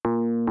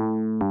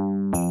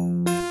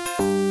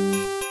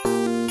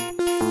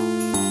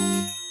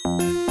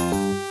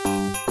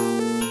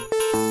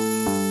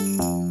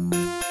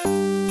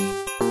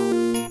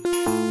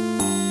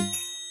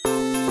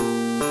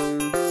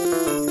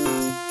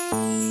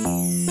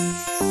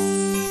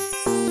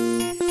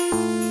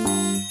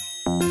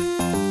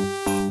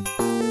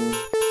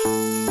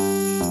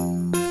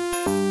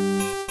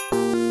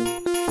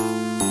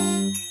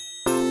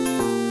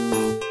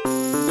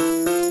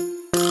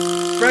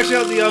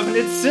fresh out the oven,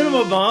 it's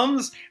Cinema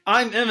Bums.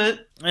 I'm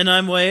Emmett. And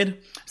I'm Wade.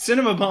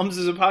 Cinema Bums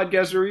is a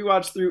podcast where we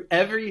watch through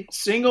every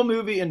single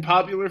movie in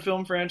popular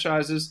film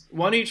franchises,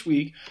 one each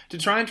week, to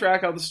try and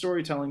track how the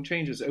storytelling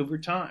changes over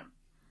time.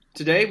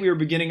 Today, we are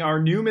beginning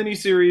our new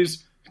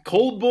miniseries,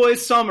 Cold Boy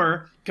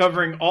Summer,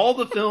 covering all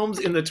the films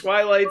in the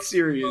Twilight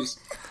series.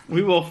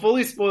 We will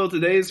fully spoil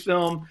today's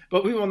film,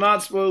 but we will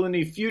not spoil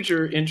any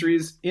future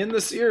entries in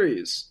the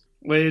series.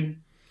 Wade,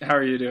 how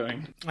are you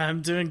doing?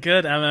 I'm doing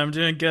good. I'm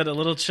doing good. A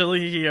little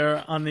chilly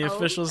here on the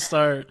official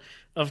start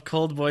of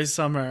Cold Boy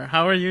Summer.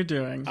 How are you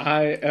doing?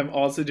 I am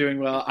also doing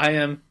well. I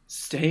am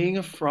staying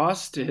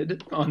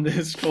frosted on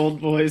this Cold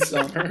Boy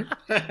Summer.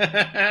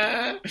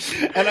 And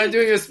I'm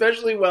doing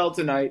especially well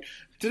tonight.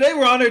 Today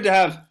we're honored to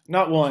have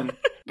not one,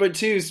 but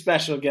two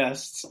special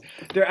guests.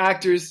 They're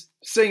actors,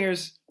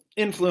 singers,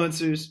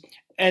 influencers,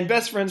 and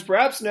best friends,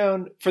 perhaps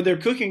known for their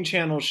cooking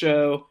channel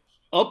show,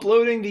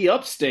 Uploading the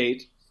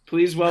Upstate.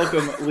 Please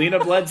welcome Lena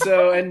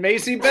Bledsoe and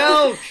Macy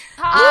Belk.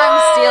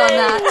 I'm stealing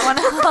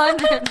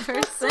that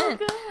 100%.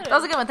 That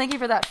was a good one. Thank you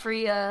for that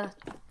free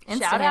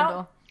Insta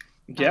handle.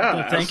 Yeah,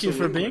 well, thank you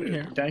for being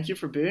here. Thank you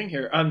for being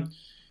here.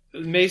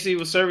 Macy,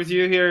 we'll start with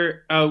you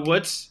here.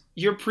 What's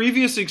your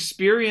previous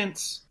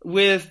experience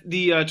with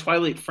the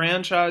Twilight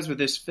franchise, with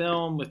this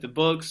film, with the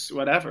books,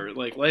 whatever?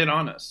 Like, lay it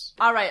on us.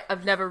 All right,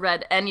 I've never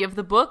read any of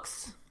the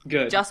books.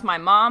 Good. Just my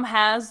mom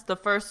has the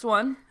first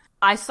one.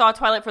 I saw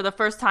Twilight for the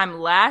first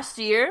time last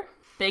year.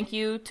 Thank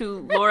you to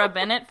Laura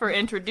Bennett for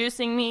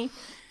introducing me.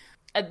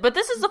 But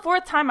this is the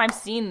fourth time I've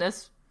seen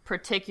this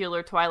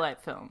particular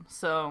Twilight film,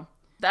 so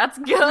that's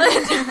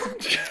good.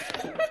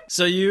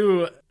 So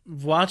you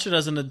watch it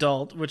as an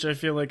adult, which I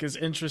feel like is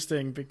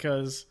interesting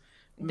because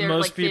They're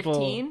most like people...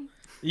 15?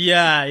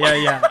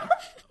 Yeah.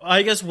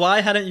 I guess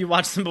why hadn't you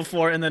watched them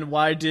before, and then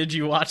why did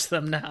you watch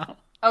them now?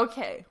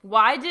 Okay,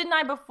 why didn't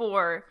I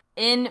before?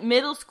 In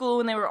middle school,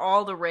 when they were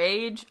all the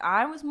rage,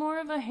 I was more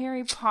of a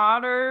Harry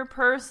Potter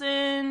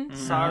person.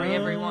 Sorry,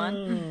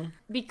 everyone.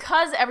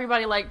 Because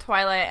everybody liked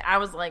Twilight, I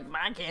was like,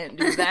 I can't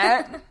do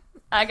that.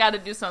 I gotta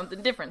do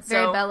something different.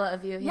 Very so, Bella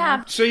of you.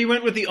 yeah. So you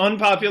went with the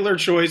unpopular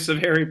choice of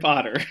Harry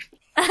Potter.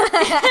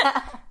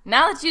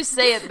 Now that you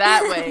say it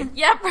that way,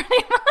 yeah, pretty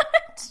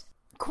much.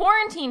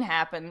 Quarantine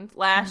happened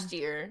last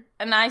year,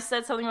 and I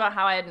said something about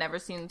how I had never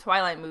seen the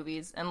Twilight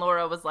movies, and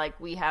Laura was like,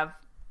 we have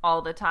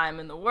all the time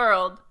in the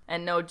world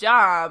and no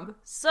job,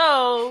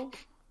 so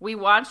we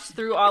watched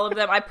through all of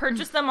them. I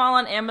purchased them all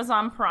on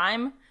Amazon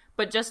Prime,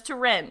 but just to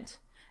rent.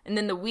 And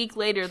then the week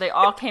later, they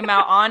all came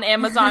out on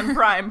Amazon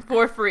Prime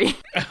for free.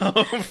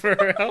 Oh, for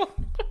real?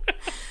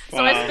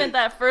 So I spent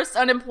that first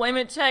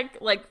unemployment check,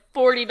 like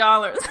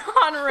 $40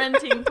 on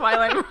renting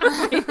Twilight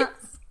movies.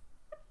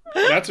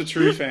 That's a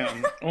true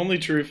fan. Only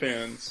true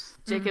fans.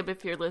 Jacob,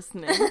 if you're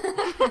listening.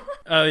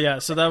 Oh, yeah.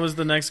 So that was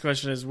the next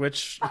question is,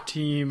 which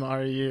team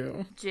are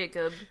you?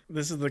 Jacob.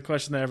 This is the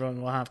question that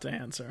everyone will have to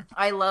answer.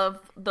 I love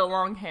the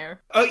long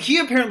hair. He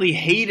apparently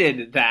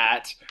hated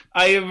that.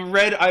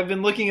 I've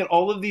been looking at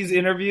all of these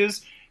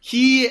interviews.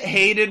 He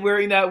hated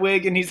wearing that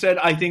wig, and he said,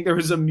 I think there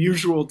was a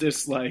mutual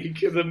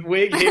dislike. The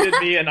wig hated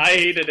me, and I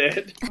hated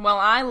it. Well,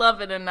 I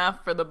love it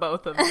enough for the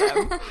both of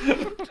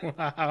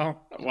them.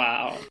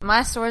 Wow.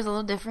 My story's a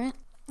little different.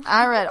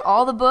 I read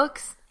all the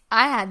books.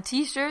 I had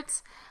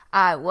t-shirts.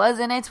 I was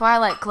in a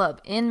Twilight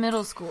club in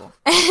middle school.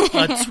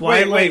 A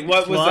Twilight Wait,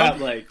 what was club? that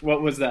like?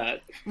 What was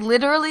that?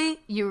 Literally,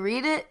 you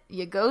read it,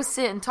 you go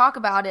sit and talk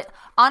about it.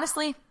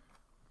 Honestly,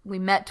 we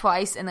met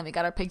twice, and then we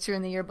got our picture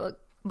in the yearbook.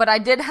 But I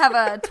did have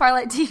a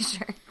Twilight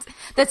t-shirt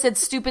that said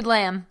Stupid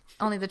Lamb.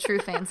 Only the true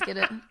fans get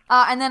it.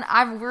 And then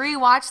I've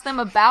rewatched them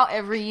about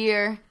every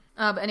year.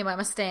 But anyway, I'm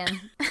a stan.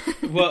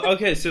 Well,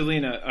 okay, so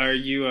Lena, are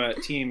you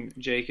Team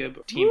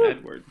Jacob, Team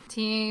Edward?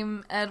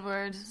 Team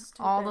Edward,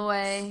 all the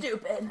way.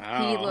 Stupid.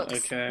 Oh, He looks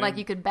okay. like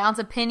you could bounce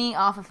a penny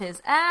off of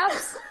his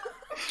abs.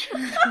 Look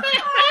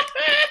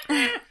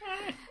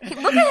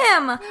at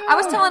him! I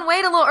was telling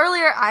Wade a little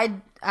earlier,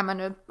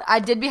 I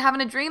did be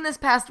having a dream this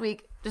past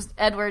week. Just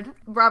Edward,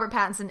 Robert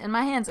Pattinson in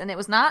my hands, and it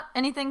was not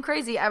anything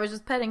crazy. I was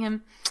just petting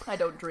him. I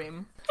don't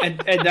dream. And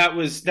that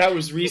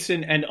was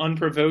recent and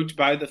unprovoked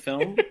by the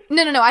film?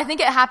 No. I think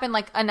it happened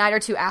like a night or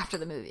two after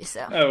the movie.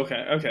 So. Oh,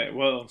 okay.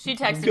 Well, She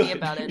texted good. me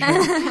about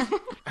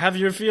it. Have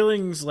your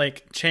feelings,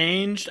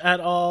 changed at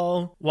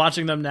all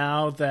watching them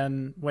now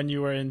than when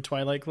you were in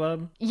Twilight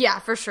Club? Yeah,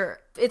 for sure.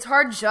 It's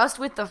hard just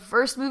with the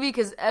first movie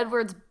because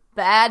Edward's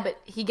bad, but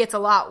he gets a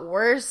lot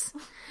worse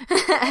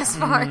as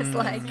far as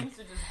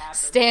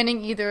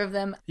standing either of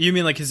them. You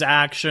mean his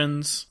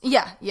actions?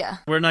 Yeah.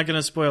 We're not going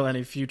to spoil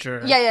any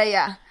future.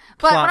 Yeah.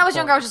 But when I was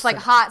younger, I was just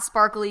points. hot,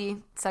 sparkly,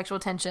 sexual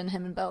tension,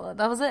 him and Bella.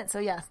 That was it. So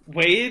yeah.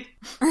 Wait,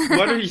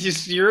 what are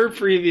your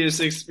previous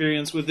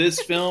experience with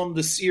this film,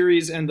 the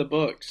series, and the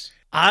books?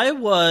 I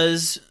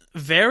was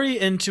very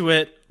into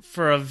it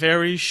for a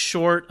very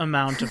short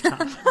amount of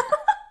time.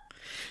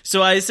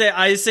 So I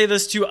say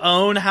this to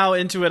own how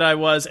into it I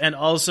was, and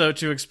also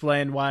to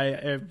explain why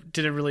it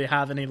didn't really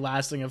have any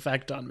lasting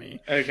effect on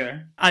me. Okay.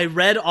 I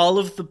read all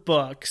of the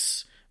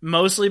books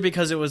mostly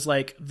because it was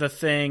like the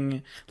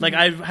thing. Like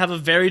I have a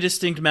very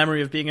distinct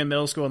memory of being in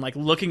middle school and like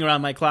looking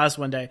around my class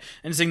one day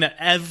and seeing that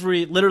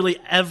literally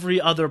every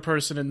other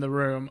person in the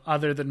room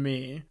other than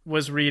me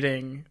was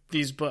reading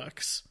these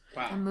books.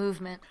 A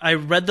movement. I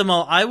read them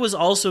all. I was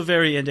also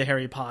very into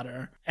Harry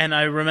Potter, and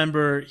I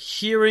remember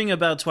hearing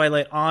about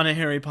Twilight on a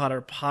Harry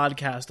Potter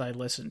podcast I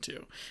listened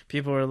to.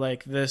 People were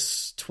like,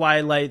 this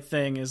Twilight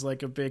thing is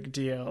like a big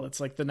deal. It's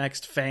like the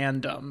next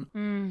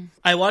fandom.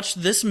 I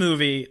watched this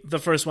movie, the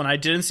first one. I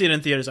didn't see it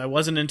in theaters. I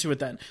wasn't into it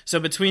then. So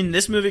between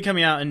this movie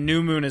coming out and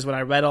New Moon is when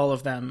I read all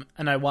of them,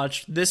 and I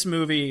watched this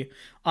movie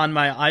on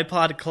my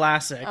iPod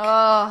Classic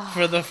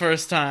for the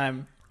first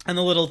time. And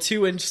the little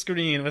 2-inch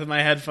screen with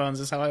my headphones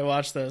is how I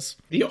watched this.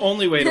 The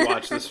only way to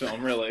watch this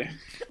film, really.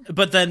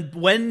 But then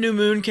when New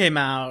Moon came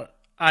out,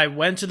 I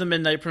went to the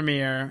midnight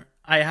premiere.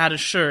 I had a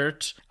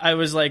shirt. I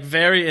was like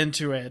very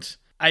into it.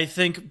 I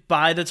think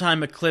by the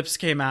time Eclipse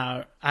came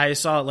out, I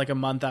saw it like a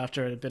month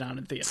after it had been out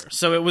in theater.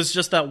 So it was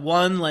just that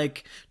one,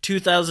 like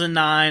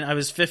 2009, I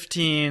was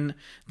 15,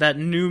 that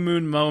New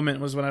Moon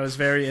moment was when I was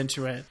very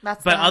into it.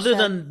 That's but the other hashtag.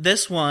 than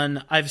this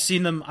one,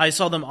 I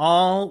saw them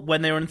all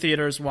when they were in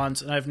theaters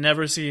once, and I've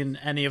never seen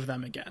any of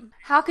them again.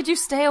 How could you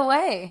stay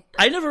away?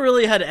 I never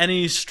really had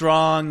any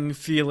strong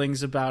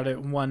feelings about it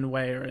one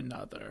way or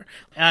another.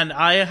 And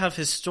I have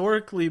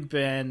historically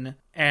been,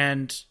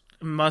 and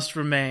must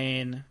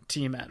remain,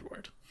 Team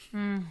Edward.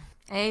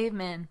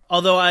 Amen.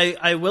 Although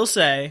I will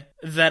say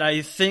that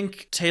I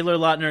think Taylor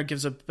Lautner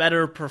gives a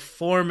better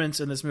performance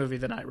in this movie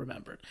than I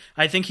remembered.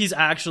 I think he's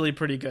actually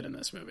pretty good in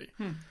this movie.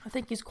 I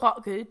think he's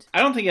quite good.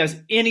 I don't think it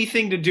has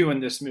anything to do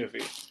in this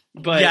movie.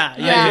 But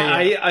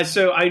Yeah.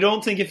 so I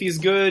don't think if he's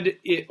good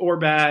or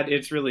bad,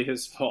 it's really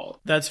his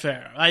fault. That's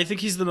fair. I think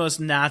he's the most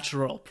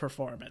natural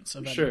performance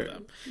of any Sure, of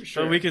them.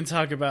 sure. But we can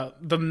talk about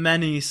the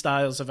many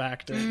styles of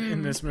acting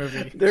in this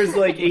movie. There's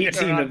like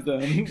 18 of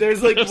them.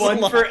 There's like There's a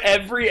one lot. for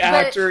every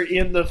actor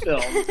in the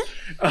film.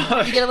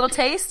 You get a little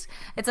taste.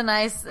 It's a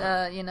nice,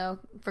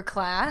 for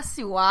class.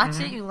 You watch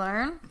it, you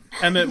learn.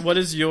 Emmett, what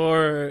is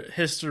your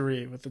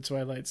history with the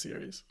Twilight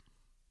series?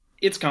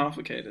 It's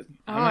complicated.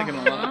 I'm not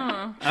gonna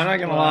lie. I'm not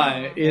gonna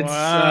lie. It's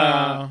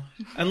Wow.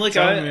 and like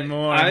Tell me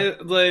more. I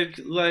like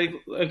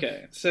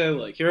okay. So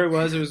like here I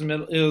was. It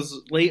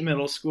was late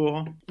middle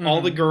school.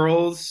 All the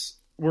girls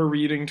were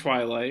reading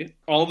Twilight.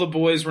 All the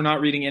boys were not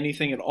reading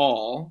anything at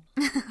all.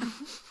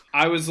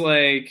 I was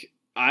like,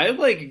 I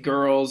like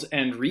girls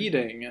and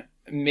reading.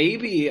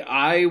 Maybe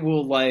I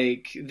will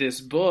like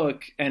this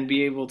book and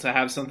be able to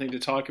have something to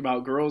talk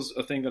about girls,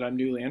 a thing that I'm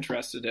newly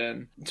interested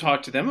in,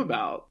 talk to them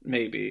about,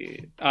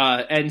 maybe.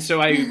 And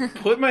so I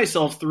put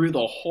myself through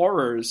the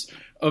horrors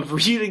of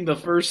reading the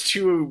first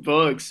 2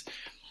 books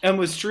and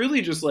was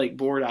truly just like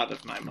bored out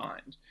of my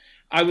mind.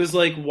 I was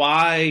like,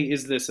 why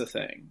is this a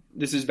thing?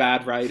 This is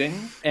bad writing,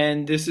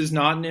 and this is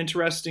not an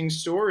interesting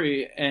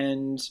story,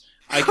 and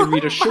I could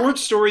read a short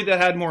story that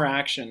had more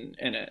action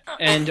in it.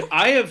 And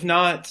I have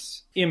not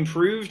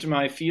improved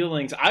my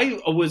feelings.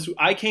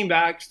 I came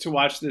back to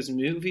watch this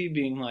movie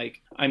being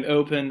like, I'm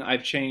open,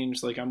 I've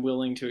changed, like I'm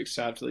willing to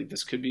accept, like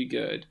this could be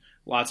good.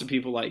 Lots of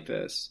people like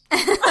this.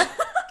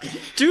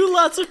 Do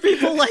lots of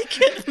people like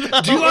it,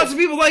 though? Do lots of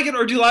people like it,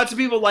 or do lots of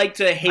people like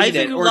to hate it? I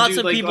think or lots do,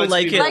 of like, people lots of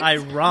like it people- Like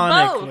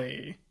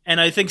ironically. And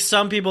I think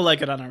some people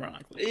like it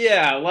unironically.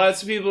 Yeah,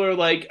 lots of people are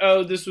like,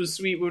 oh, this was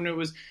sweet when it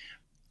was...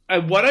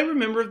 what I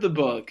remember of the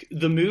book,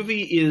 the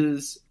movie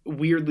is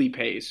weirdly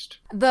paced.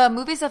 The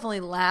movies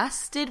definitely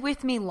lasted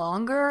with me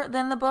longer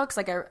than the books.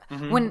 Like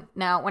when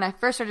I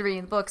first started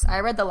reading the books, I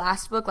read the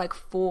last book like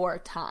 4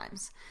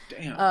 times.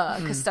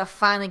 Damn. Because stuff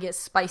finally gets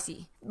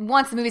spicy.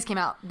 Once the movies came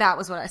out, that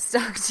was what I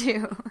stuck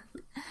to.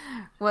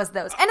 Was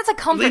those. And it's a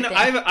comfort Lena, thing.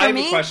 I have For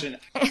me, a question.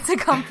 It's a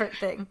comfort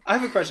thing. I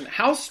have a question.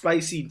 How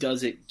spicy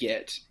does it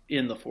get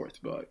in the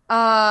 4th book?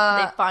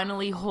 They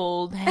finally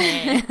hold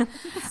hands.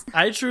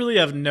 I truly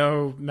have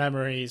no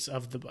memories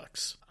of the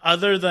books,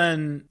 other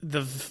than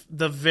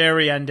the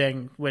very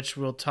ending, which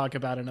we'll talk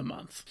about in a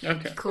month.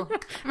 Okay. Cool.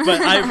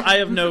 But I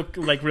have no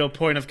like real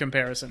point of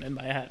comparison in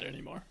my head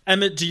anymore.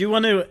 Emmett, do you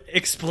want to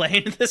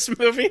explain this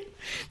movie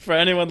for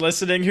anyone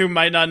listening who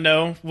might not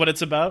know what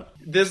it's about?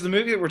 This is the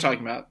movie that we're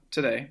talking about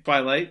today,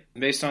 Twilight,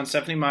 based on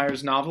Stephanie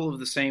Meyer's novel of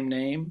the same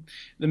name.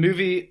 The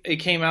movie, it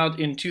came out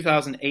in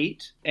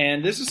 2008,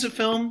 and this is a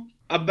film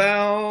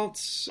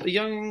about a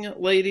young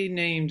lady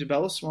named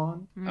Bella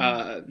Swan.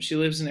 She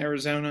lives in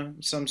Arizona,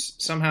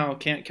 somehow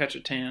can't catch a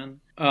tan.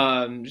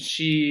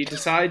 She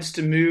decides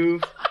to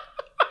move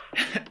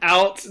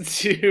out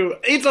to...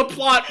 It's a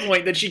plot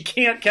point that she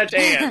can't catch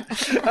Anne.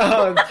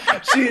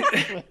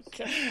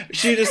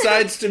 She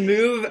decides to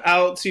move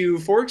out to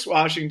Forks,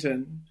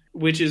 Washington,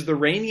 which is the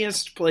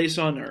rainiest place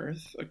on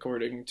Earth,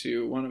 according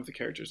to one of the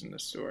characters in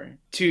this story,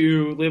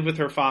 to live with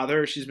her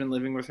father. She's been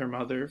living with her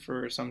mother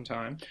for some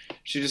time.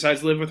 She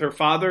decides to live with her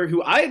father,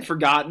 who I had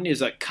forgotten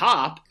is a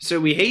cop, so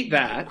we hate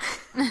that.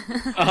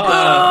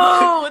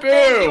 Oh,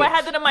 thank you I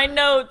had that in my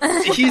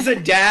notes. He's a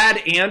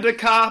dad and a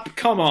cop.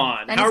 Come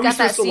on, And how are he's we got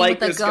that supposed to scene like with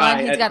the this gun.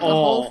 guy He's at got the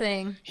all? whole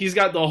thing. He's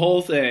got the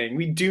whole thing.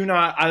 We do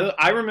not.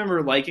 I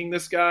remember liking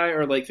this guy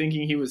or like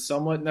thinking he was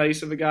somewhat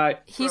nice of a guy.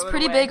 He's Throw it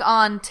pretty away. big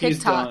on He's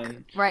TikTok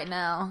done. right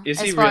now. Is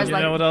as he far really? as, You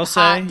like, know what I'll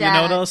say? hot You know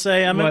what dad. I'll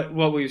say, Emma?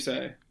 What will you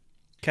say?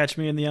 Catch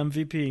me in the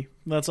MVP.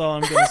 That's all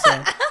I'm going to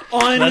say.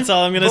 That's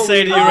all I'm going to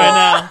say to you Unbelievable.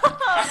 right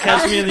now.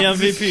 Catch me in the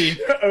MVP.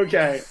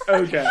 Okay.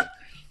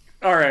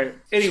 All right.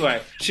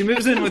 Anyway, she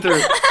moves in with her.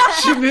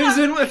 She moves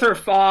in with her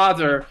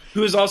father,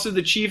 who is also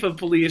the chief of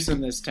police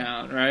in this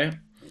town. Right.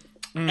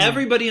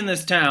 Everybody in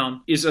this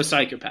town is a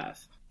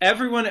psychopath.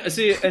 Everyone.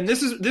 See, and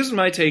this is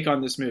my take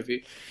on this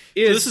movie.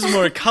 This is a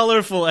more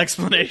colorful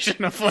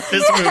explanation of what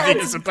this movie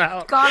is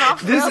about. Gone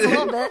off the rails a This-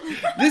 little bit.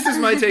 This is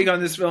my take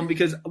on this film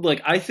because, look,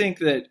 I think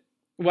that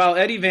while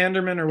Eddie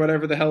Vanderman or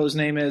whatever the hell his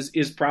name is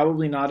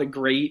probably not a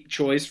great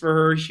choice for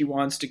her. He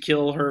wants to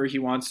kill her. He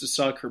wants to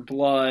suck her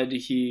blood.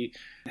 He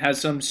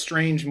has some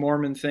strange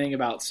Mormon thing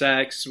about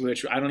sex,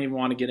 which I don't even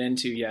want to get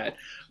into yet.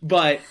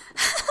 But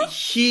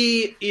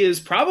he is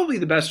probably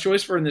the best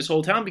choice for her in this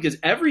whole town because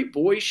every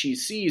boy she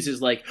sees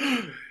is like,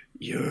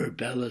 "You're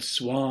Bella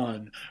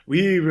Swan.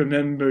 We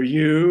remember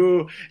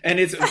you." And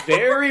it's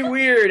very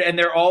weird. And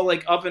they're all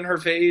like up in her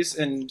face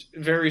and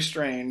very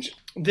strange.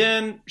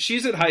 Then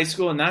she's at high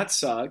school and that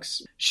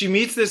sucks. She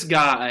meets this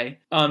guy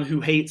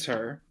who hates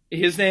her.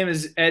 His name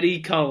is Eddie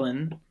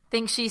Cullen.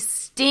 Think she's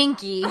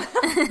stinky.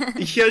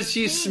 Because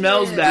she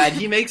smells bad.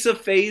 He makes a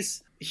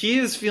face. He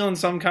is feeling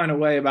some kind of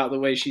way about the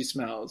way she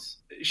smells.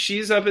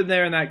 She's up in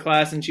there in that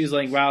class and she's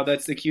like, wow,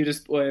 that's the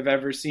cutest boy I've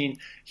ever seen.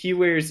 He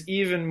wears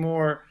even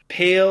more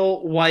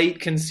pale white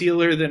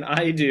concealer than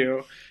I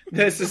do.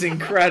 This is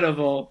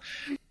incredible.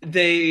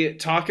 They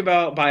talk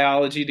about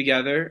biology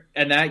together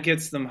and that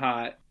gets them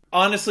hot.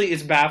 Honestly,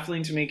 it's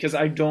baffling to me because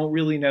I don't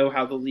really know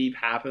how the leap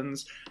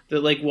happens.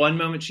 That like one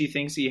moment she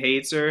thinks he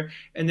hates her,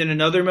 and then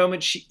another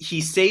moment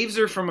he saves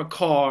her from a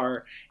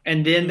car,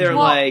 and then they're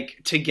like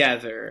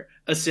together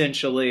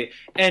essentially.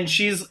 And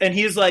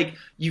he's like,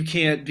 "You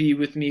can't be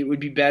with me. It would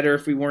be better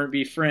if we weren't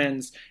be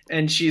friends."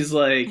 And she's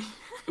like,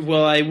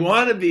 "Well, I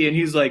want to be." And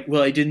he's like,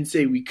 "Well, I didn't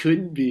say we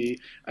couldn't be.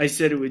 I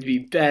said it would be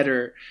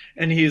better."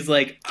 And he's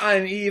like,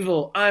 "I'm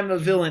evil. I'm a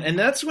villain." And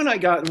that's when I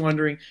got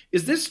wondering: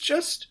 Is this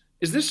just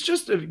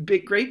a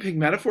great big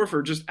metaphor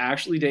for just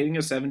actually dating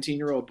a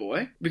 17-year-old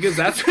boy? Because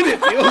that's what it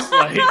feels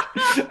like.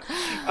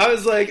 I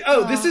was like,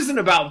 oh, this isn't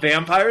about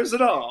vampires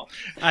at all.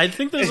 I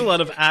think there's a lot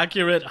of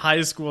accurate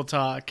high school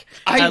talk.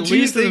 I At do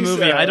least in the think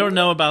movie. so. I don't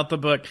know about the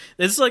book.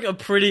 It's like a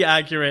pretty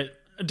accurate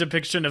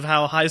depiction of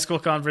how high school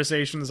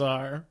conversations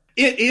are.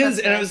 It is,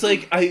 and I was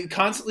like, I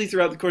constantly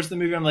throughout the course of the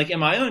movie, I'm like,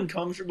 am I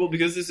uncomfortable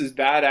because this is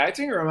bad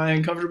acting, or am I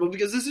uncomfortable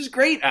because this is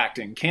great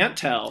acting? Can't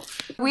tell.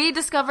 We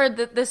discovered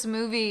that this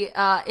movie,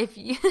 if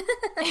you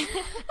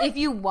if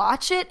you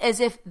watch it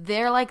as if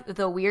they're like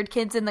the weird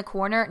kids in the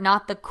corner,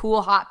 not the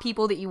cool hot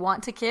people that you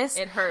want to kiss,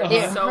 It hurts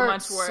it so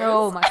hurts much worse.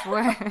 so much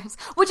worse.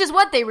 Which is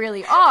what they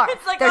really are.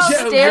 It's like, they're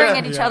oh, staring yeah.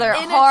 at each Yeah. other,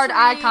 In a hard tree,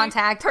 eye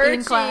contact in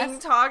perching,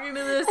 class. talking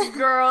to this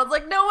girl. It's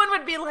like no one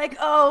would be like,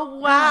 "Oh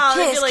wow!"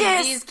 They'd be Kiss, like,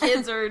 kiss. "These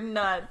kids are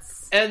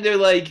nuts." And they're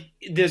like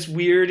this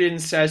weird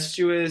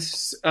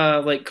incestuous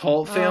like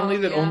cult family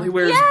that yeah. only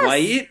wears Yes!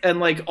 white and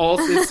like all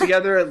sits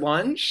together at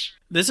lunch.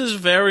 This is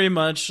very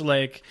much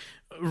like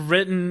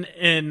written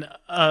in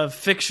a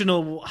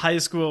fictional high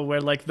school where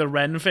like the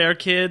Ren Fair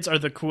kids are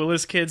the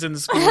coolest kids in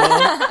school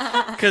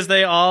because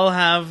they all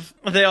have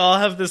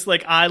this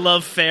like I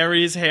love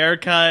fairies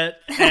haircut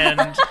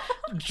and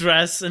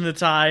dress and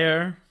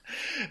attire.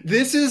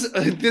 This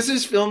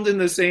is filmed in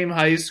the same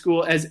high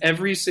school as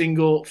every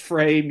single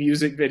Frey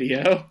music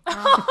video.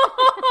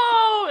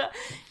 Oh,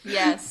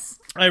 yes.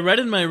 I read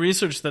in my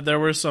research that there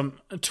were some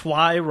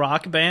Twi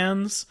rock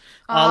bands,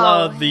 a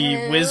la the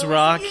hell Wiz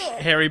Rock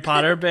Harry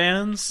Potter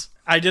bands.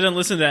 I didn't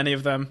listen to any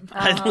of them.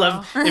 I'd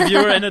love if you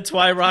were in a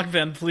Twi rock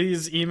band,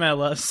 please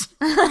email us,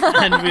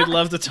 and we'd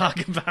love to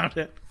talk about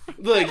it.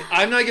 Look,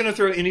 I'm not going to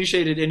throw any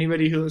shade at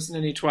anybody who listened to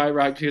any Twi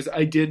rock because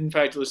I did in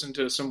fact listen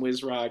to some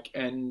Wiz Rock,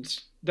 and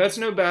that's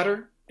no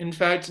better. In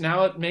fact,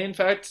 now it may in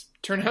fact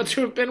turn out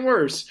to have been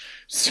worse.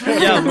 So,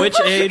 Yeah, which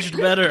aged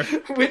better?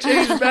 which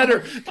aged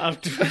better? Off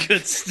to a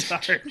good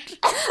start.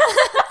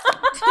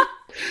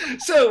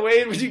 So,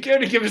 Wade, would you care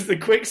to give us the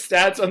quick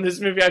stats on this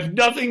movie? I have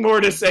nothing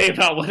more to say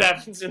about what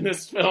happens in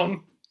this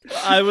film.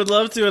 I would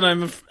love to, and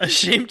I'm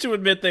ashamed to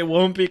admit they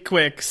won't be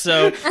quick,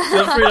 so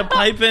feel free to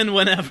pipe in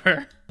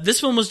whenever. This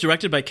film was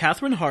directed by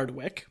Catherine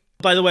Hardwicke.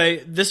 By the way,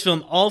 this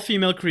film,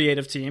 all-female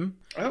creative team,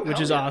 which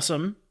hell is yeah.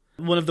 awesome.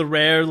 One of the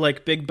rare,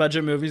 like,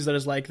 big-budget movies that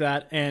is like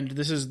that, and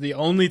this is the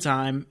only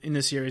time in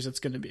the series it's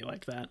going to be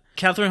like that.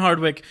 Catherine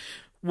Hardwicke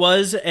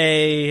was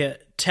a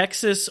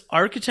Texas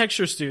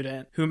architecture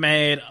student who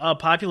made a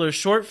popular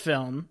short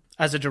film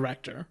as a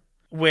director,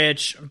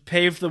 which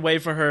paved the way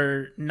for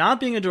her not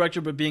being a director,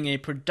 but being a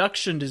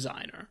production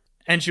designer.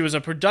 And she was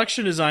a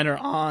production designer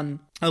on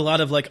a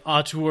lot of like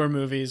auteur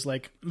movies,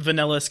 like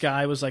Vanilla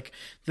Sky was like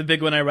the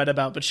big one I read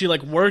about. But she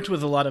like worked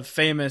with a lot of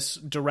famous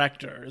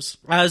directors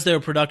as their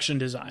production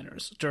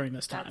designers during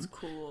this time. That's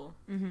cool.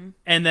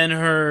 And then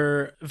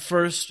her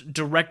first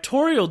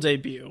directorial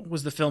debut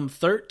was the film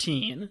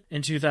 13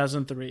 in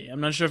 2003.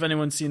 I'm not sure if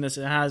anyone's seen this.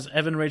 It has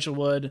Evan Rachel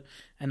Wood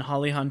and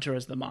Holly Hunter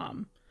as the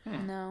mom.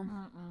 No.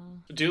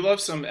 I do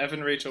love some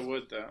Evan Rachel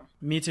Wood, though.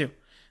 Me too.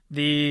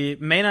 The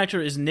main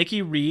actor is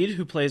Nikki Reed,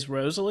 who plays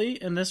Rosalie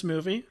in this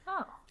movie.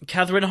 Oh.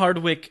 Catherine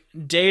Hardwicke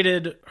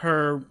dated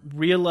her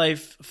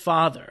real-life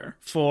father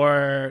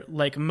for,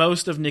 like,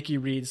 most of Nikki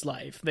Reed's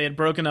life. They had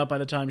broken up by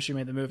the time she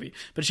made the movie.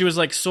 But she was,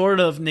 like, sort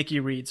of Nikki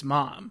Reed's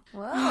mom.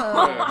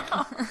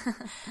 Whoa.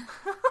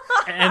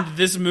 And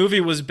this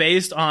movie was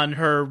based on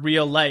her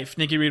real life.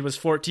 Nikki Reed was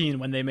 14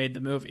 when they made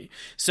the movie.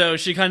 So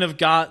she kind of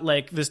got,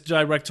 like, this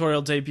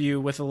directorial debut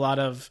with a lot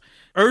of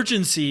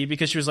urgency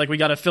because she was like, we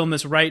got to film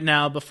this right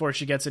now before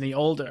she gets any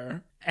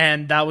older.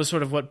 And that was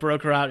sort of what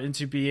broke her out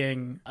into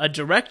being a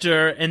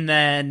director. And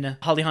then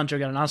Holly Hunter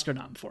got an Oscar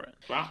nom for it.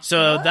 Wow.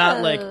 So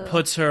that like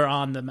puts her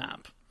on the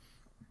map,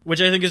 which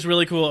I think is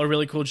really cool, a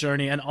really cool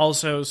journey. And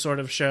also sort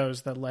of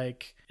shows that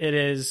like it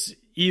is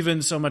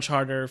even so much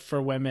harder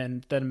for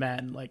women than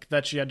men, like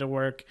that she had to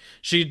work.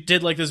 She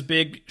did like this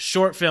big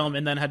short film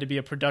and then had to be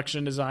a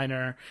production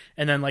designer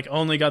and then like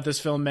only got this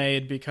film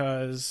made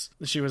because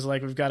she was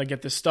like, we've got to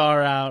get this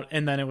star out.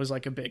 And then it was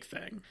like a big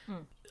thing.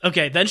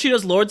 Okay, then she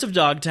does Lords of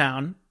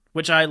Dogtown,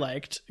 which I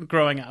liked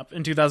growing up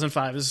in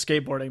 2005 as a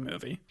skateboarding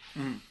movie.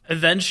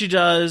 And then she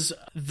does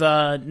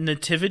The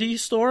Nativity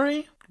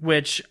Story,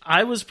 which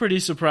I was pretty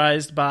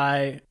surprised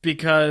by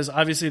because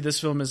obviously this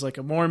film is like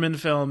a Mormon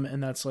film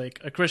and that's like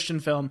a Christian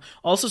film.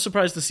 Also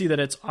surprised to see that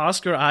it's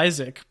Oscar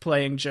Isaac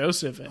playing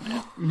Joseph in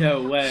it,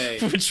 No way.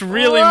 which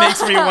really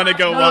makes me want to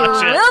go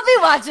watch it. We'll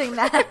be watching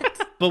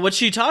that. But what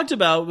she talked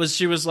about was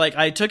she was like,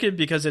 I took it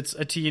because it's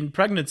a teen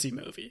pregnancy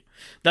movie.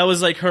 That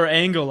was like her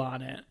angle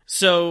on it.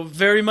 So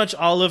very much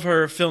all of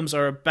her films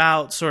are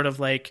about sort of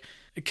like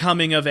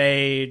coming of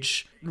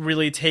age,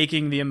 really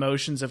taking the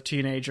emotions of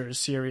teenagers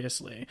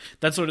seriously.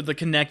 That's sort of the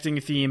connecting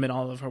theme in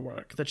all of her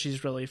work that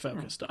she's really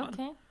focused on.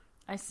 Okay.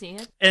 I see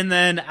it. And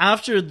then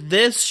after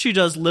this, she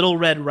does Little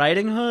Red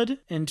Riding Hood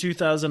in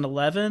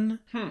 2011.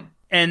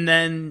 And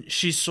then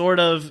she sort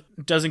of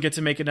doesn't get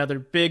to make another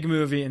big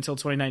movie until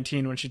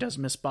 2019 when she does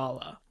Miss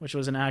Bala, which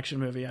was an action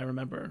movie I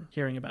remember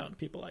hearing about and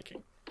people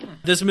liking.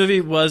 This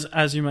movie was,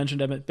 as you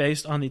mentioned, Emmett,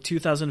 based on the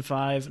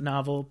 2005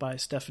 novel by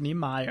Stephanie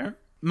Meyer.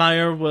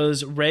 Meyer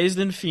was raised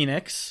in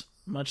Phoenix,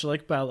 much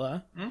like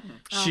Bella.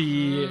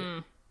 She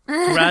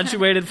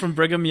graduated from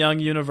Brigham Young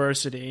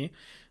University.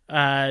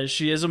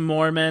 She is a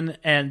Mormon,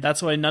 and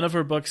that's why none of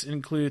her books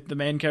include the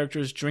main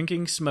characters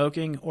drinking,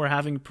 smoking, or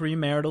having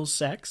premarital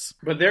sex.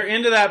 But they're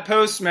into that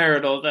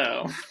post-marital,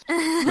 though.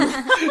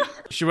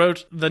 She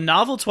wrote the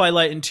novel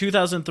Twilight in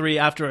 2003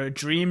 after a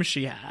dream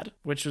she had,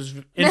 which was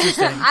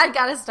interesting. I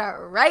gotta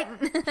start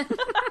writing.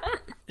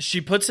 She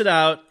puts it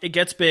out, it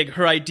gets big.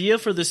 Her idea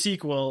for the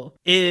sequel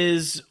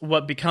is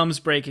what becomes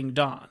Breaking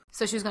Dawn.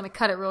 So she was gonna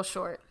cut it real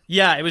short.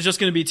 Yeah, it was just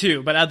going to be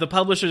 2, but at the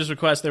publisher's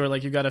request, they were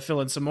like, you got to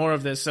fill in some more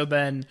of this. So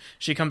then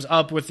she comes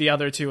up with the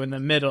other 2 in the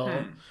middle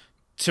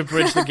to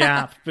bridge the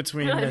gap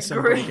between this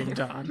and Breaking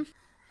Dawn.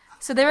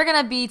 So they were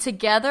gonna be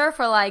together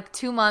for like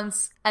 2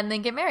 months and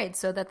then get married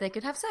so that they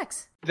could have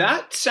sex.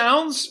 That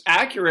sounds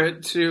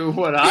accurate to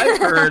what I've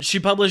heard. She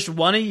published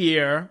 1 a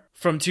year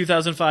from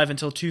 2005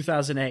 until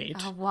 2008.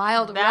 A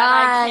wild That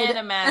ride. I can't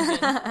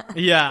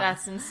imagine. Yeah.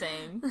 That's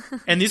insane.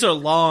 And these are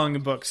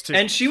long books, too.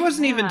 And she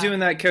wasn't even doing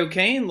that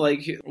cocaine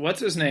like what's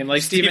his name?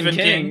 Like Stephen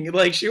King.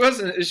 Like she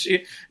wasn't she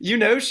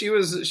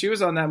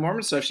was on that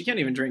Mormon stuff. She can't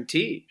even drink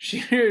tea. She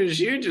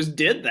just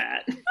did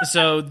that.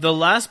 So the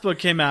last book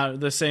came out at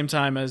the same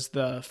time as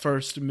the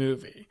first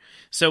movie.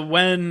 So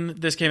when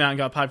this came out and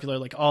got popular,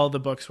 like all the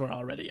books were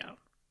already out.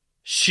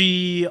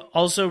 She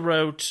also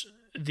wrote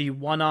the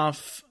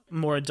one-off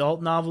more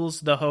adult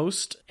novels, The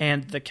Host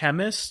and The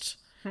Chemist.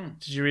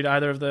 Did you read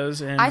either of those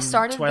in I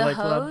started Twilight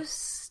The Club?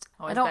 Host.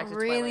 Always I back don't to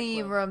Twilight really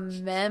Club.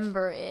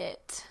 remember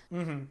it.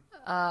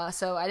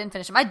 So I didn't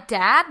finish it. My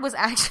dad was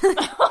actually,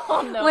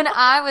 No. when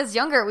I was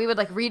younger, we would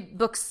like read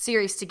book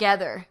series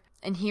together.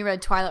 And he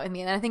read Twilight with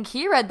me. And I think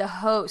he read The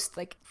Host,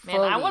 like, Man,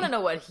 I fully. want to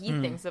know what he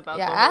thinks about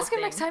Yeah, the whole ask him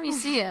thing. next time you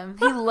see him.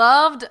 He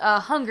loved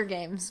Hunger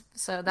Games.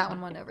 So that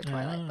one went over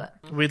Twilight.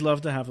 But We'd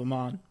love to have him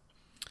on.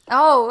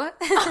 oh,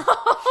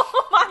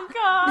 Oh my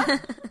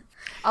god.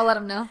 I'll let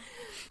him know.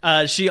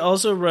 She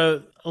also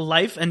wrote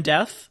Life and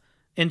Death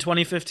in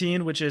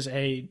 2015, which is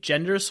a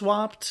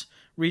gender-swapped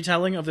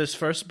retelling of this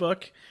first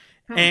book,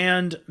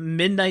 and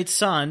Midnight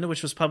Sun,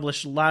 which was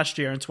published last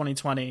year in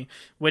 2020,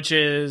 which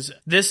is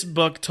this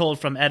book told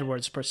from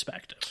Edward's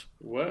perspective.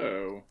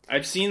 Whoa.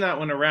 I've seen that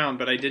one around,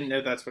 but I didn't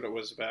know that's what it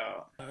was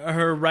about.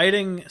 Her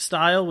writing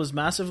style was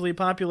massively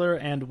popular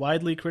and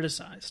widely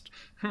criticized.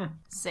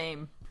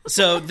 Same.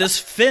 So this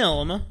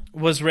film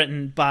was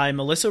written by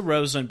Melissa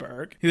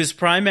Rosenberg, who is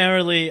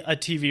primarily a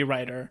TV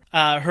writer.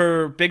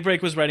 Her big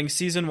break was writing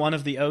season 1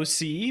 of The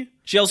O.C.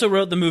 She also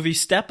wrote the movie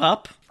Step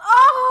Up.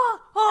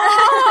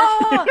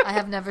 I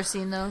have never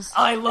seen those.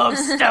 I love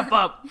Step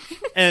Up.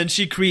 And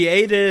she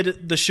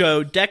created the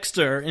show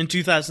Dexter in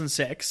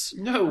 2006.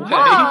 No way.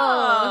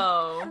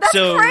 Oh. That's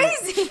So-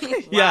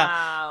 crazy. Yeah.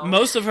 Wow.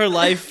 Most of her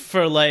life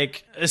for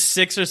like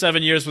 6 or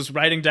 7 years was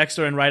writing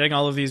Dexter and writing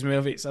all of these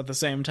movies at the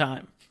same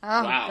time.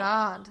 Oh, Wow.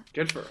 God.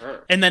 Good for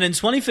her. And then in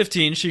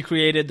 2015, she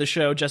created the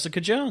show Jessica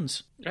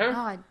Jones. Oh,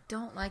 I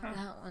don't like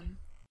that one.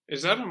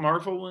 Is that a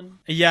Marvel one?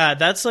 Yeah,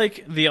 that's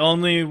like the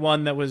only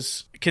one that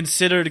was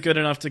considered good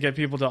enough to get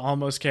people to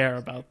almost care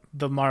about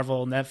the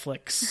Marvel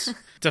Netflix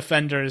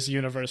Defenders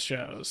universe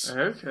shows.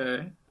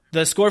 Okay.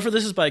 The score for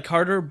this is by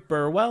Carter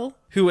Burwell,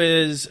 who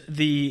is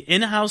the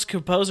in-house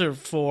composer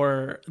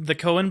for the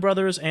Coen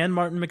brothers and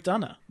Martin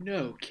McDonagh.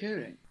 No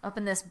kidding. Up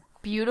in this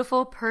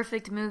beautiful,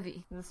 perfect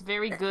movie. This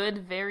very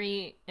good,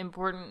 very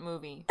important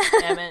movie,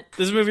 Emmett.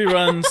 This movie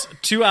runs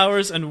 2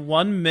 hours and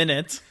 1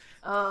 minute.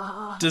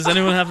 Does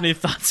anyone have any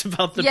thoughts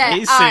about the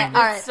pacing? all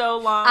right. So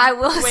long. I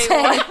will Wait,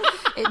 say,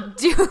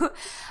 what?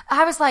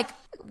 I was like,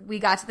 we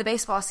got to the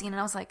baseball scene, and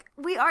I was like,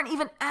 we aren't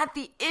even at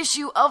the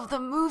issue of the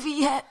movie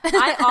yet.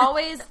 I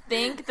always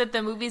think that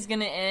the movie's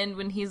gonna end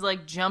when he's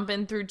like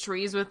jumping through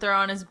trees with her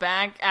on his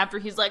back after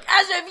he's like,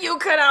 as if you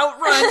could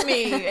outrun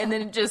me, and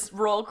then just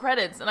roll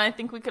credits. And I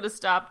think we could have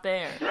stopped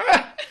there.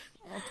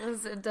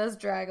 It does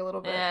drag a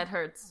little bit. Yeah, it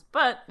hurts,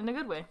 but in a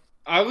good way.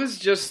 I was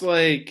just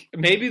like,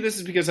 maybe this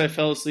is because I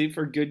fell asleep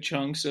for good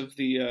chunks of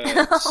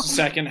the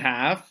second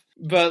half.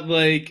 But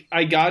like,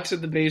 I got to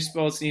the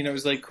baseball scene. I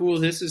was like, cool,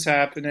 this is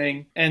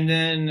happening. And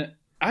then,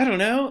 I don't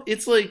know.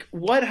 It's like,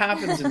 what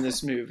happens in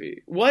this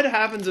movie? What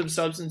happens of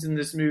substance in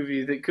this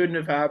movie that couldn't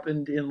have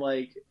happened in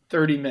like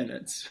 30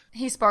 minutes?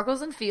 He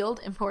sparkles in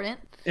field, important.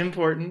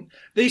 Important.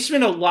 They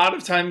spend a lot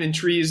of time in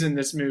trees in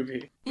this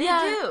movie. They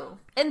do.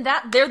 And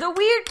that they're the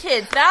weird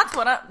kids. That's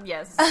what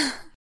yes.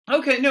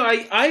 Okay, no,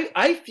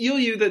 I feel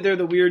you that they're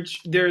the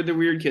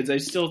weird kids. I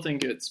still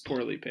think it's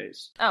poorly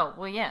paced. Oh,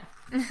 well, yeah.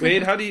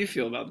 Wade, how do you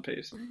feel about the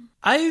pacing?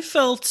 I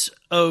felt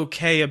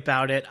okay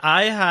about it.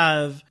 I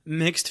have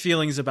mixed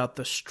feelings about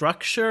the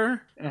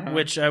structure,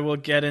 which I will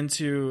get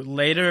into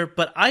later,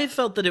 but I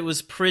felt that it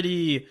was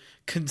pretty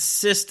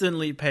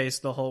consistently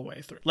paced the whole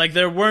way through. Like,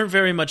 there weren't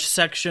very much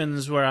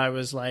sections where I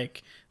was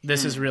like,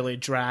 this is really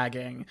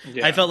dragging.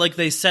 Yeah. I felt like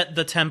they set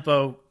the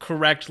tempo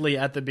correctly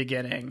at the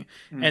beginning,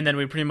 and then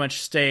we pretty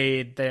much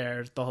stayed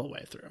there the whole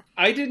way through.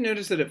 I did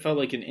notice that it felt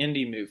like an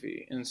indie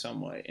movie in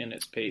some way in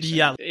its pacing.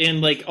 Yeah. In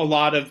like a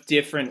lot of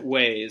different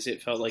ways,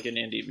 it felt like an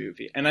indie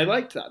movie. And I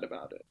liked that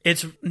about it.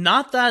 It's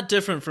not that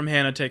different from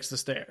Hannah Takes the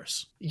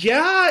Stairs.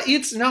 Yeah,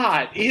 it's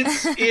not.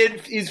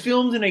 It is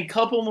filmed in a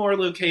couple more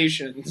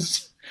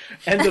locations.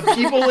 And the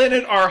people in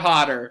it are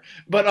hotter.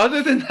 But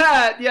other than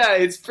that, yeah,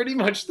 it's pretty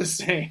much the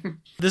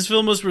same. This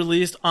film was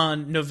released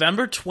on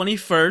November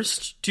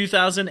 21st,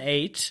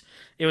 2008.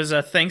 It was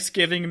a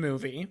Thanksgiving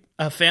movie,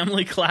 a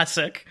family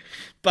classic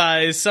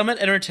by Summit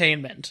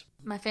Entertainment.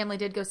 My family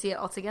did go see it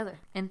all together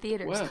in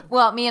theaters. Wow.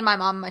 Well, me and my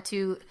mom,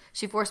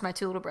 she forced my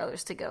 2 little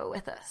brothers to go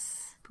with us.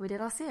 But we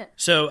did all see it.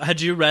 So, had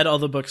you read all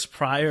the books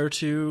prior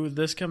to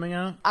this coming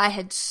out? I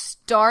had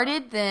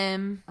started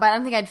them, but I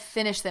don't think I'd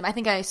finished them. I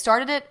think I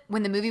started it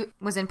when the movie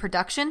was in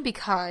production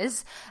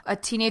because a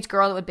teenage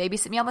girl that would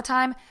babysit me all the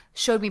time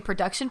showed me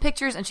production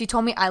pictures, and she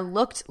told me I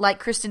looked like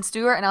Kristen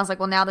Stewart, and I was like,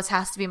 well, now this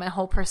has to be my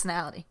whole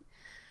personality.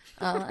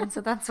 And so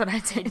that's what I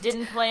did. It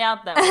didn't play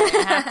out that way,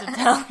 I have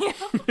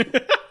to tell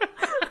you.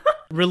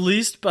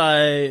 Released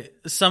by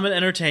Summit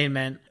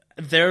Entertainment.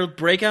 Their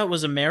breakout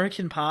was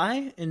American Pie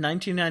in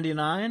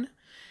 1999,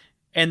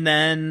 and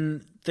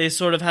then they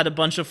sort of had a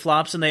bunch of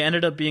flops, and they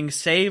ended up being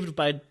saved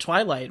by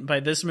Twilight, by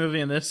this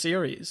movie and this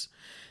series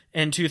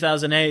in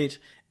 2008.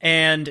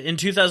 And in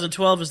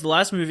 2012, as the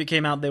last movie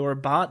came out, they were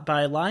bought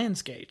by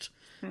Lionsgate.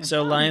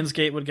 So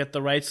Lionsgate would get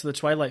the rights to the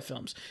Twilight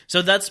films.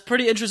 So that's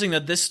pretty interesting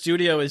that this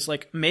studio is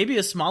like maybe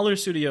a smaller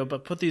studio,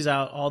 but put these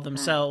out all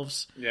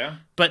themselves. Yeah.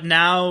 But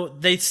now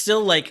they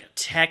still like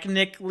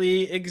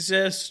technically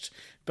exist,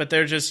 but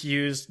they're just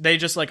used, they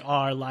just like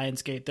are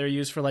Lionsgate. They're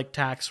used for like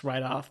tax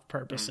write-off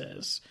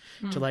purposes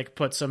to like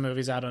put some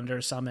movies out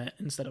under Summit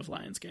instead of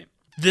Lionsgate.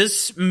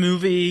 This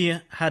movie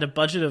had a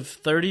budget of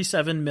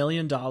 $37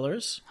 million.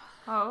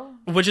 Oh.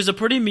 Which is a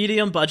pretty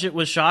medium budget,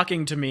 was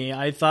shocking to me.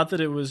 I thought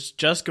that it was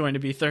just going to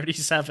be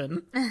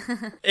 37.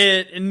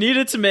 It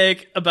needed to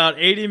make about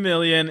 80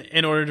 million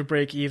in order to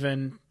break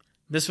even.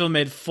 This film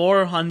made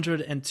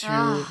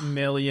 $402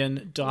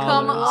 million.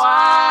 Come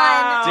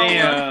on!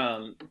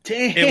 Damn.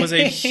 It was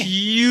a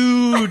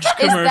huge Is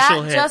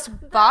commercial that hit.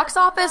 just box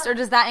office, or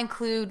does that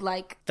include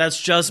like That's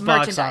just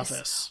box merchandise?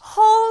 office.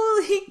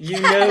 Holy You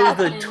cow, know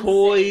the that's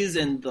toys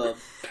and the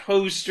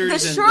posters The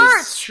and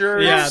shirts. the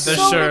shirts. Yeah, the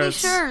so many shirts.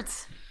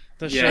 shirts.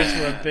 The Yeah. shirts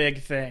were a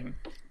big thing.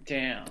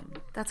 Damn.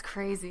 That's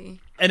crazy.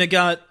 And it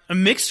got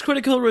mixed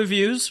critical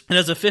reviews. It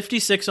has a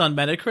 56 on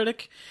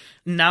Metacritic,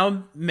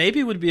 Now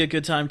maybe would be a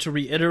good time to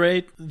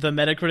reiterate the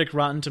Metacritic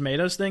Rotten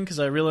Tomatoes thing, because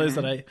I realize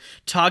that I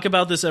talk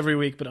about this every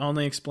week, but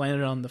only explain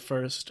it on the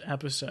first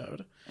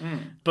episode.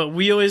 But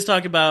we always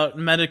talk about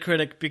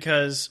Metacritic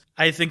because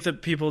I think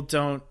that people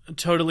don't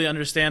totally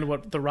understand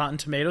what the Rotten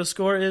Tomatoes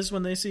score is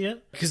when they see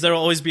it. Because there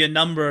will always be a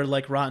number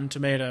like Rotten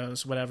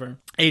Tomatoes, whatever,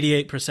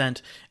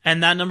 88%.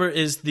 And that number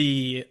is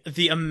the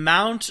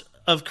amount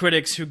of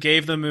critics who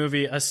gave the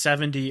movie a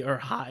 70 or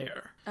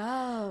higher.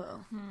 Oh.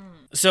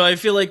 So I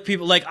feel like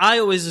people, like, I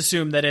always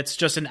assume that it's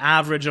just an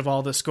average of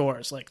all the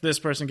scores. Like, this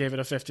person gave it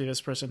a 50,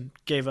 this person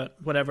gave it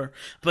whatever.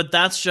 But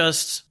that's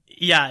just,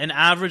 an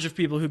average of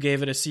people who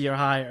gave it a C or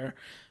higher.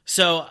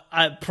 So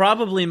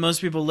probably most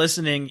people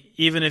listening,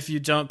 even if you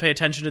don't pay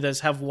attention to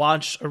this, have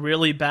watched a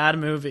really bad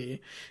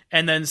movie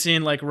and then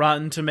seen, like,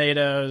 Rotten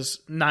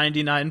Tomatoes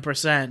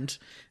 99%.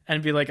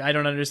 And be like, I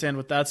don't understand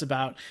what that's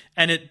about.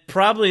 And it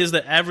probably is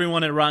that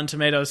everyone at Rotten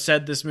Tomatoes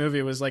said this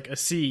movie was like a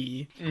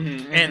C,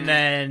 and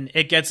then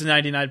it gets a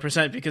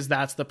 99% because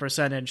that's the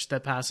percentage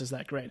that passes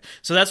that grade.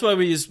 So that's why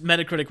we use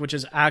Metacritic, which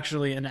is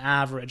actually an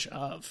average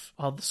of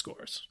all the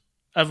scores,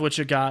 of which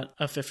it got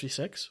a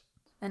 56.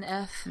 An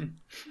F.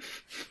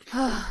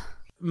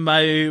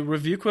 My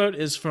review quote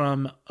is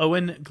from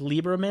Owen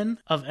Gleiberman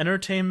of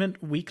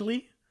Entertainment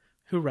Weekly,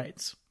 who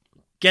writes,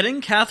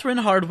 "Getting Catherine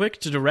Hardwicke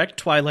to direct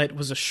Twilight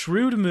was a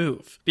shrewd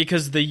move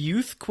because the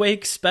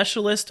youthquake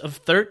specialist of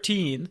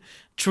 13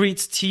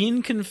 treats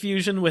teen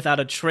confusion without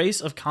a trace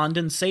of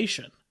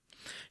condensation.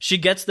 She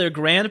gets their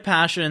grand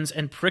passions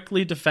and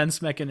prickly defense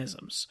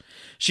mechanisms.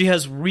 She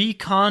has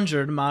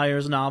reconjured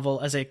Meyer's novel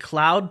as a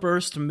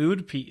cloudburst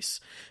mood piece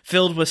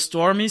filled with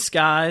stormy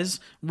skies,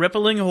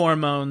 rippling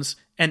hormones,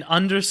 and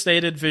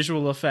understated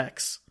visual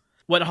effects.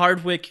 What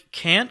Hardwicke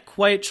can't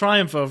quite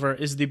triumph over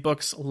is the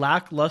book's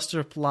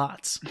lackluster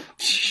plots."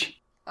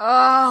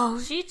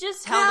 Oh, She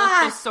just held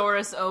a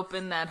thesaurus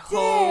open that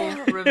whole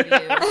review.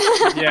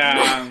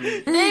 Yeah.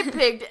 They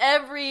picked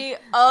every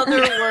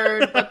other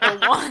word but the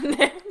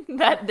one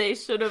that they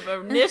should have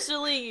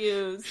initially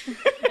used,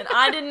 and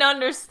I didn't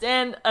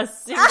understand a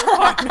single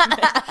part of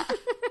it.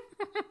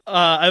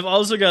 I've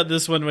also got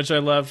this one, which I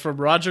love, from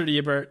Roger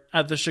Ebert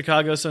at the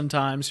Chicago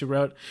Sun-Times, who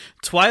wrote,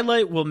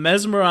 "Twilight will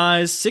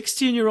mesmerize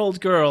 16-year-old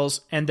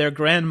girls and their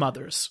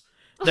grandmothers.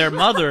 Their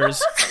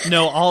mothers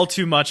know all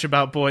too much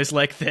about boys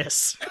like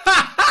this."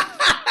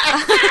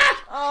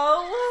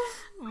 Oh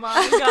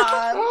my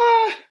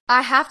god.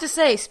 I have to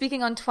say,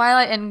 speaking on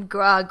Twilight and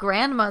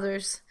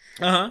grandmothers,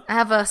 Uh-huh. I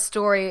have a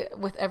story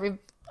with every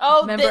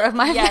member of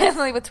my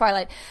family with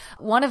Twilight.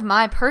 One of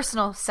my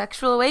personal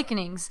sexual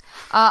awakenings.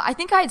 I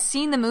think I had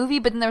seen the movie,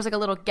 but then there was like a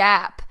little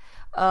gap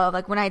of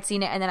like when I had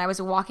seen it, and then I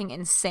was walking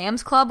in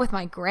Sam's Club with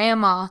my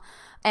grandma,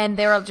 and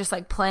they were just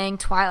like playing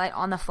Twilight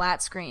on the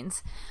flat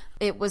screens.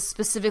 It was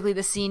specifically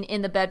the scene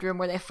in the bedroom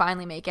where they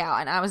finally make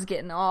out, and I was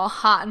getting all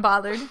hot and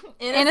bothered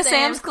in a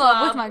Sam's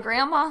Club with my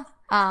grandma.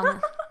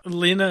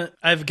 Lena,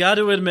 I've got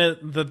to admit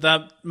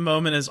that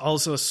moment is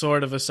also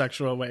sort of a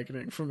sexual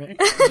awakening for me.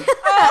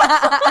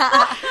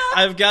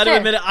 I've got to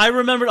admit it. I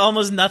remembered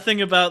almost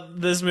nothing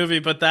about this movie,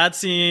 but that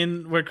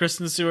scene where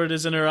Kristen Stewart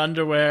is in her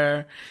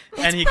underwear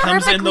and he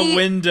comes in the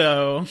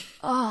window.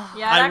 Oh.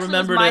 Yeah, it actually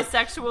was my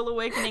sexual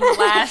awakening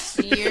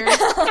last year.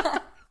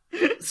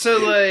 So,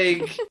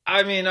 like,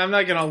 I mean, I'm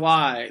not gonna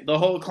lie. The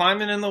whole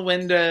climbing in the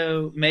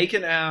window,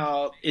 making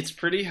out, it's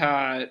pretty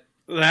hot.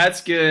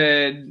 That's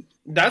good.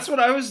 That's what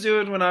I was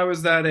doing when I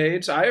was that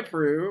age. I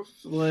approve.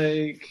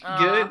 Like,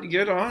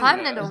 good on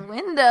climbing ya. into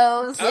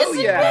windows. Oh,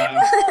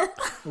 yeah.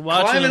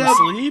 Watching them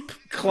sleep?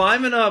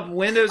 Climbing up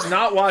windows,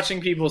 not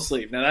watching people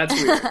sleep. Now, that's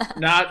weird.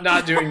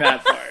 Not doing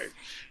that part.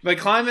 But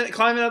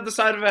climbing up the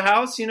side of a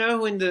house, you know,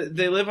 when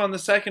they live on the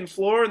second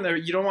floor and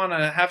you don't want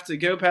to have to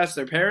go past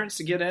their parents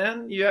to get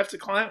in. You have to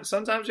climb.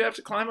 Sometimes you have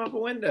to climb up a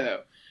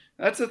window.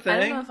 That's a thing. I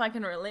don't know if I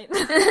can relate.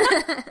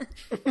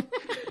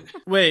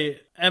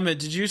 Wait, Emma,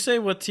 did you say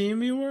what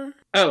team you were?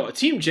 Oh,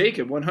 Team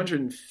Jacob,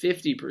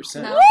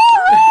 150%. No. Woo!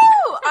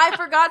 I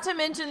forgot to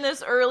mention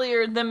this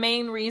earlier. The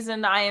main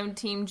reason I am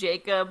Team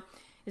Jacob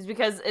is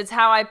because it's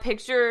how I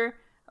picture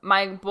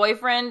my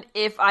boyfriend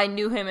if I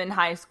knew him in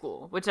high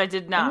school, which I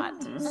did not.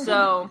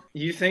 So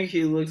You think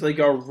he looked like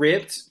a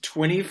ripped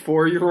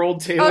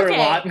 24-year-old Taylor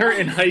Lautner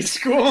in high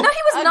school? No,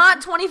 he was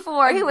not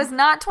 24. He was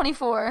not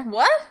 24.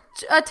 what?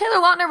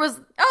 Taylor Lautner was,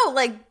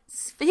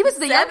 he was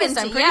the youngest,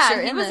 I'm pretty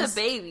sure. He was this. a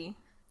baby.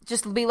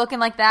 Just be looking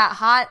like that,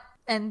 hot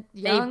and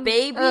young. A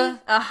baby?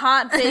 A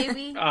hot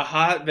baby? A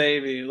hot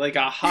baby. Like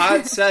a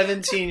hot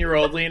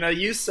 17-year-old. Lena,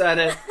 you said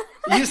it.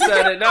 You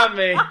said it, not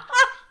me.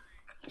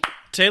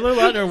 Taylor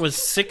Lautner was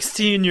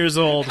 16 years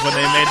old when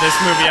they made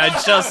this movie.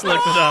 I just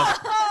looked it up.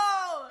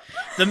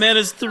 The man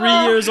is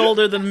 3 years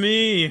older than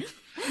me.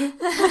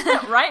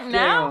 Right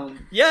now?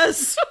 Damn.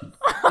 Yes!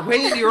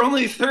 Wait, you're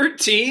only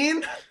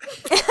 13?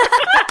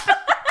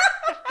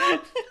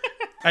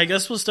 I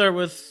guess we'll start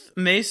with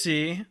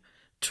Macy.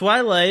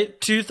 Twilight,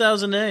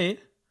 2008.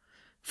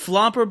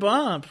 Flop or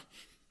bomb?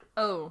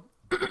 Oh.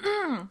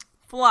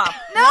 Flop.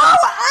 No,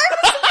 I'm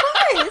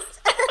surprised.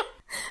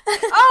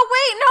 Oh,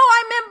 wait, no,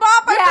 I meant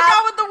bop. I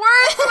forgot what the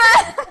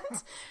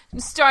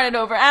Start it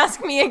over.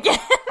 Ask me again.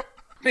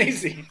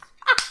 Maisie.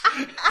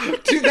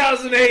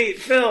 2008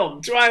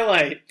 film,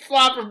 Twilight.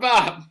 Flop or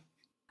bop?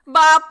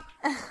 Bop.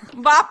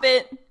 Bop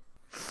it.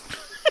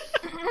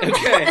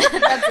 Okay.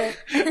 That's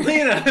it.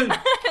 Lena.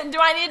 Do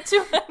I need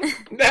to?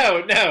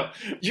 No.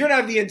 You're going to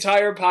have the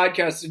entire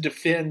podcast to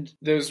defend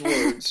those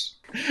words.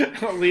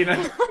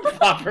 Lena,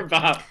 flop or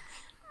bop?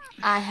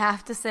 I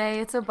have to say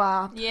it's a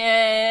bop.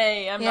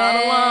 Yay. I'm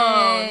not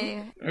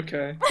alone.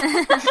 Okay.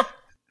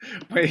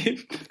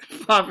 Wait,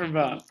 flop or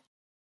bop?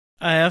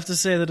 I have to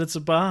say that it's a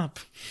bop.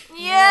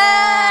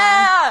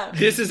 Yeah.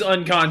 This is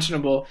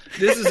unconscionable.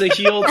 This is a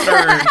heel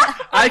turn.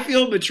 I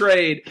feel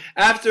betrayed.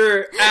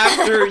 After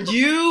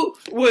you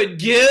would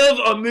give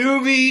a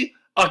movie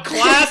a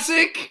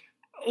classic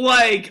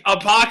like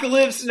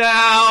Apocalypse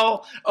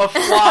Now, a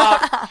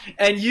flop,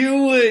 and you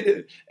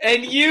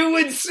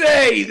would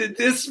say that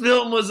this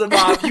film was a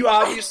bop. You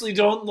obviously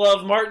don't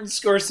love Martin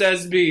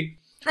Scorsese,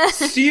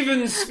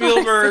 Steven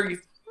Spielberg,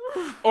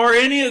 or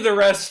any of the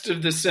rest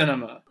of the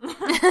cinema.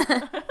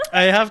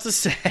 I have to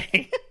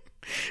say,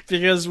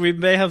 because we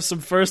may have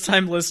some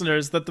first-time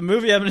listeners, that the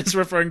movie Evan is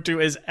referring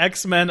to is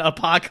X-Men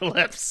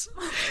Apocalypse,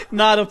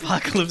 not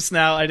Apocalypse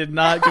Now. I did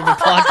not give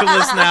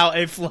Apocalypse Now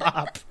a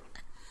flop.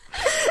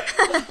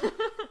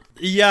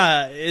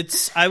 Yeah,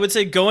 I would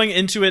say going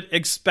into it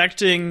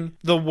expecting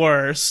the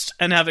worst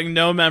and having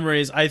no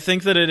memories, I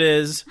think that it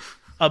is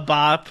a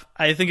bop.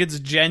 I think it's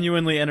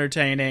genuinely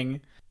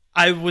entertaining.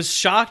 I was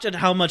shocked at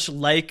how much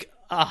like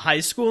a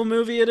high school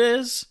movie it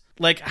is.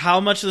 Like, how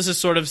much this is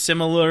sort of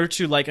similar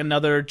to, like,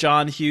 another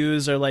John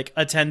Hughes or, like,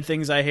 A 10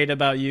 Things I Hate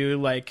About You,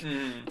 like,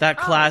 that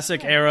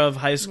classic era of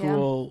high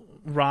school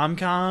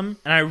rom-com.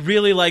 And I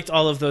really liked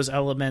all of those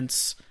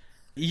elements.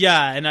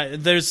 Yeah,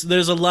 and there's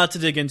a lot to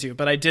dig into,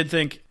 but I did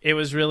think it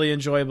was really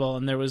enjoyable,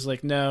 and there was,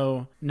 like,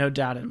 no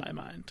doubt in my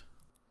mind.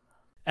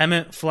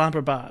 Emmett, flop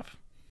or bop?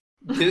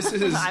 This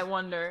is... I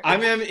wonder.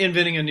 I'm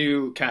inventing a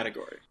new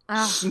category.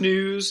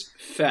 Snooze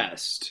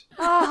Fest.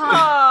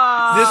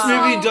 Oh, This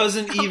movie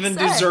doesn't even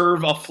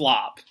deserve a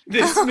flop.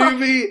 This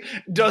movie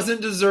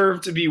doesn't deserve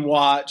to be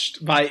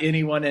watched by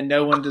anyone, and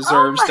no one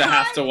deserves to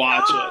have to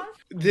watch it.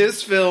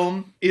 This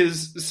film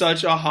is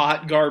such a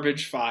hot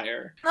garbage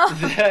fire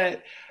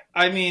that,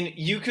 I mean,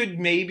 you could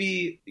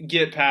maybe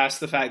get past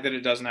the fact that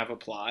it doesn't have a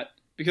plot.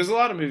 Because a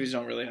lot of movies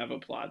don't really have a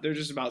plot. They're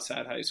just about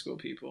sad high school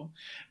people.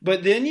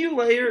 But then you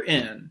layer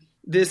in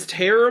this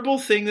terrible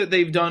thing that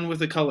they've done with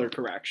the color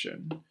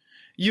correction.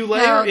 You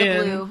layer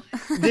in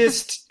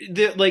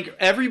like,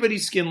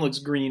 everybody's skin looks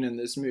green in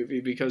this movie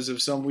because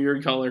of some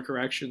weird color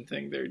correction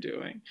thing they're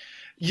doing.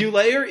 You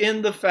layer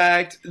in the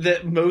fact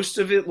that most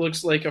of it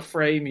looks like a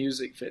Frey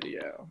music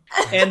video.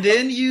 And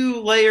then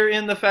you layer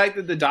in the fact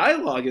that the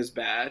dialogue is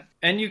bad.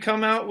 And you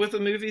come out with a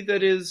movie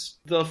that is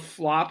the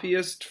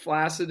floppiest,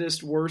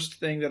 flaccidest, worst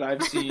thing that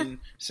I've seen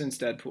since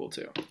Deadpool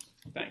 2.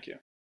 Thank you.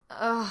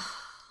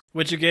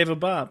 Which you gave a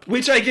bop.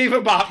 Which I gave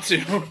a bop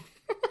to.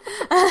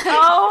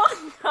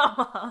 Oh, come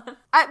on.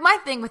 My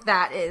thing with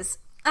that is,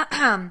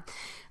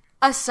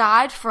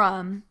 aside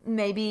from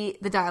maybe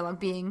the dialogue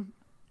being,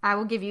 I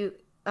will give you,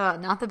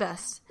 not the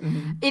best,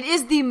 it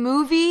is the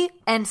movie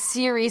and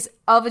series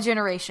of a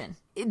generation.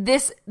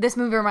 This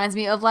movie reminds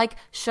me of, like,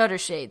 Shutter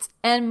Shades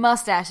and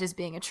mustaches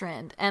being a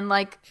trend and,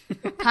 like,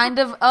 kind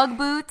of Ugg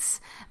boots.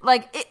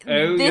 Like,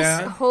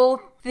 whole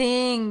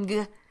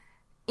thing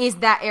is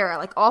that era.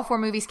 Like, all 4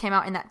 movies came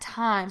out in that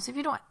time. So if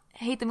you don't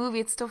hate the movie,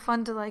 it's still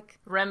fun to, like,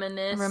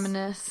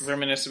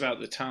 reminisce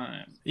about the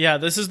time. Yeah,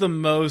 this is the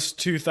most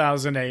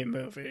 2008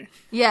 movie.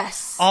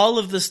 Yes. All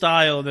of the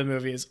style of the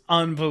movie is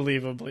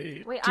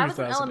unbelievably Wait, I was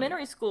in 2008.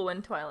 elementary school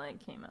when Twilight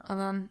came out.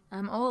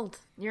 I'm old.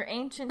 Your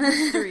ancient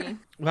history.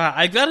 Wow,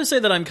 I gotta say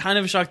that I'm kind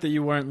of shocked that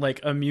you weren't, like,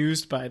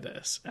 amused by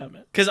this,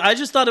 Emmett. Because I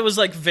just thought it was,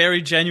 like,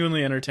 very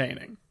genuinely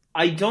entertaining.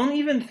 I don't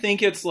even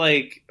think it's,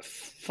 like,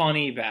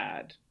 funny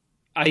bad.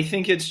 I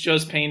think it's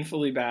just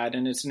painfully bad,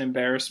 and it's an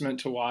embarrassment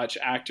to watch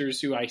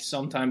actors who I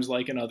sometimes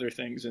like in other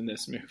things in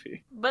this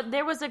movie. But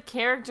there was a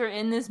character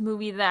in this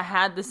movie that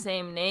had the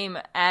same name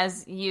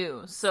as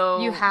you,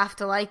 so... You have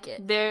to like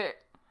it. That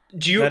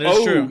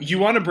is true. You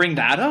want to bring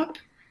that up?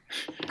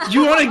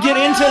 You want to get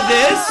into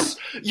this?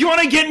 You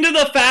want to get into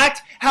the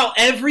fact how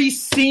every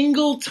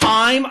single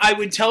time I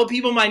would tell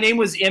people my name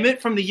was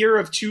Emmett from the year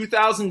of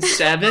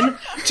 2007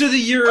 to the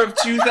year of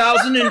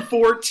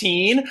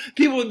 2014,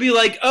 people would be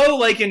like, oh,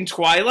 like in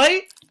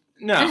Twilight?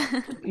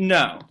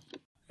 No.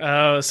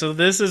 Oh, so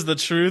this is the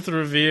truth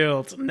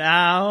revealed.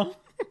 Now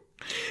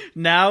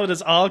it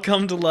has all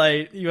come to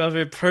light. You have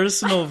a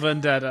personal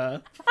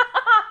vendetta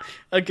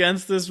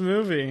against this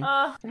movie.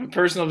 A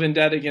personal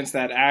vendetta against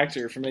that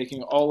actor for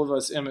making all of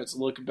us Emmets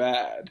look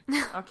bad.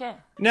 Okay.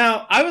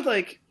 Now, I would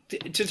like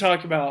to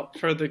talk about,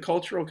 for the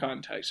cultural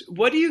context,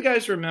 what do you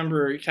guys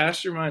remember?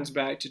 Cast your minds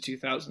back to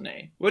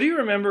 2008. What do you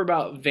remember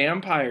about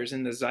vampires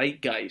in the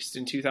zeitgeist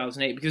in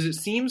 2008? Because it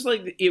seems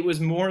like it was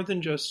more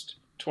than just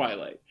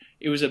Twilight.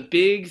 It was a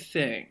big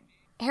thing.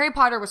 Harry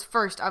Potter was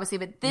first, obviously,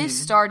 but this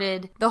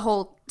started the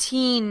whole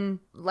teen,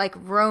 like,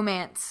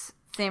 romance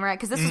theme, right?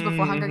 Because this was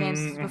before Hunger Games.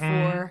 This was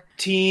before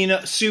teen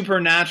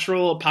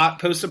supernatural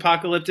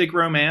post-apocalyptic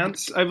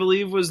romance, I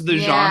believe, was the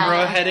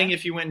genre heading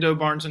if you went to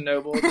Barnes &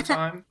 Noble at the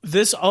time.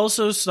 This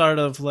also sort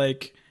of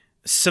like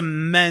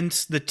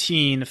cements the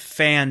teen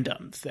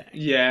fandom thing.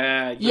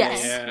 Yeah.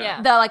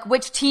 The like,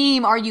 which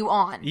team are you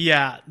on?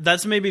 Yeah,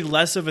 that's maybe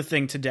less of a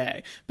thing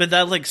today. But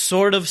that like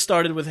sort of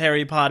started with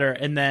Harry Potter,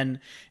 and then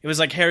it was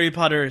like Harry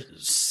Potter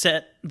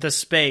set the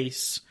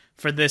space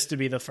for this to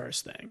be the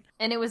first thing.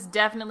 And it was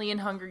definitely in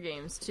Hunger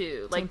Games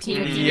too. Like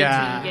Team Tina,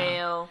 Yeah. Team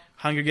Gale.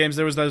 Hunger Games,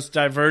 there was those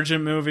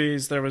Divergent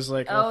movies, there was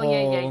like a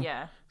whole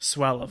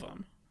swell of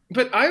them.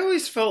 But I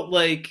always felt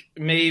like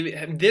maybe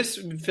this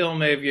film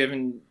may have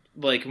given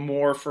like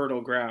more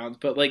fertile ground,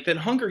 but like that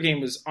Hunger Game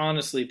was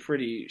honestly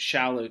pretty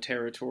shallow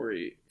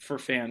territory for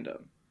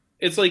fandom.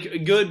 It's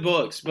like good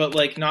books, but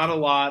like not a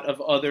lot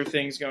of other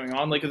things going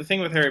on. Like the thing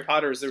with Harry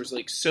Potter is there was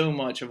like so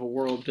much of a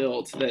world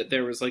built that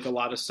there was like a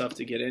lot of stuff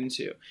to get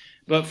into.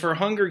 But for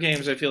Hunger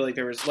Games, I feel like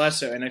there was less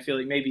so, and I feel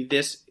like maybe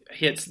this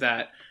hits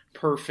that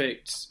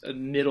perfect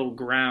middle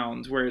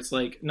ground where it's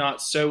like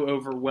not so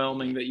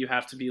overwhelming that you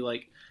have to be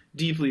like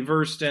deeply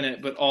versed in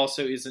it, but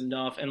also is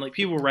enough. And like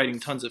people were writing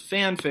tons of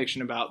fan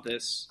fiction about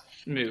this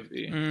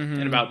movie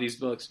and about these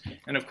books.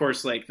 And of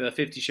course, like the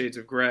 50 Shades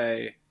of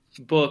Grey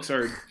books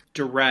are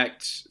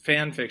direct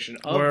fan fiction.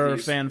 Were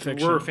fan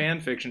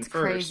fiction first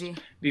crazy.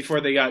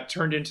 Before they got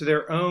turned into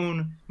their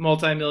own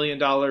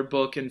multi-million-dollar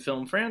book and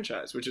film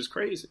franchise, which is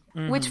crazy.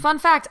 Which, fun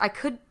fact,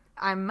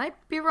 I might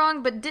be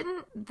wrong, but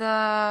didn't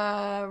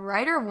the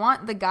writer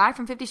want the guy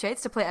from 50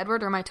 Shades to play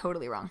Edward, or am I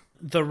totally wrong?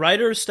 The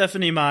writer,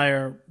 Stephanie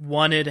Meyer,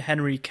 wanted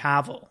Henry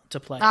Cavill to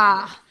play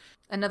Edward.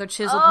 Another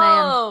chiseled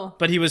man.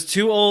 But he was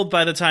too old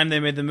by the time they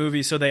made the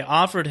movie, so they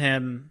offered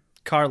him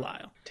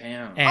Carlisle.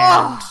 Damn.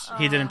 And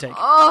he didn't take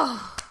it.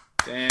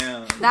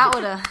 Damn. That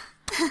would have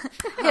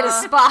hit a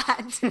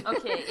spot.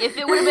 Okay, if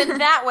it would have been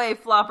that way,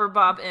 Flopper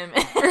Bob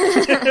Emmett.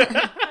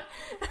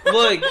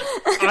 Look,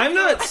 I'm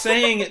not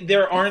saying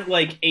there aren't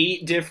like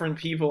 8 different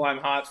people I'm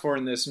hot for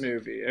in this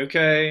movie,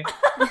 okay?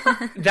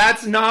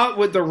 That's not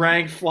what the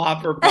rank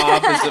Flopper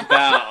Bob is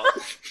about.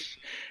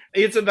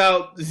 It's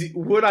about,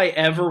 would I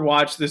ever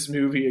watch this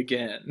movie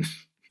again?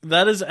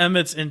 That is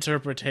Emmett's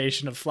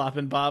interpretation of Flop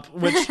and Bop,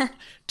 which,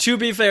 to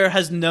be fair,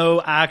 has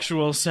no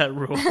actual set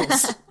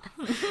rules.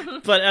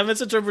 But Emmett's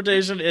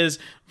interpretation is,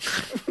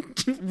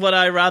 would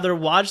I rather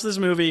watch this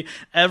movie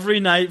every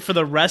night for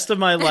the rest of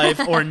my life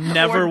or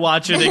never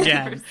watch it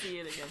again? Never see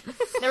it again.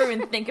 Never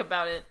even think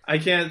about it. I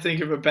can't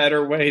think of a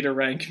better way to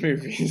rank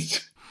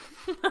movies.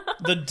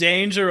 The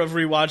danger of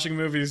rewatching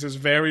movies is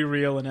very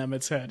real in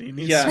Emmett's head. He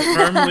needs to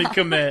firmly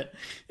commit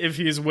if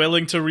he's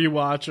willing to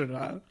rewatch or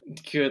not.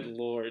 Good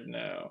Lord,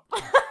 no.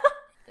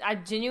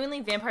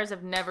 Vampires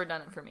have never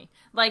done it for me.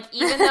 Like,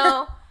 even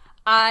though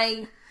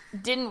I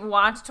didn't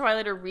watch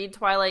Twilight or read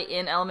Twilight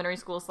in elementary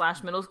school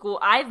 / middle school,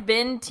 I've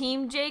been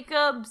Team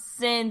Jacob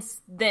since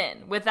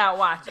then without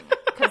watching it.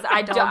 Because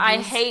I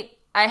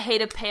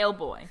hate a pale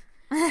boy.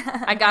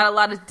 I got a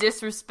lot of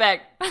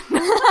disrespect.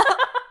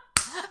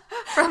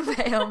 From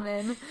pale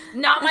men.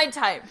 Not my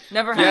type.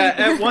 Never have.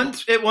 Yeah,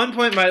 at one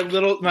point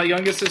my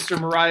youngest sister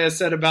Mariah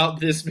said about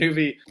this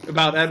movie,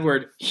 about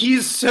Edward,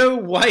 he's so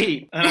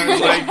white. And I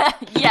was like,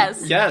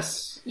 yes.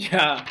 Yes.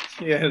 Yeah,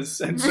 he is.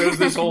 And so is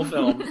this whole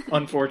film,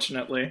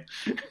 unfortunately.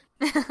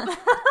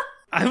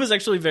 I was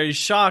actually very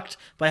shocked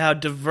by how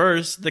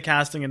diverse the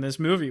casting in this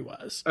movie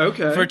was.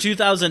 Okay. For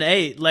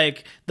 2008,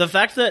 like, the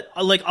fact that,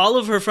 like, all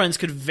of her friends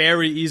could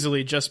very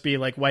easily just be,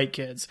 like, white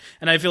kids.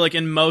 And I feel like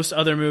in most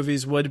other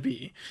movies would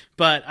be.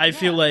 But I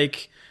feel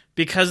like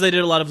because they did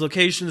a lot of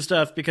location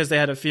stuff, because they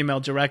had a female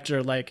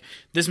director, like,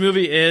 this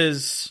movie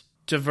is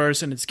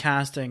diverse in its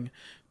casting.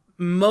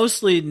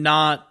 Mostly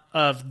not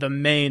of the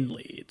main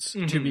leads,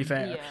 to be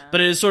fair. Yeah.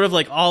 But it is sort of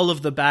like all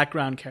of the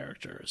background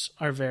characters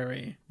are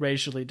very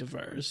racially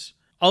diverse.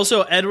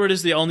 Also, Edward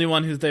is the only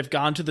one who they've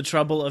gone to the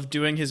trouble of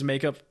doing his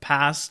makeup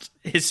past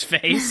his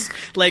face.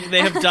 Like,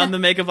 they have done the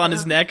makeup on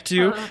his neck,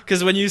 too.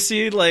 Because when you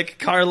see, like,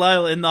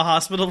 Carlisle in the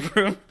hospital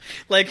room,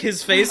 like,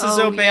 his face is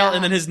so pale,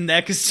 and then his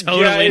neck is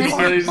totally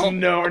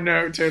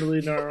normal.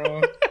 Totally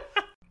normal.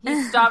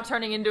 He stopped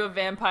turning into a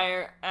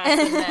vampire at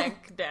the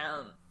neck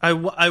down. I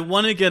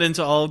want to get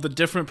into all of the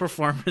different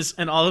performers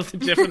and all of the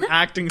different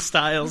acting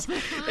styles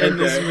in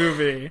this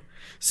movie.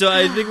 So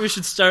I think we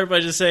should start by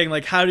just saying,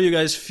 like, how do you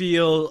guys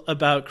feel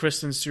about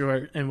Kristen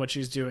Stewart and what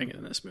she's doing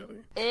in this movie?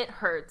 It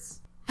hurts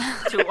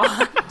to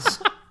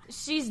watch.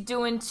 She's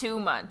doing too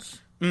much.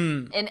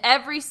 And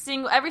every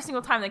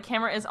single time the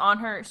camera is on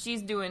her,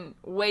 she's doing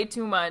way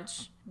too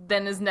much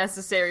than is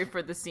necessary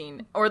for the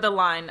scene. Or the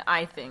line,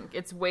 I think.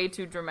 It's way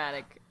too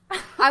dramatic.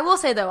 I will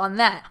say, though, on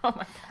that, Oh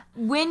my god.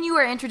 when you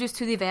are introduced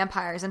to the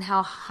vampires and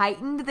how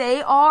heightened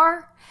they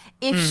are,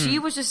 if she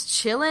was just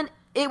chilling,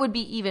 it would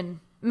be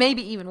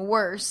maybe even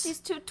worse. She's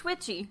too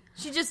twitchy.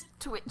 She just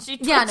she twitchy.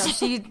 Yeah, no,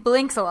 she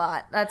blinks a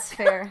lot. That's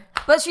fair.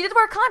 But she did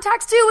wear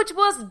contacts too, which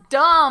was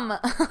dumb.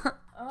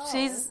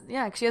 She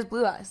has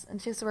blue eyes,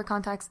 and she has to wear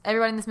contacts.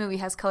 Everybody in this movie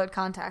has colored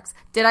contacts.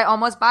 Did I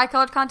almost buy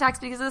colored contacts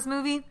because of this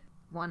movie?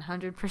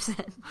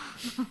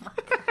 100%.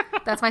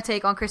 That's my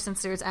take on Kristen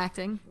Stewart's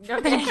acting.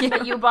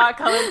 Okay, you bought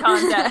color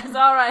contest.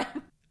 All right.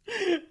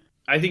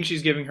 I think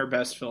she's giving her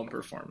best film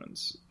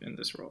performance in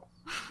this role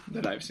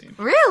that I've seen.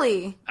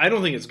 Really? I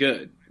don't think it's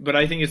good, but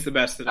I think it's the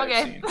best that I've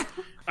Okay. seen.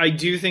 I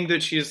do think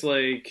that she's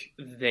like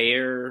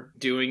there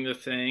doing the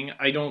thing.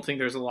 I don't think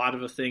there's a lot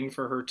of a thing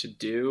for her to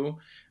do.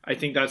 I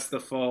think that's the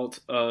fault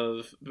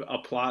of a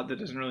plot that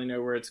doesn't really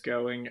know where it's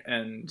going,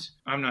 and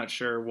I'm not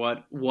sure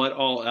what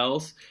all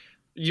else.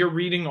 You're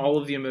reading all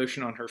of the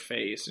emotion on her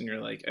face, and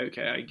you're like,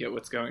 okay, I get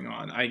what's going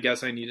on. I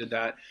guess I needed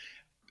that.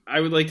 I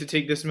would like to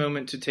take this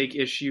moment to take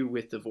issue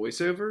with the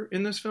voiceover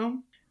in this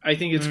film. I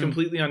think it's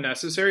completely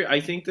unnecessary. I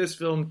think this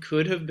film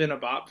could have been a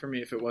bop for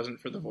me if it wasn't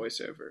for the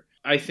voiceover.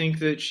 I think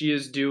that she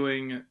is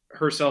doing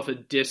herself a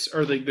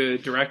the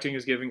directing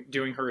is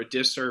doing her a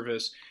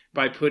disservice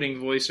by putting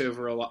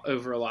voiceover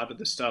over a lot of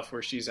the stuff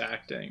where she's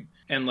acting,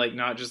 and like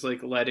not just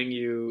like letting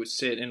you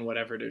sit in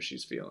whatever it is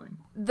she's feeling.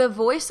 The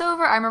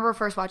voiceover, I remember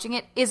first watching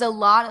it, is a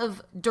lot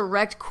of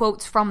direct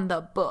quotes from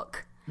the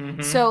book.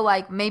 So,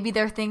 like, maybe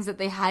there are things that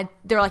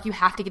they're like, you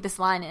have to get this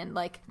line in.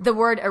 Like, the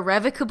word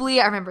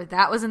irrevocably, I remember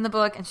that was in the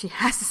book, and she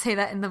has to say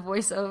that in the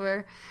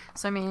voiceover.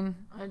 So, I mean...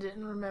 I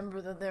didn't remember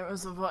that there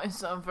was a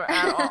voiceover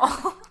at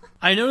all.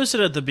 I noticed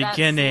it at the That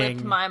beginning,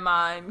 slipped my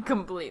mind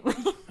completely.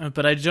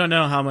 but I don't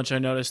know how much I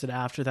noticed it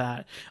after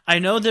that. I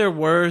know there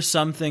were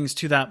some things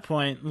to that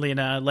point,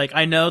 Lena. Like,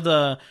 I know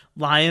the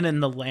lion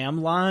and the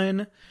lamb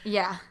line.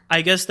 Yeah.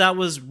 I guess that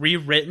was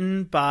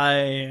rewritten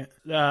by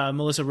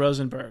Melissa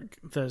Rosenberg,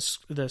 the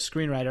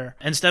screenwriter.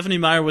 And Stephanie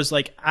Meyer was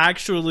like,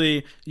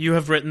 actually, you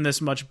have written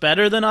this much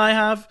better than I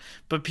have,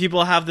 but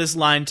people have this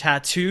line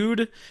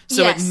tattooed,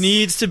 so Yes. it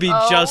needs to be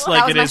just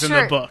like it was my is in the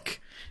shirt. book.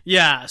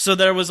 Yeah, so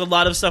there was a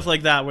lot of stuff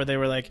like that where they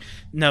were like,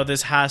 no,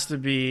 this has to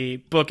be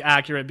book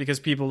accurate because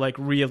people like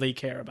really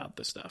care about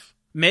this stuff.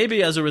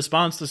 Maybe as a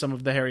response to some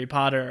of the Harry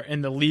Potter,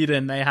 in the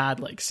lead-in they had,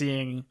 like,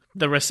 seeing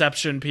the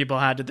reception people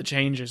had to the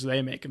changes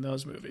they make in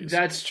those movies.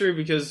 That's true,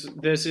 because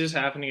this is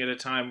happening at a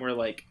time where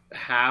like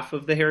half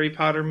of the Harry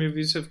Potter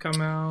movies have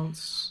come out.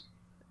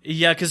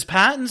 Yeah, because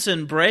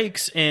Pattinson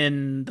breaks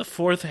in the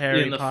fourth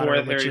Harry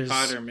Potter, which is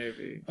Potter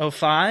movie.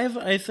 05,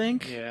 I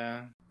think.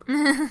 Yeah.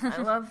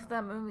 I love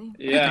that movie.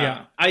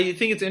 Yeah. I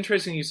think it's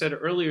interesting you said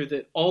earlier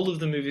that all of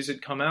the movies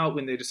had come out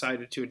when they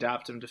decided to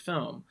adapt them to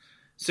film.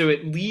 So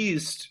at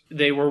least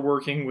they were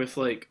working with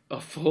like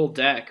a full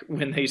deck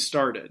when they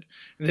started.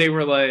 They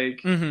were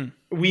like,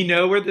 we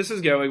know where this is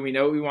going, we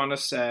know what we want to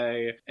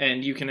say,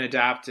 and you can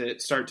adapt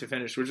it start to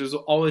finish, which is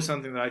always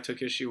something that I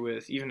took issue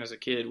with, even as a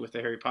kid with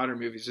the Harry Potter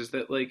movies, is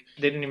that like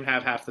they didn't even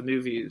have half the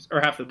movies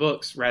or half the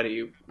books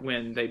ready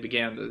when they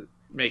began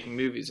making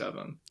movies of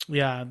them.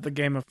 Yeah, the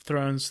Game of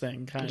Thrones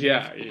thing, kind of.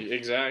 Yeah,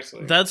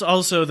 exactly. That's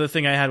also the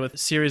thing I had with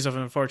Series of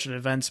Unfortunate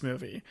Events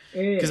movie.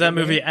 Because that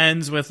movie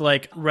ends with,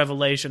 like,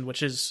 Revelation,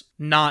 which is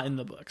not in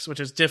the books,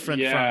 which is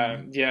different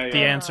from the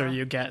answer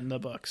you get in the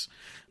books.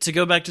 To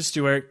go back to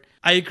Stewart,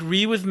 I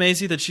agree with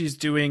Maisie that she's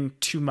doing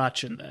too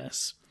much in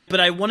this. But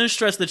I want to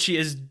stress that she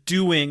is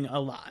doing a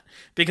lot,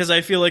 because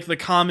I feel like the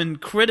common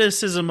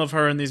criticism of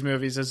her in these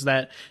movies is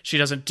that she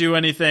doesn't do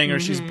anything, or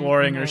she's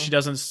boring, or she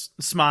doesn't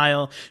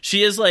smile.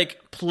 She is like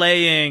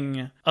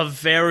playing a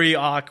very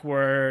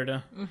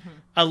awkward,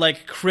 a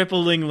like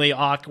cripplingly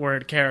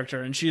awkward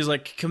character, and she's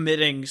like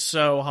committing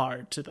so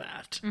hard to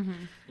that.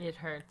 It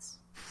hurts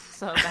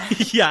so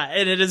bad. Yeah,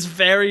 and it is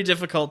very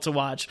difficult to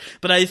watch.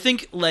 But I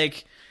think,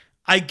 like,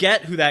 I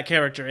get who that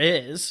character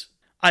is.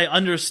 I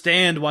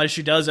understand why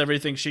she does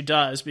everything she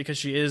does, because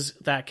she is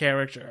that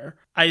character.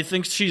 I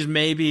think she's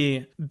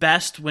maybe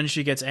best when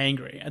she gets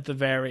angry at the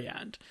very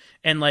end.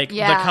 And, like, the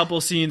couple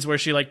scenes where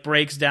she, like,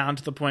 breaks down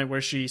to the point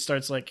where she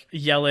starts, like,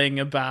 yelling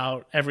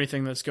about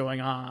everything that's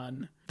going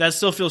on. That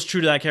still feels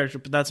true to that character,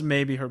 but that's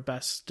maybe her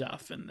best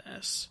stuff in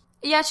this.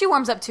 Yeah, she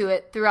warms up to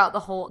it throughout the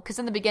whole... Because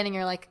in the beginning,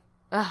 you're like,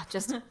 ugh,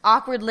 just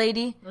awkward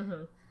lady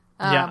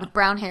with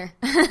brown hair.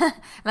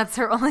 That's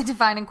her only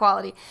defining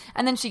quality.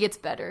 And then she gets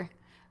better.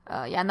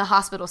 And the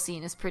hospital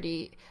scene is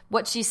pretty...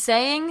 What she's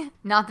saying,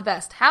 not the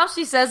best. How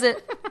she says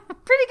it,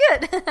 pretty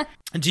good.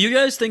 Do you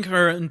guys think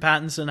her and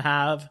Pattinson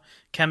have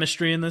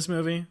chemistry in this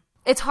movie?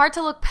 It's hard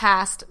to look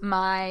past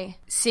my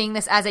seeing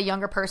this as a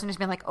younger person who's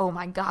been like, oh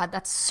my god,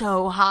 that's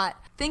so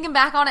hot. Thinking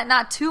back on it,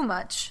 not too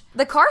much.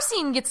 The car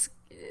scene gets...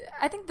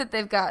 I think that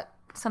they've got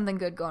something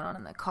good going on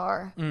in the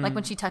car. Like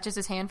when she touches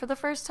his hand for the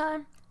first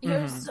time.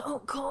 You're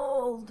so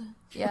cold.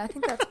 Yeah, I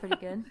think that's pretty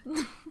good.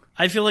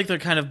 I feel like they're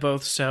kind of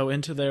both so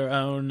into their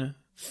own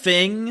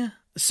thing,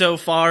 so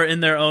far in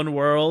their own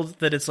world,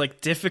 that it's like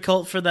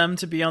difficult for them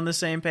to be on the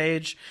same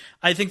page.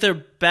 I think they're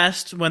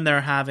best when they're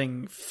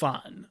having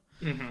fun,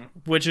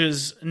 which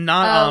is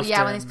not often.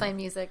 Yeah, when he's playing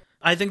music.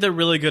 I think they're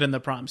really good in the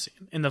prom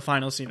scene, in the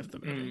final scene of the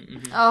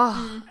movie.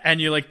 Oh.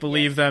 And you, like,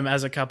 believe them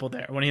as a couple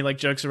there. When he, like,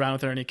 jokes around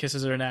with her and he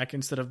kisses her neck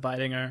instead of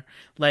biting her.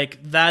 Like,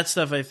 that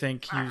stuff, I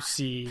think you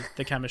see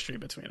the chemistry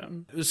between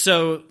them.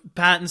 So,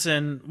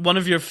 Pattinson, one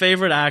of your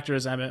favorite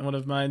actors, Emmett, one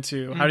of mine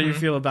too. How do you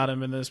feel about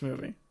him in this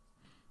movie?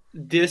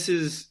 This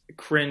is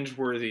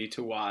cringeworthy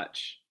to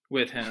watch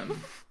with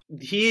him.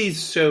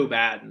 He's so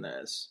bad in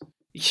this.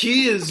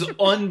 He is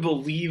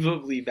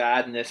unbelievably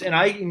bad in this, and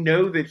I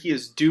know that he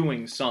is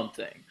doing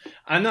something.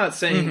 I'm not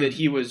saying that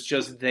he was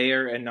just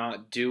there and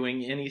not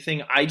doing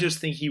anything. I just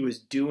think he was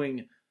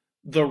doing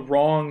the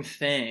wrong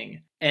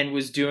thing and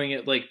was doing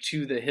it like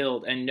to the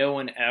hilt, and no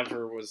one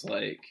ever was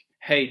like,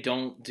 hey,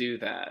 don't do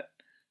that.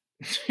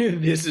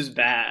 This is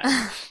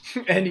bad.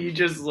 And he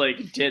just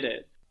like did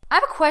it. I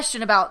have a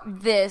question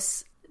about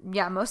this.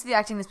 Yeah, most of the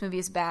acting in this movie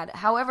is bad.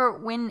 However,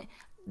 when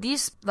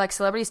these like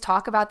celebrities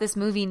talk about this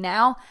movie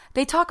now,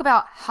 they talk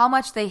about how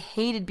much they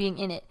hated being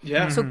in it.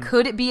 Yeah. So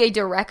could it be a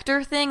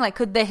director thing? Like,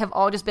 could they have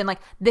all just been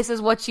like, this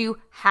is what you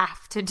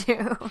have to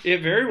do?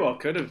 It very well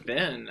could have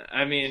been.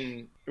 I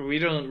mean, we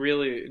don't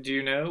really... Do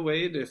you know,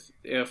 Wade,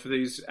 if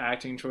these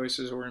acting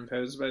choices were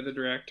imposed by the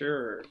director?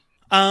 Or...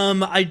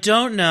 I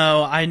don't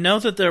know. I know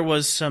that there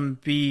was some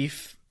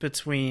beef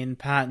between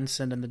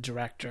Pattinson and the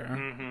director,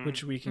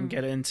 which we can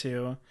get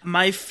into.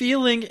 My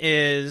feeling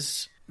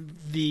is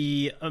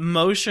the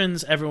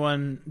emotions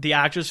the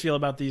actors feel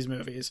about these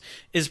movies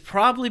is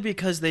probably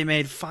because they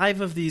made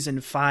 5 of these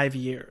in 5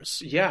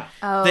 years. Yeah.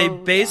 They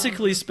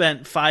basically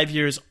spent 5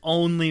 years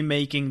only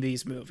making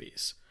these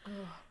movies.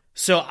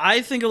 So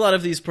I think a lot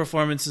of these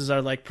performances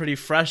are like pretty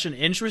fresh and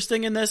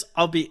interesting in this.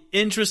 I'll be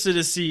interested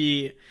to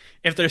see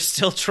if they're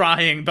still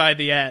trying by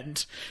the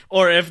end,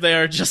 or if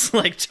they're just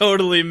like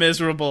totally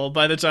miserable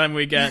by the time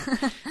they're in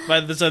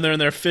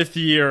their 5th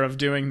year of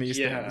doing these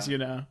things, you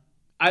know?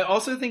 I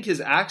also think his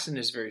accent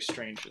is very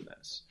strange in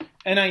this.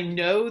 And I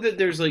know that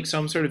there's like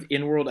some sort of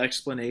in-world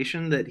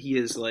explanation that he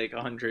is like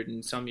 100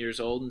 and some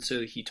years old, and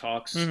so he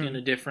talks in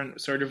a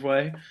different sort of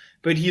way.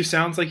 But he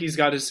sounds like he's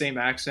got his same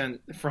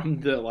accent from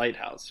The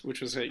Lighthouse,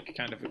 which was like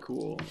kind of a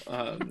cool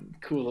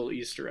little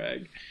Easter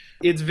egg.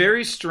 It's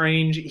very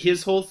strange.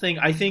 His whole thing,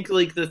 I think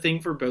like the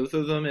thing for both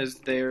of them is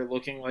they're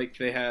looking like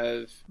they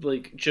have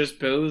like just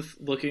both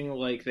looking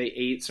like they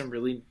ate some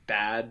really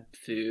bad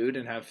food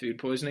and have food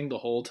poisoning the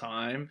whole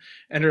time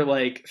and are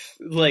like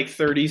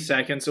 30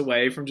 seconds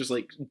away from just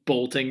like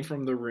bolting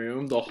from the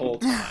room the whole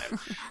time.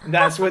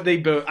 That's what they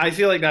both, I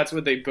feel like that's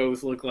what they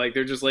both look like.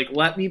 They're just like,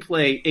 let me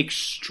play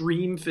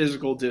extreme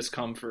physical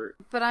discomfort.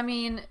 But I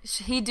mean,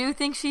 he do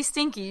think she's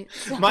stinky.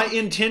 So. My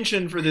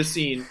intention for this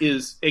scene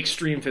is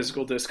extreme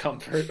physical discomfort.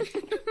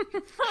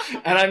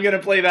 And I'm going to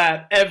play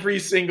that every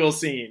single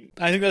scene.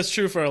 I think that's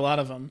true for a lot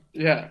of them.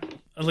 Yeah.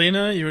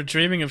 Alina, you were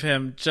dreaming of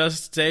him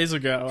just days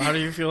ago. How do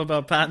you feel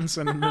about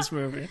Pattinson in this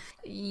movie?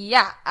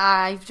 Yeah,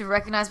 I have to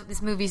recognize what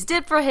these movies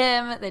did for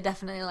him. They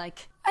definitely,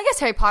 like... I guess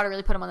Harry Potter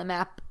really put him on the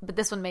map, but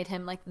this one made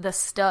him, like, the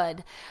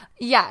stud.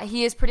 Yeah,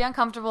 he is pretty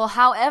uncomfortable.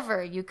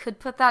 However, you could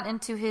put that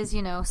into his,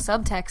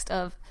 subtext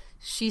of,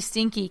 she's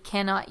stinky,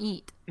 cannot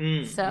eat.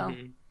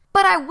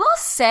 But I will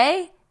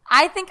say...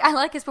 I think I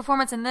like his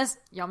performance in this.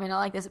 Y'all may not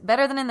like this.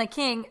 Better than in The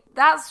King.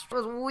 That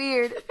was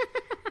weird.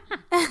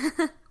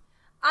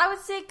 I would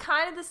say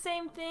kind of the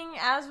same thing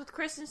as with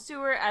Kristen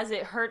Stewart, as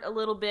it hurt a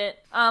little bit.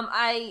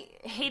 I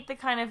hate the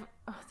kind of...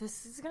 Oh,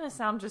 this is going to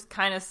sound just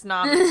kind of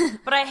snobby.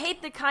 But I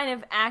hate the kind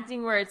of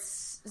acting where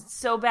it's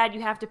so bad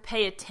you have to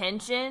pay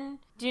attention.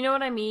 Do you know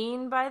what I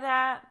mean by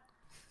that?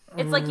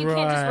 It's like you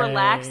can't just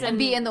relax and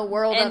be in the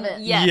world of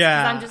it. Yes,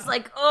 yeah. I'm just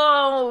like,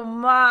 oh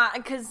my...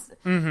 Because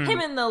him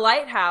in The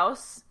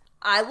Lighthouse...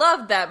 I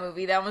loved that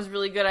movie. That was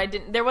really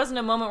good. There wasn't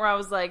a moment where I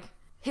was like,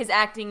 his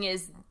acting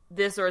is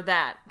this or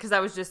that, because I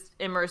was just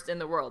immersed in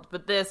the world.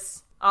 But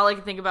this, all I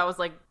could think about was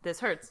like,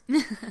 this hurts.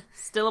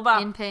 Still a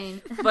bop. In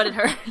pain. But it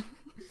hurt.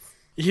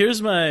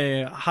 Here's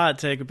my hot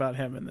take about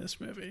him in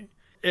this movie.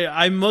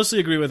 I mostly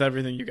agree with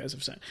everything you guys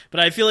have said. But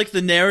I feel like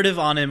the narrative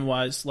on him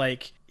was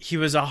like, he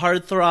was a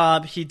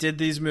heartthrob. He did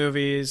these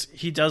movies.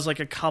 He does like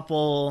a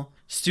couple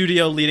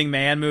studio leading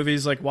man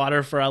movies like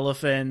Water for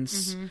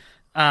Elephants.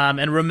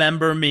 And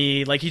Remember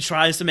Me, like he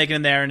tries to make it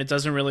in there and it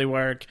doesn't really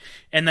work.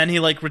 And then he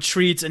like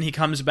retreats and he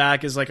comes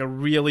back as like a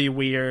really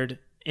weird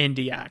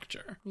indie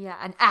actor. Yeah,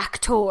 an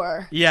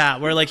actor. Yeah,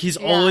 where like he's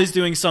always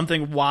doing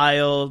something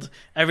wild.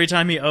 Every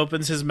time he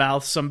opens his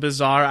mouth, some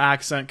bizarre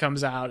accent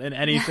comes out in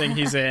anything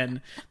he's in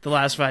the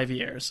last 5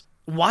 years.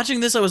 Watching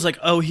this, I was like,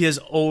 oh, he has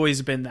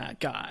always been that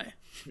guy.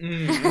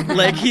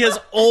 Like he has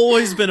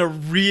always been a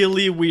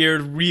really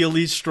weird,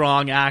 really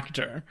strong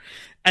actor.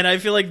 And I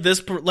feel like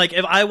this, like,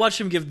 if I watched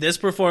him give this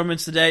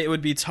performance today, it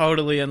would be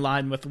totally in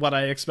line with what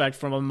I expect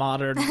from a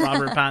modern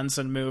Robert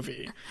Pattinson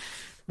movie.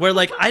 Where,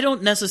 like, I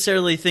don't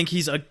necessarily think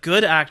he's a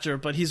good actor,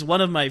 but he's one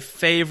of my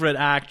favorite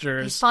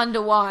actors. He's fun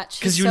to watch.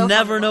 Because you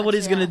never know what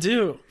he's going to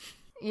do.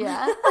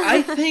 Yeah.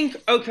 I think,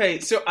 okay,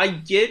 so I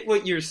get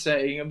what you're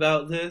saying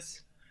about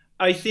this.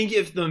 I think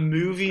if the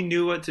movie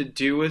knew what to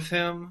do with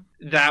him,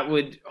 that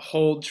would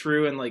hold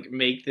true and, like,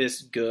 make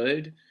this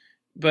good.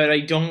 But I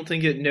don't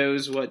think it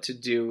knows what to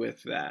do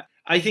with that.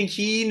 I think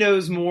he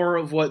knows more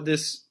of what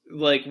this,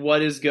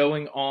 what is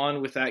going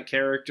on with that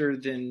character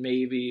than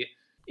maybe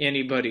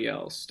anybody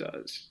else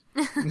does.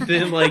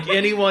 than like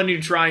anyone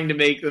who trying to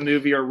make the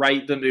movie or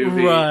write the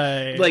movie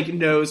Right. like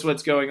knows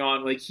what's going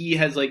on. Like he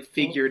has like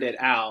figured it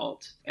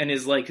out and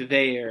is like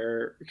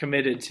there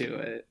committed to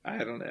it. I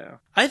don't know.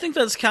 I think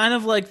that's kind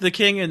of like The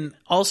King and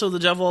also The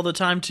Devil All the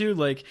Time too.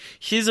 Like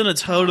he's in a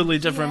totally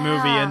different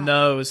movie and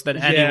knows than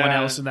anyone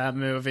Yeah. else in that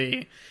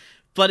movie.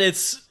 But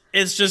it's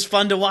just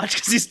fun to watch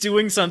because he's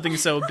doing something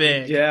so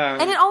big. Yeah.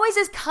 And it always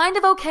is kind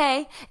of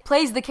okay.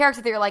 Plays the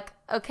character that you're like,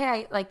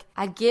 okay, like,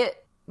 I get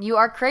you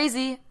are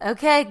crazy.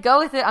 Okay, go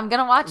with it. I'm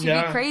gonna watch you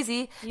be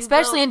crazy.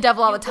 Especially in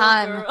Devil All the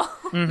Time.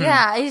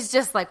 Yeah, he's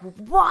just like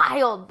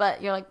wild,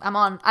 but you're like, I'm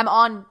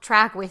on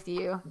track with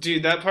you.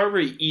 Dude, that part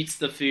where he eats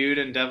the food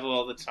in Devil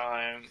All the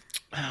Time.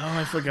 Oh,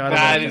 I forgot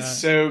That about is that.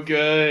 so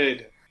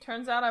good.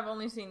 Turns out I've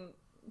only seen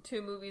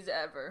 2 movies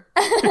ever.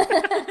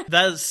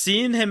 That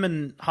scene him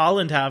and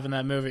Holland have in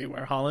that movie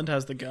where Holland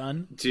has the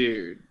gun.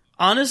 Dude.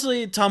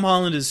 Honestly, Tom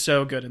Holland is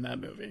so good in that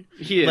movie.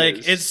 He is.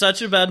 Like, it's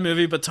such a bad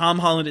movie, but Tom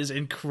Holland is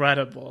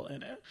incredible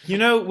in it. You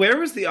know, where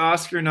was the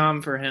Oscar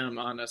nom for him,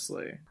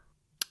 honestly?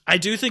 I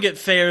do think it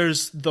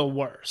fares the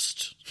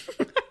worst.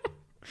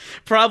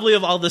 Probably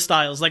of all the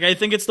styles. Like, I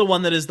think it's the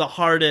one that is the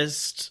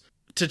hardest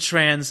to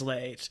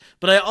translate.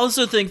 But I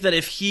also think that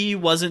if he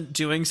wasn't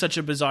doing such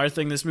a bizarre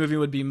thing, this movie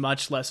would be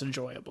much less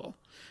enjoyable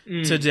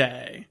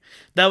today.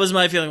 That was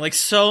my feeling. Like,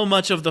 so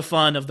much of the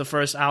fun of the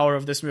first hour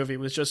of this movie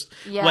was just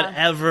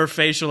whatever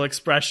facial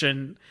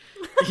expression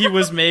he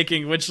was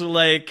making, which,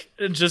 like,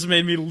 it just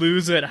made me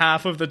lose it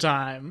half of the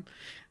time.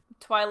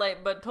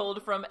 Twilight, but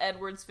told from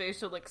Edward's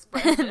facial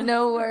expression.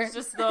 No words.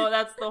 It's just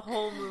that's the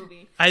whole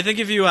movie. I think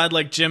if you had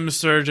like Jim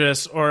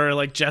Sturgis or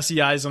like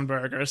Jesse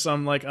Eisenberg or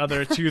some like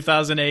other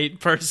 2008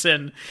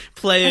 person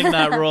playing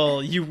that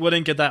role, you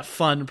wouldn't get that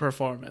fun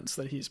performance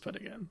that he's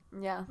putting in.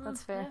 Yeah,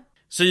 that's fair.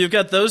 So you've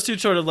got those two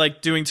sort of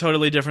like doing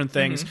totally different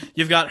things.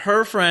 You've got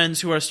her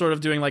friends who are sort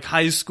of doing like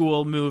high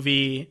school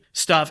movie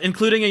stuff,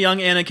 including a young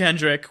Anna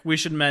Kendrick, we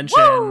should mention.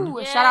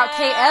 Woo! Shout out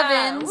Kate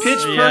Evans. Pitch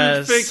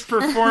Yes. perfect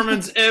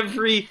performance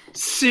every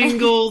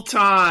single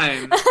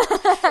time.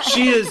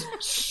 She is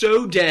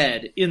so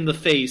dead in the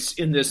face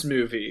in this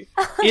movie.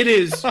 It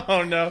is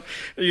Oh no,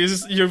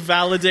 you're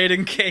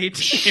validating Kate.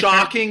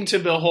 shocking to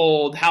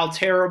behold how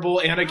terrible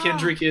Anna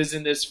Kendrick is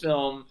in this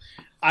film.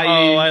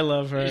 I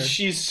love her.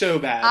 She's so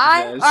bad.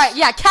 All right,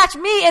 yeah, catch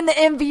me in the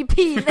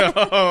MVP.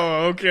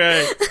 Oh,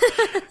 okay.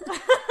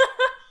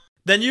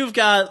 Then you've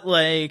got,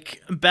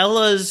 like,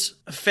 Bella's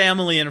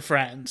family and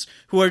friends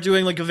who are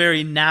doing, like, a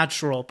very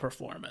natural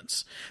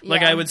performance.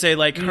 Like, Yeah. I would say,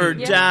 like, her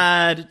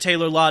dad,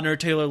 Taylor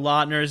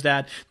Lautner's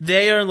dad,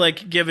 they are,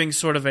 like, giving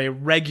sort of a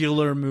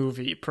regular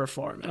movie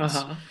performance.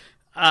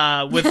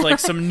 With, like,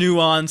 some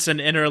nuance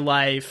and inner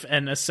life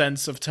and a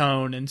sense of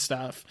tone and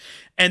stuff.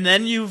 And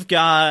then you've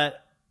got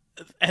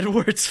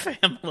Edward's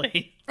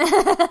family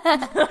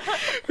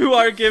who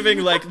are giving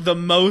like the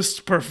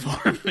most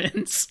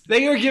performance.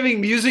 They are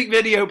giving music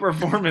video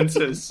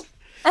performances.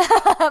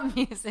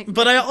 Music.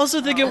 But I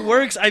also think it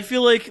works. I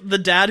feel like the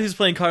dad who's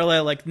playing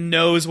Carlisle like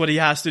knows what he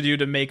has to do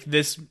to make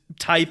this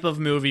type of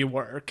movie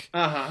work.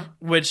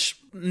 Which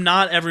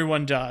not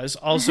everyone does.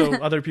 Also,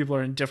 other people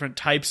are in different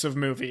types of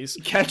movies.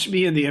 Catch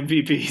me in the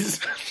MVPs.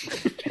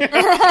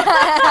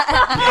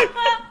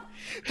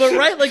 But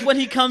right, like when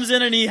he comes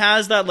in and he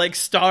has that like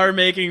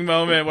star-making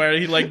moment where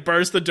he like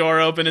bursts the door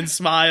open and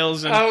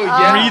smiles and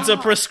reads a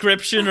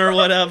prescription or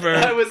whatever.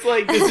 I was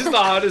like, this is the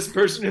hottest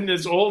person in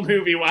this whole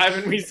movie. Why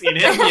haven't we seen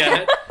him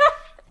yet?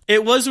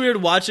 It was weird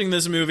watching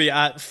this movie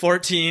at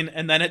 14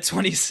 and then at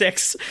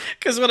 26,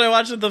 because when I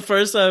watched it the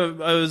first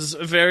time, I was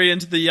very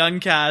into the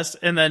young cast,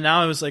 and then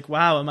now I was like,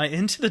 wow, am I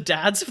into the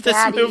dads of this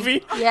Daddy.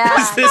 movie?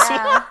 Yeah, Is this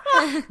yeah.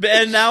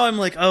 And now I'm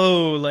like,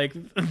 oh, like,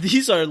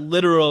 these are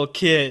literal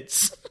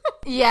kids.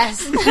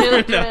 Yes.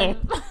 No.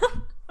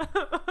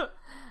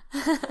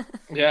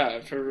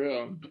 Yeah, for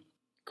real.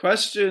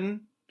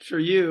 Question for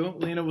you,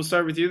 Lena, we'll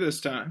start with you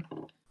this time.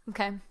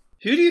 Okay.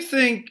 Who do you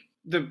think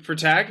the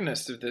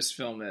protagonist of this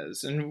film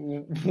is,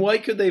 and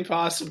what could they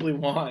possibly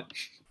want?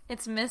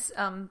 It's Miss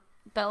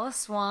Bella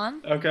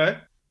Swan. Okay.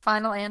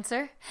 Final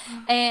answer.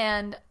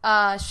 And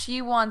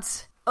she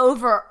wants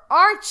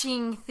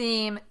overarching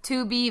theme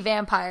to be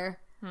vampire.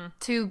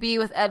 To be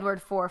with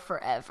Edward for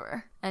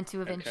forever. And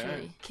to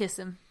eventually kiss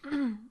him.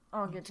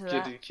 I'll get to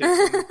that. Good to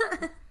kiss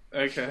him.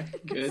 Okay,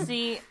 good.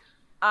 See,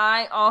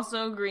 I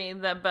also agree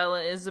that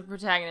Bella is the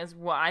protagonist.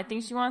 What I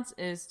think she wants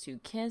is to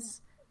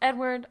kiss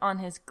Edward on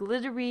his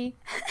glittery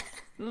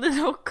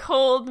little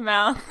cold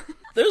mouth.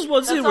 There's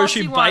one scene That's where all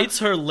she she bites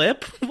her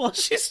lip while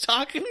she's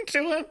talking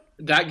to him.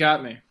 That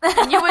got me.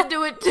 And you would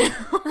do it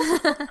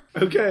too.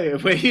 Okay,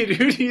 wait,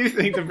 who do you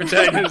think the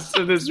protagonist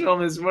of this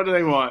film is? What do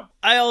they want?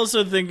 I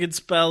also think it's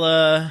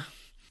Bella.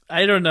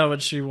 I don't know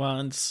what she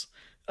wants.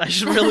 I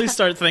should really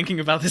start thinking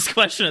about this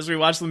question as we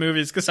watch the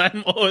movies, because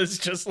I'm always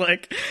just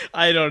like,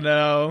 I don't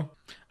know.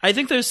 I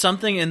think there's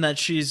something in that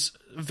she's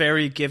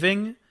very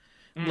giving.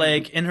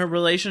 Like, in her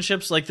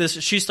relationships, like this,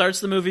 she starts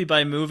the movie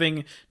by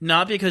moving,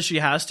 not because she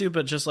has to,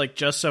 but just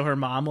so her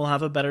mom will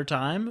have a better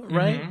time,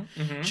 right?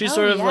 She's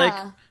sort of like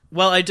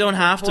Well, I don't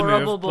have to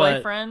horrible move, but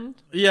boyfriend.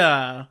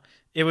 yeah,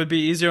 it would be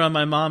easier on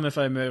my mom if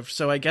I moved,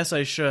 so I guess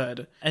I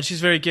should. And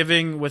she's very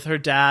giving with her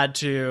dad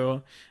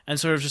too, and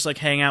sort of just like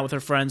hang out with her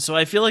friends. So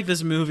I feel like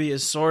this movie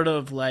is sort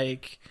of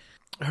like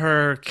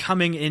her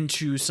coming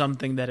into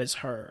something that is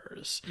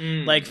hers,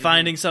 like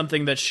finding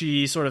something that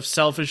she sort of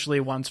selfishly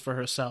wants for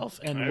herself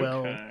and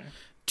will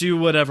do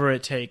whatever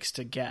it takes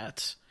to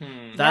get.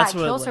 That's it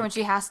what kills her when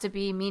she has to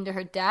be mean to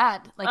her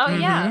dad. Like, Oh,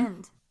 in yeah. the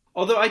end.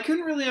 Although I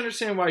couldn't really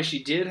understand why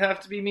she did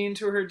have to be mean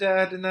to her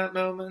dad in that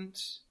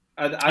moment.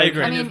 I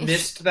agree. kind of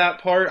missed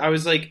that part. I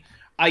was like,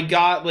 I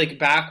got like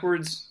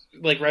backwards,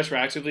 like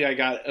retroactively, I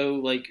got,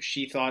 like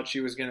she thought she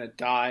was going to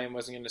die and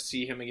wasn't going to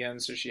see him again,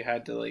 so she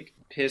had to like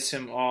piss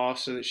him off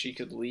so that she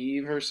could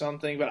leave or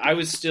something. But I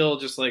was still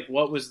just like,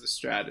 what was the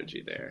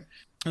strategy there?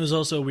 It was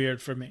also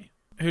weird for me.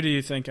 Who do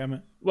you think,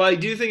 Emmett? Well, I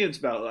do think it's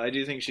Bella. I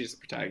do think she's the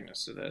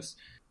protagonist of this.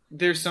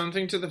 There's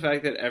something to the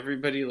fact that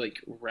everybody like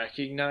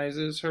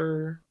recognizes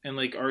her and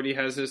like already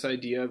has this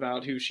idea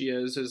about who she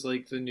is as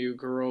like the new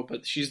girl,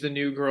 but she's the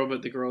new girl,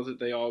 but the girl that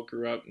they all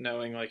grew up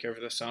knowing like over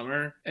the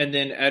summer. And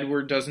then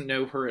Edward doesn't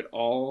know her at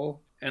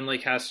all and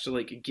like has to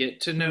like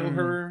get to know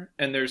her.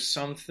 And there's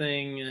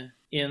something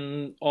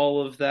in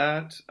all of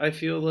that, I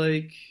feel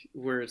like,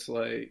 where it's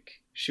like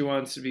she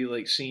wants to be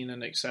like seen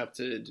and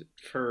accepted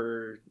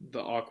for the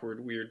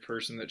awkward, weird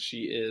person that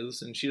she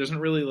is, and she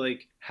doesn't really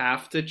like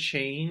have to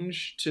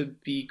change to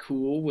be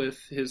cool with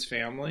his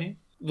family.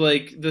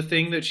 Like the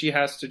thing that she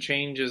has to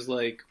change is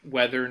like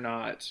whether or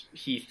not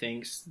he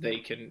thinks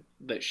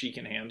that she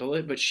can handle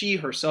it, but she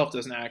herself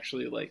doesn't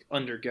actually like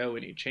undergo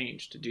any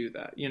change to do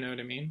that. You know what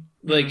I mean?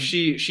 Like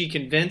she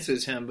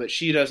convinces him, but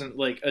she doesn't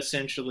like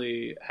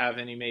essentially have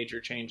any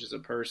major change as a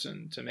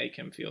person to make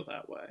him feel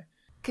that way.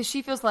 Because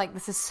she feels like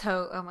this is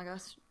so, oh my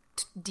gosh,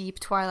 deep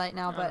Twilight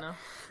now, but know.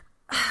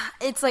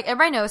 it's like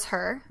everybody knows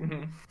her.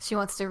 Mm-hmm. She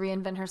wants to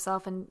reinvent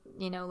herself and,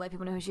 let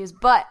people know who she is.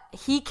 But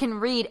he can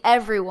read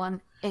everyone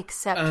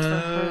except for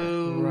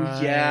her.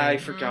 Right. Yeah, I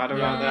forgot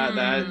about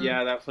that.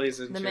 That plays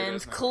into The it.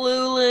 man's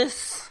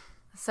clueless.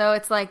 So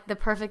it's like the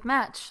perfect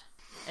match.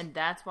 And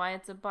that's why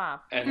it's a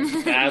bop.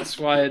 And that's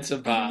why it's a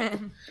bop.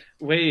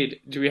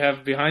 Wade, do we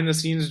have behind the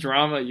scenes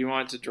drama you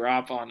want to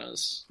drop on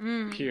us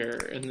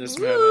here in this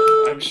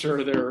moment? I'm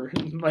sure there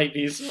might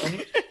be some.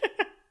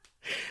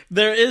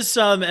 There is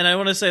some, and I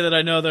want to say that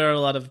I know there are a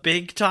lot of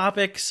big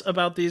topics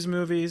about these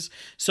movies,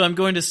 so I'm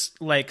going to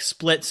like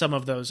split some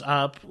of those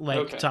up,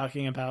 like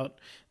talking about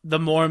the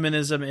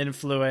Mormonism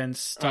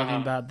influence,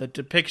 talking about the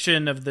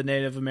depiction of the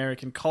Native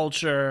American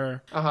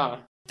culture,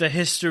 the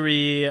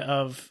history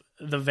of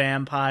the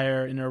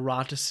vampire and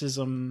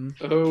eroticism.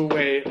 Oh,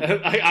 wait.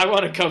 I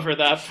want to cover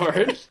that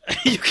part.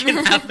 You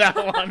can have that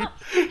one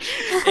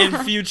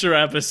in future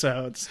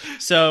episodes.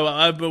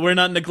 So, but we're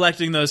not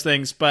neglecting those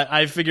things, but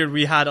I figured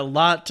we had a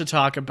lot to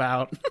talk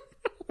about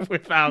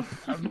without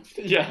them.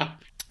 Yeah.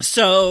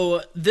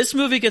 So, this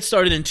movie gets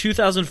started in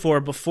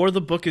 2004 before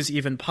the book is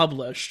even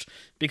published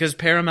because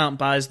Paramount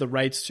buys the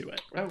rights to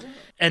it. Oh, wow.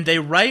 And they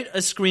write a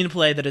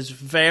screenplay that is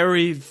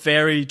very,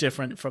 very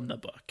different from the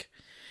book.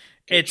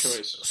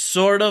 It's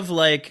sort of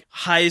like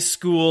high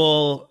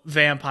school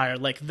vampire.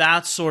 Like,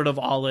 that's sort of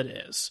all it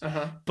is.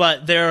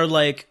 But there are,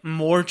 like,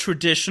 more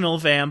traditional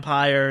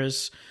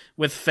vampires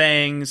with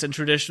fangs and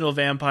traditional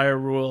vampire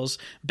rules.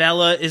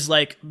 Bella is,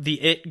 like,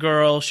 the it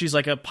girl. She's,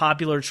 like, a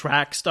popular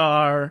track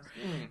star.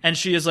 And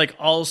she is, like,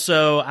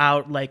 also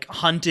out, like,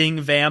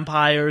 hunting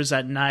vampires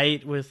at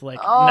night with,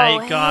 like,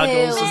 night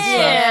goggles and stuff.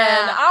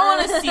 Man, I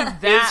want to see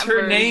that Is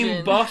her version.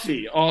 name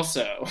Buffy,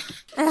 also?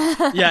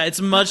 Yeah,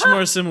 it's much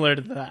more similar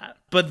to that.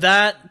 But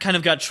that kind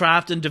of got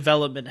trapped in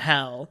development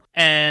hell,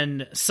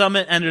 and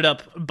Summit ended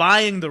up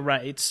buying the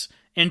rights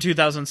in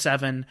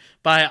 2007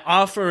 by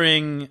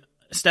offering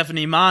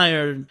Stephenie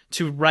Meyer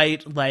to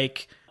write,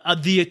 like,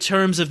 the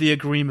terms of the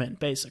agreement,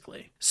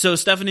 basically. So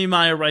Stephenie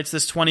Meyer writes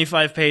this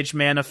 25-page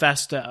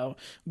manifesto,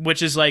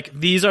 which is like,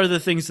 these are the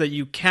things that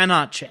you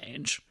cannot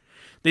change.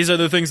 These are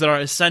the things that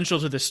are essential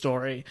to the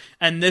story,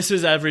 and this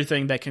is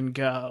everything that can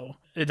go,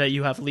 that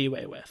you have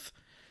leeway with.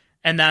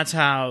 And that's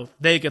how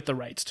they get the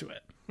rights to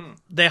it.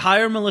 They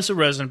hire Melissa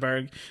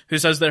Rosenberg, who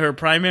says that her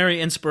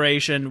primary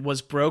inspiration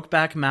was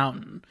Brokeback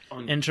Mountain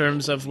in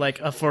terms of,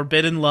 like, a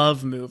forbidden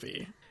love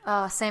movie.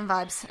 Oh, same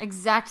vibes.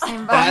 Exact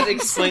same vibes. That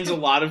explains a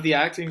lot of the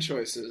acting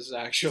choices,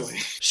 actually.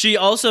 She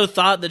also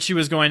thought that she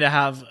was going to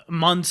have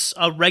months,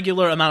 a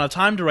regular amount of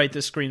time to write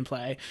this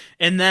screenplay.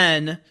 And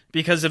then,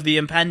 because of the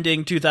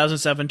impending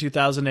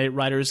 2007-2008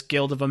 Writers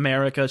Guild of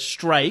America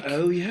strike,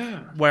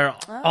 where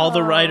all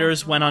the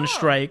writers went on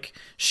strike,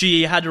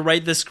 she had to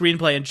write this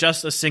screenplay in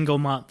just a single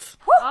month.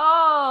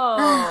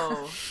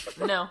 Oh,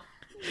 no.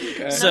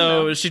 Okay.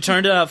 So she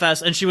turned it out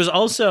fast, and she was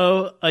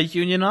also a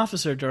union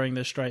officer during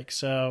the strike,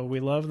 so we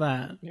love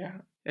that. Yeah.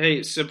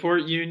 Hey,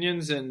 support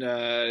unions, and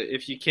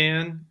if you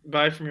can,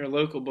 buy from your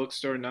local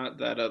bookstore, not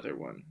that other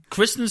one.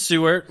 Kristen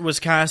Stewart was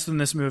cast in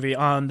this movie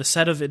on the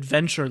set of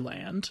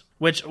Adventureland,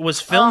 which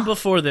was filmed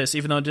before this,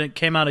 even though it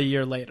came out a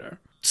year later.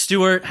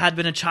 Stewart had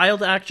been a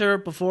child actor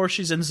before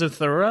she's in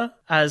Zathura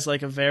as,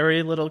 like, a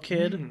very little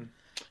kid.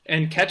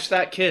 and Catch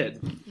That Kid.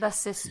 The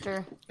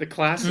sister. The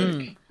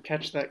classic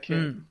Catch That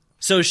Kid.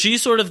 So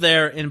she's sort of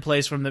there in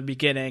place from the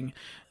beginning.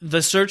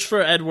 The search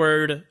for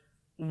Edward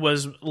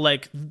was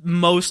like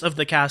most of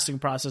the casting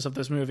process of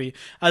this movie.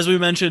 As we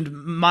mentioned,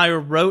 Meyer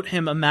wrote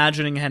him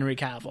imagining Henry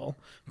Cavill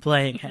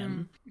playing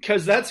him.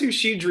 Because that's who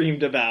she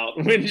dreamed about.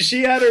 When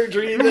she had her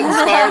dream that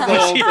inspired the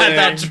whole She thing. had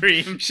that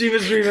dream. She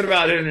was dreaming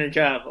about Henry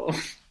Cavill.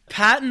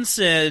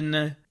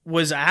 Pattinson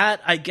was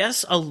at, I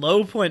guess, a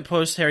low point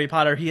post Harry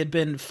Potter. He had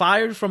been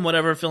fired from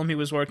whatever film he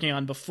was working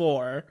on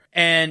before,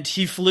 and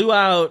he flew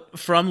out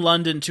from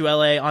London to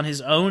LA on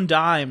his own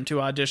dime to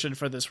audition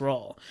for this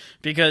role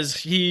because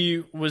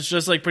he was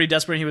just like pretty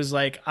desperate. He was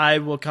like, I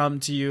will come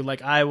to you,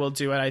 like I will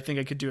do it. I think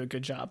I could do a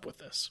good job with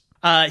this.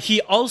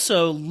 He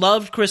also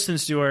loved Kristen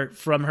Stewart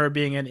from her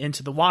being in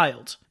Into the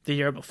Wild the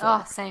year before.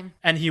 Oh, same.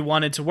 And he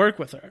wanted to work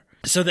with her.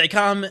 So they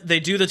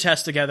do the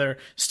test together.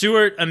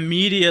 Stewart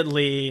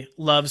immediately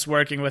loves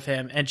working with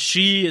him, and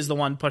she is the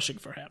one pushing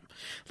for him.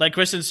 Like,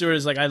 Kristen Stewart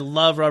is like, I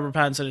love Robert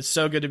Pattinson. It's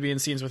so good to be in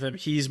scenes with him.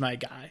 He's my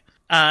guy.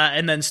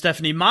 And then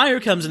Stephenie Meyer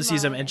comes and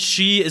sees him, and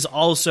she is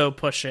also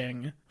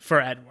pushing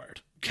for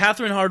Edward.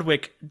 Catherine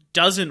Hardwicke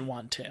doesn't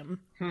want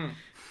him.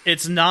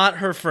 It's not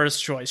her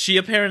first choice. She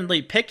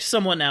apparently picked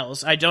someone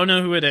else. I don't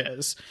know who it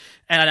is.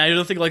 And I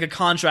don't think like a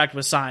contract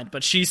was signed,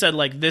 but she said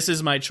like, this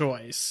is my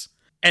choice.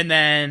 And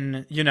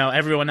then, you know,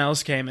 everyone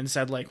else came and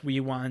said like, we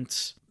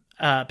want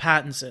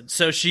Pattinson.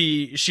 So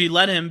she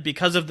let him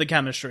because of the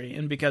chemistry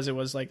and because it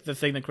was like the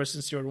thing that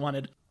Kristen Stewart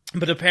wanted.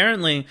 But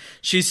apparently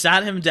she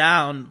sat him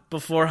down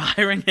before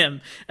hiring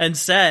him and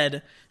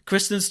said,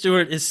 Kristen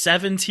Stewart is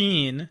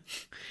 17.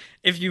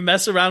 If you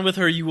mess around with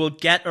her, you will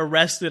get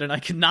arrested, and I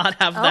cannot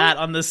have that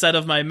on the set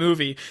of my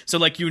movie. So,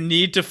 like, you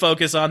need to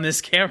focus on this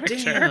character.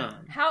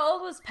 Damn. How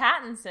old was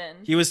Pattinson?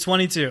 He was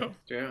 22.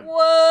 Damn.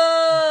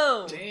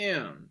 Whoa!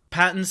 Damn.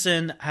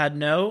 Pattinson had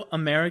no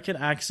American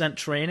accent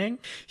training.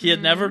 He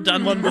had never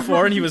done one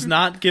before, and he was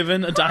not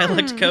given a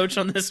dialect coach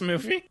on this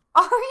movie.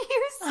 Are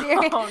you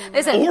serious? Oh, no.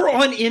 Listen, Or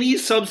on any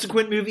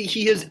subsequent movie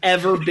he has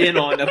ever been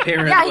on,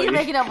 apparently. yeah, he's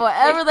making up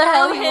whatever the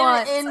hell he Throw him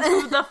wants.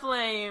 into the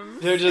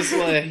flames. They're just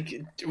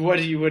like, what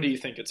do you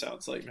think it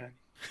sounds like, man?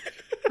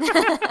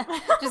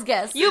 Just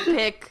guess. You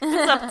pick.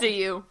 It's up to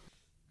you.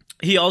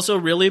 He also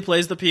really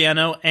plays the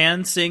piano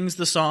and sings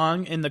the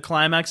song in the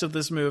climax of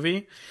this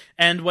movie.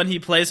 And when he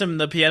plays him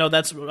the piano,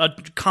 that's a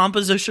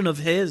composition of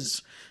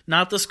his,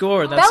 not the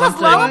score. That's That was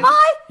something. Lullaby?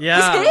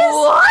 Yeah, This is?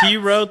 What? he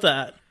wrote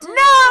that.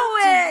 No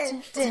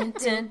way! Dun,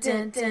 dun,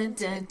 dun, dun,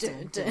 dun,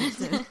 dun,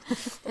 dun.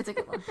 It's a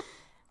good one.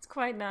 It's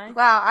quite nice.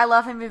 Wow, I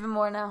love him even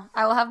more now.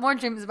 I will have more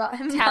dreams about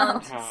him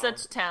Talent. now.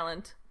 Such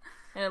talent.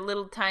 And a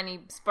little tiny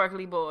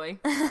sparkly boy.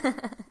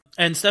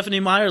 And Stephenie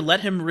Meyer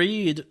let him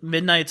read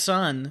Midnight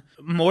Sun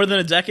more than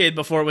a decade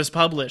before it was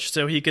published,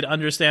 so he could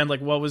understand like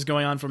what was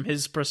going on from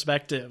his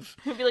perspective.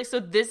 He'd be like, so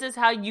this is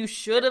how you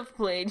should have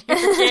played your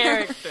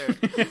character.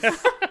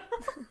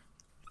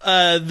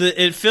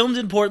 It filmed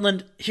in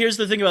Portland. Here's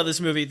the thing about this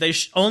movie. They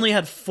only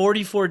had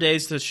 44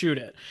 days to shoot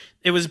it.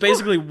 It was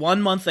basically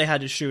 1 month they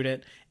had to shoot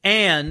it.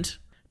 And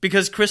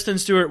because Kristen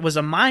Stewart was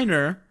a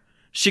minor,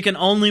 she can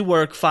only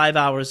work 5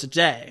 hours a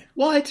day.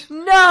 What? No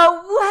way!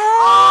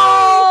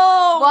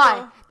 Oh!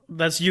 Why?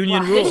 That's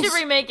union They rules. should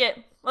remake it.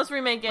 Let's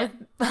remake it.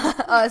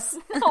 Us.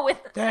 Oh,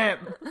 with them.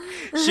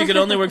 She could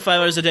only work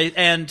 5 hours a day,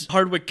 and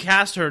Hardwicke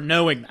cast her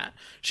knowing that.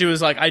 She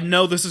was like, I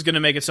know this is going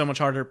to make it so much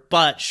harder,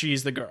 but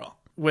she's the girl.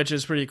 Which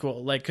is pretty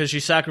cool, like, because she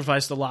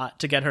sacrificed a lot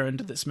to get her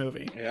into this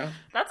movie. Yeah.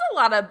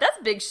 That's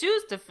big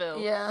shoes to fill.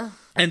 Yeah.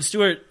 And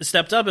Stewart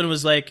stepped up and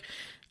was like,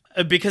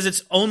 because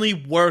it's only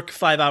work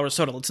 5 hours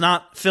total. It's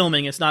not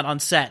filming. It's not on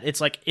set. It's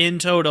like in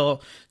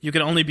total, you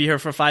can only be here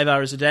for 5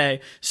 hours a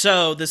day.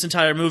 So this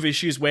entire movie,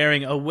 she's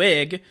wearing a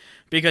wig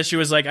because she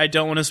was like, I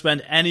don't want to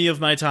spend any of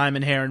my time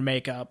in hair and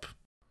makeup.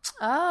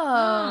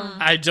 Oh.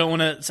 I don't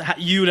want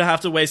you to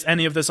have to waste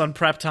any of this on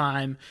prep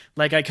time.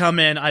 Like, I come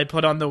in, I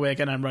put on the wig,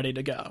 and I'm ready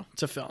to go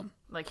to film.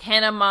 Like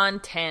Hannah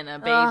Montana,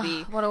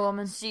 baby. What a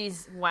woman.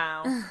 She's,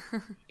 wow.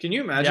 Can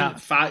you imagine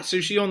Yeah.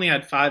 So she only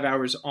had 5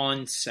 hours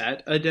on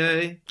set a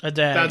day? A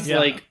day. That's yeah.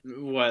 like,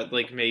 what,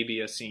 like maybe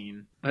a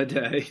scene a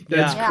day?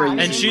 That's Yeah. crazy.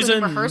 And she's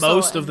in Rehearsal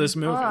most of and- this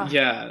movie. Ugh.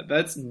 Yeah,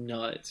 that's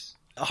nuts.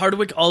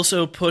 Hardwicke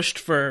also pushed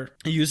for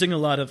using a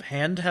lot of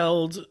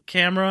handheld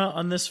camera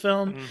on this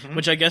film,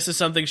 which I guess is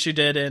something she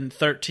did in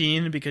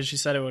 13 because she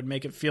said it would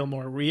make it feel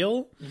more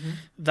real.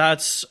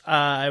 That's,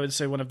 I would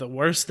say, one of the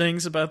worst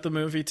things about the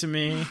movie to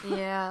me.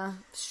 Yeah.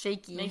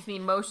 Shaky. Makes me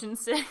motion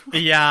sick.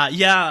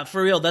 Yeah,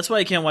 for real. That's why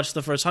I can't watch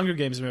the first Hunger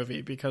Games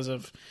movie because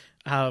of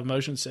how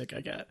motion sick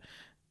I get.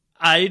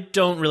 I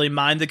don't really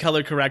mind the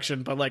color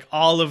correction, but like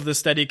all of the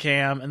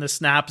Steadicam and the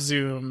snap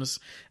zooms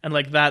and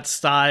like that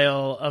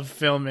style of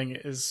filming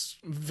is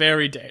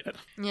very dated.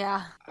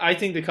 Yeah. I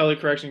think the color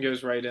correction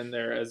goes right in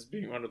there as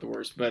being one of the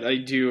worst, but I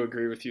do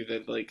agree with you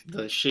that like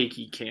the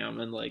shaky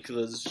cam and like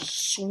the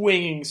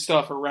swinging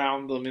stuff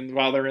around them and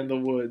while they're in the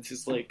woods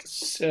is like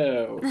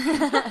so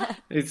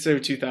it's so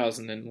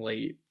 2000 and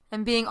late.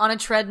 And being on a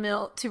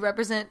treadmill to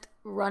represent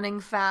running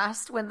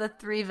fast when the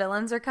 3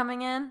 villains are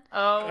coming in.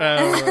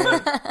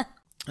 Oh.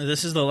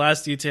 This is the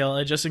last detail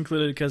I just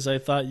included because I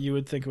thought you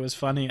would think it was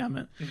funny,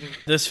 Emmett.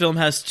 This film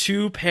has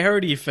 2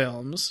 parody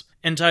films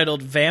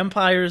entitled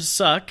Vampires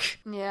Suck,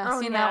 Yeah, Oh,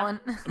 seen yeah. that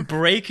one.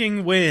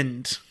 Breaking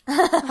Wind.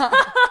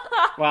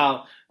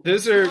 Wow.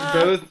 Those are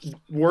both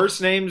worse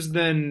names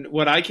than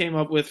what I came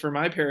up with for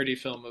my parody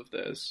film of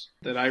this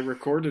that I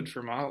recorded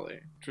for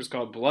Molly, which was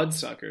called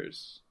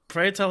Bloodsuckers.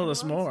 Pray tell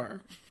us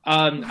more.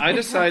 I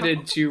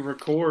decided to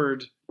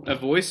record a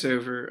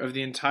voiceover of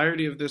the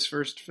entirety of this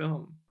first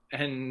film.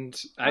 And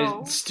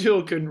I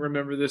still couldn't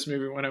remember this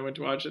movie when I went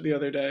to watch it the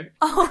other day.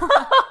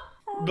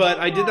 But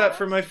I did that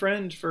for my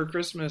friend for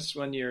Christmas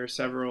one year,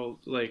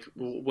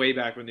 way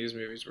back when these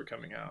movies were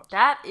coming out.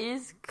 That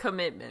is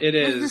commitment. It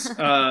is.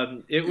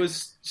 It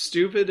was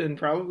stupid and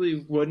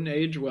probably wouldn't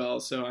age well,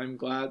 so I'm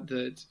glad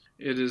that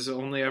it is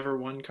only ever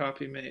one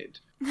copy made.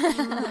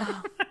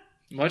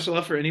 Much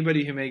love for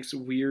anybody who makes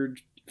weird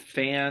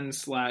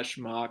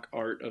fan/mock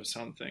art of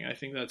something. I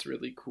think that's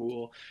really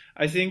cool.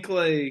 I think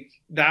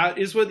that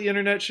is what the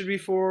internet should be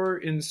for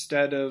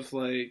instead of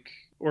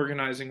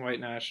organizing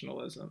white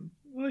nationalism.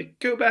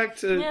 Go back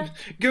to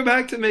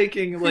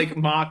making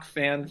mock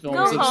fan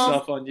films of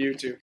stuff on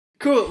YouTube.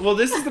 Cool. Well,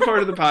 this is the part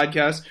of the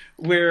podcast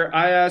where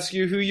I ask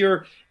you who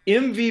your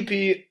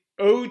MVP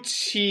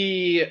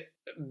OTBS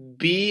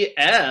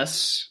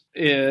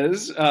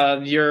is.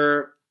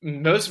 Your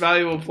most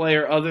valuable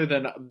player other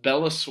than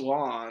Bella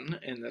Swan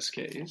in this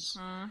case.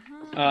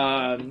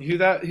 Who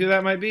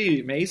that might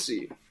be?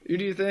 Macy. Who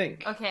do you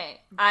think?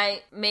 Okay,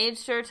 I made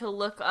sure to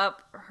look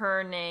up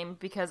her name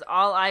because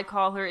all I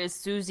call her is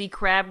Susie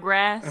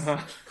Crabgrass.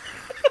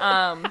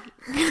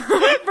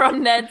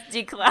 From Ned's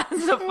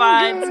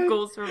Declassified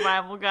School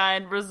Survival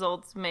Guide.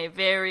 Results may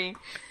vary.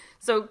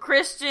 So,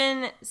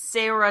 Christian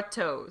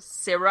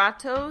Serratos.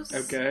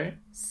 Okay.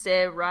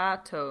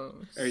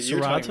 Serratos. Are you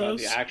talking about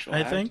the Serratos, actual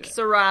I think.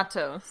 actor?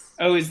 Serratos.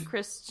 Oh, is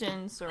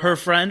Christian Serratos. Her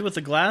friend with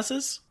the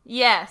glasses?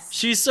 Yes.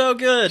 She's so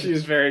good.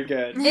 she's very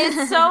good.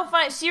 It's so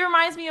fun. She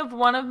reminds me of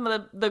one of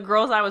the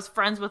girls I was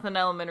friends with in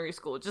elementary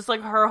school. Just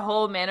her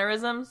whole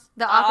mannerisers.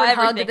 The awkward hug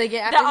everything. that they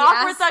get The after he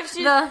awkward asks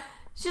hug.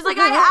 She's like,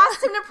 I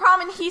asked him to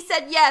prom and he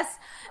said yes.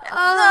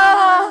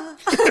 And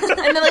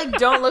they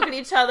don't look at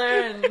each other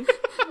and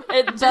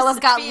it just Bella's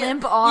got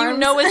limp arms. You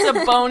know it's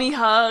a bony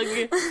hug.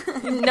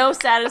 No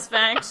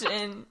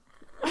satisfaction.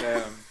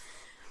 Damn.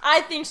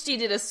 I think she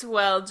did a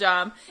swell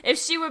job. If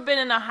she would have been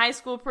in a high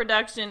school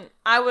production,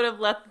 I would have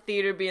left the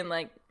theater being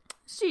like,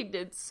 she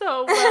did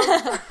so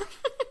well.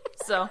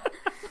 So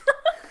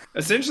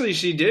Essentially,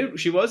 she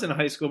was in a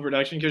high school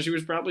production because she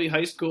was probably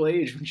high school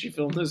age when she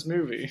filmed this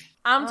movie.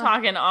 I'm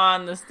talking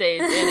on the stage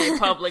in a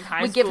public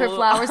high We school. give her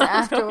flowers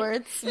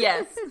afterwards.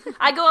 Yes.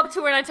 I go up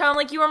to her and I tell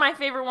her, you were my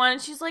favorite one.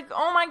 And she's like,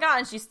 oh my God.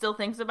 And she still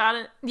thinks about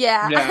it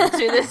Yeah. Yeah. to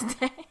this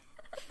day.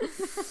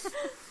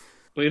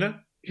 Lena,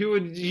 who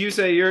would you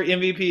say your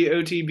MVP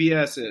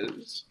OTBS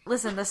is?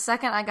 Listen, the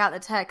second I got the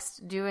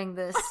text doing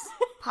this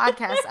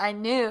podcast,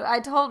 I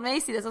told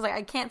Macy this. I was like,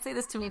 I can't say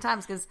this too many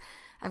times because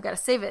I've got to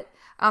save it.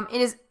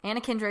 It is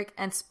Anna Kendrick,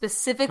 and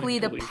specifically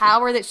the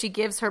power that she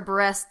gives her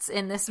breasts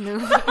in this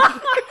movie.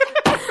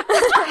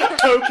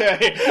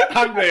 Okay,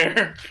 I'm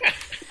there.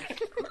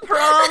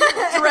 Prom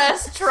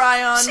dress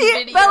try-on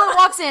video. Bella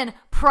walks in,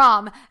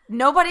 prom.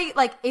 Nobody,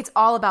 it's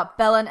all about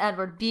Bella and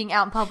Edward being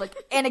out in public.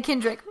 Anna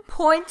Kendrick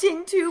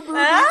pointing to boobies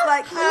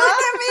look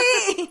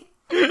at me.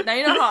 Now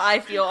you know how I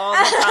feel all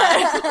the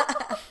time.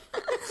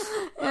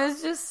 It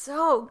was just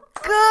so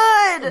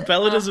good.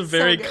 Bella does a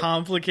very good.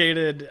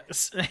 complicated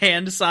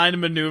hand sign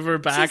maneuver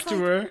back to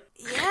her.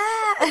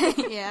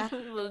 Yeah. Yeah.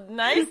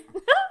 Nice.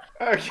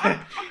 Okay.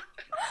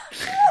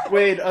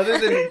 Wait, other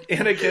than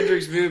Anna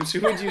Kendrick's boobs,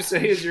 who would you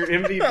say is your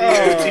MVP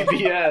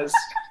OTBS?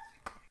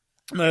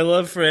 My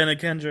love for Anna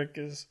Kendrick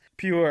is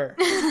pure.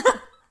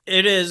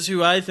 It is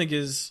who I think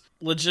is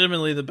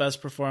legitimately the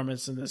best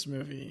performance in this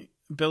movie.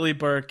 Billy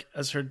Burke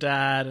as her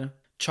dad.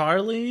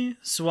 Charlie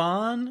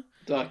Swan,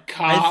 The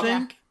cop.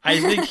 I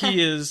think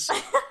he is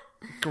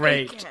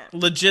great.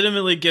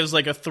 Legitimately gives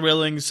a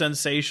thrilling,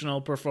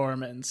 sensational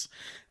performance.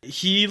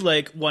 He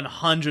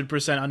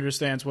 100%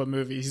 understands what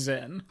movie he's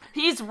in.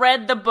 He's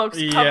read the books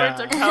cover Yeah.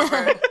 to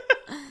cover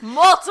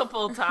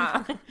multiple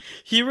times.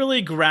 He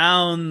really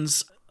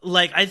grounds.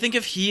 I think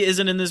if he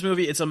isn't in this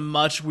movie, it's a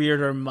much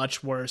weirder,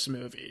 much worse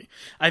movie.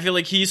 I feel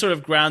like he sort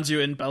of grounds you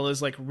in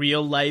Bella's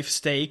real life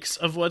stakes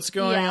of what's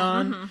going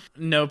on.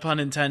 Mm-hmm. No pun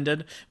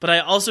intended. But I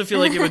also feel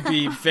like it would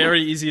be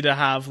very easy to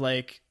have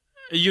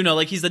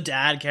he's the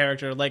dad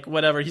character,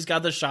 whatever. He's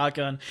got the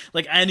shotgun.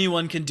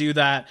 Anyone can do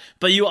that.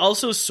 But you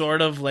also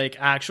sort of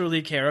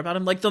actually care about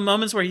him. The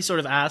moments where he sort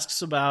of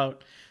asks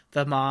about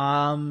the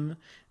mom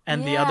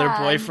and the other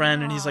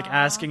boyfriend, and he's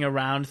asking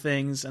around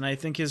things. And I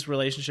think his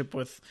relationship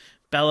with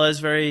Bella is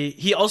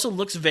he also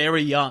looks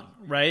very young,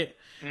 right?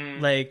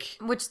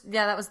 Which,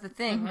 that was the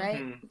thing,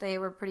 right? They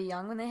were pretty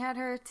young when they had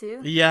her,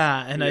 too.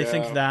 Yeah, and I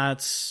think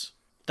that's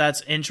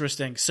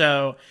interesting.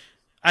 So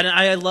And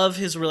I love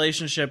his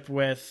relationship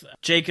with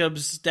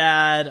Jacob's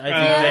dad. I think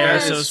Oh, they are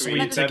that so is sweet sweet.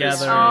 That is together.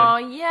 sweet. Oh,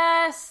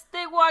 yes.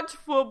 They watch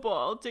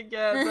football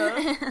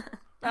together.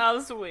 How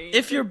sweet.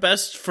 If your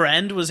best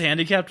friend was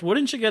handicapped,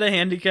 wouldn't you get a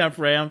handicap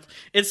ramp?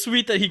 It's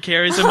sweet that he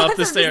carries him up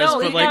the stairs, No,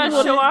 but you like,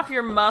 gotta show off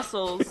your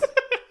muscles.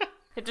 You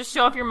have to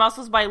show off your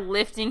muscles by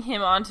lifting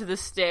him onto the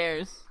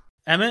stairs.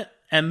 Emmett,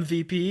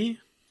 MVP.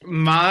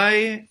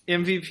 My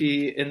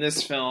MVP in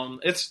this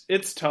film,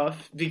 it's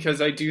tough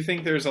because I do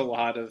think there's a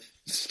lot of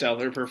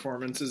stellar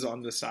performances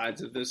on the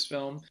sides of this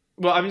film.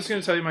 Well, I'm just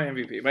going to tell you my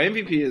MVP. My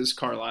MVP is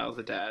Carlisle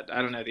the dad.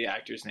 I don't know the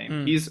actor's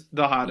name. He's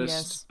the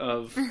hottest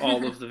of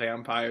all of the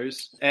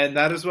vampires, and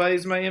that is why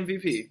he's my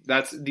MVP.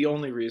 That's the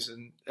only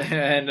reason,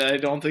 and I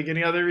don't think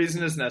any other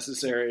reason is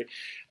necessary.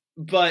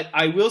 But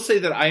I will say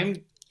that I'm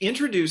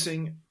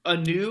introducing a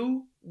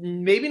new,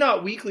 maybe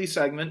not weekly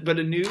segment, but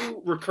a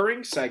new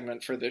recurring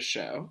segment for this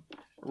show,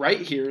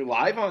 right here,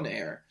 live on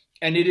air.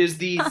 And it is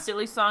the...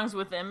 Silly songs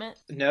with Emmett?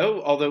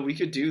 No, although we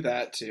could do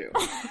that too.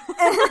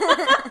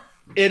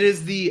 It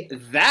is the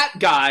That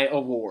Guy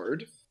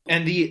Award.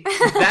 And the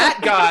That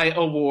Guy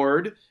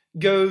Award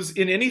goes,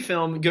 in any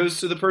film, goes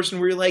to the person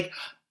where you're like,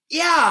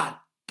 yeah,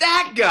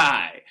 that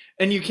guy!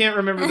 And you can't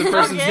remember the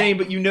person's name,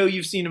 but you know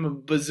you've seen him a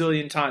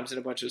bazillion times in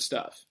a bunch of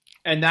stuff.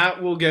 And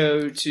that will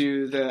go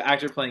to the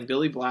actor playing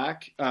Billy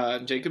Black,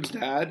 Jacob's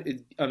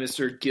dad,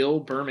 Mr. Gil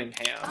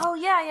Birmingham. Oh,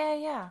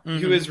 yeah.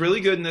 Who is really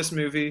good in this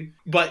movie,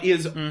 but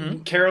is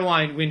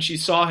Caroline, when she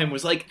saw him,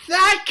 was like,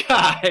 that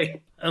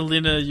guy!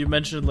 Alina, you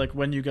mentioned like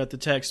when you got the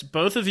text.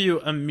 Both of you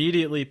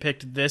immediately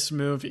picked this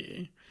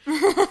movie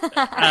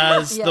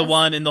as the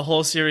one in the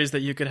whole series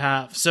that you could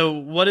have. So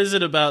what is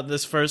it about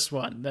this first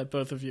one that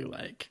both of you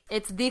like?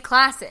 It's the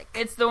classic.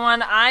 It's the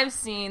one I've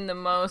seen the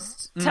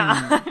most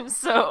times,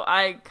 so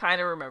I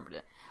kind of remembered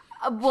it.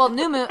 Well,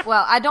 New Moon.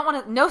 Well, I don't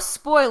want to. No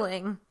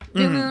spoiling.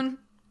 New Moon,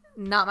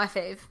 not my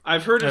fave.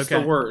 I've heard it's the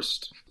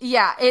worst.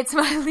 Yeah, it's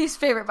my least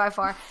favorite by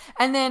far.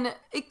 And then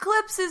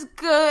Eclipse is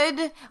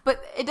good,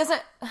 but it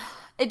doesn't.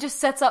 It just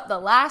sets up the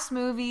last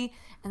movie,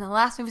 and the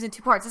last movie's in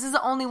two parts. This is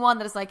the only one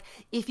that is like,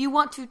 if you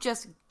want to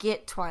just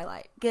get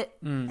Twilight, get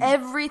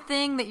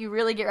everything that you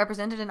really get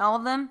represented in all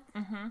of them.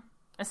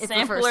 A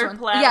sampler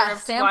platter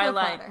of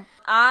Twilight. Platter.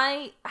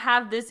 I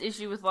have this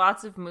issue with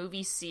lots of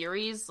movie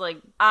series.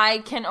 Like, I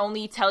can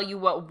only tell you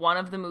what one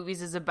of the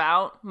movies is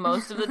about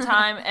most of the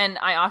time, and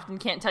I often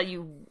can't tell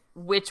you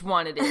which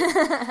one it is.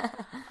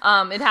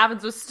 It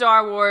happens with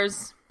Star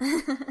Wars,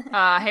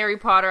 Harry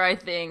Potter, I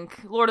think,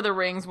 Lord of the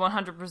Rings,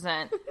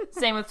 100%.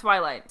 Same with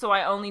Twilight. So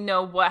I only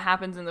know what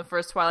happens in the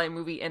first Twilight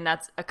movie, and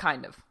that's a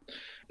kind of.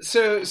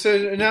 So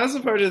now's the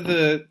part of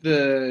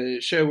the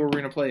show where we're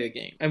going to play a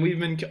game. And we've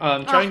been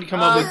trying to come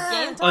up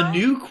with a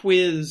new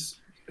quiz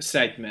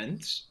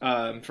segment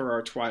for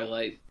our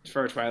Twilight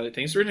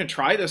thing. So we're going to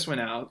try this one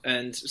out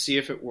and see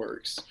if it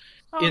works.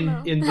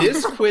 In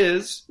this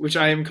quiz, which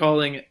I am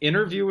calling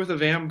Interview with a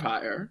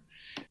Vampire,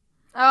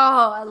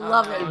 I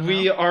love it.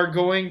 we are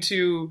going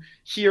to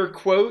hear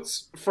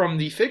quotes from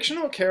the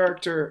fictional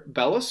character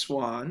Bella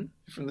Swan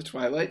from the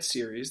Twilight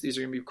series. These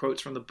are going to be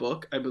quotes from the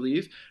book, I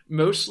believe.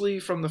 Mostly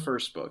from the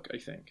first book, I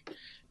think.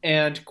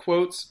 And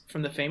quotes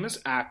from the famous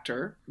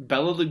actor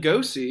Bela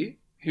Lugosi,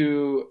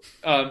 who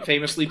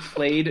famously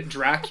played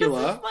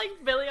Dracula Like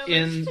Billy on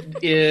in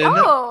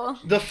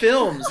the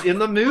films, in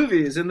the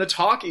movies, in the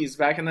talkies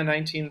back in the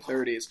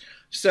 1930s.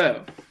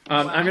 So,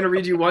 I'm going to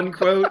read you one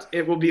quote.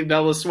 It will be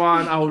Bella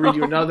Swan. I will read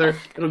you another.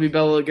 It'll be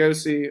Bela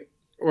Lugosi,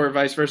 or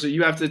vice versa.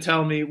 You have to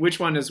tell me which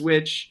one is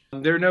which.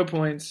 There are no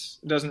points.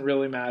 It doesn't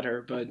really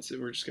matter, but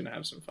we're just going to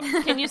have some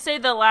fun. Can you say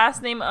the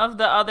last name of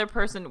the other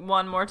person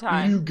one more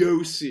time?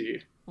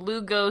 Lugosi.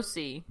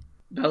 Lugosi.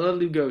 Bela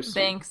Lugosi.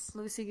 Thanks.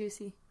 Lucy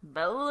Goosey.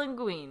 Bela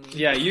Linguini.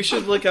 Yeah, you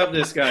should look up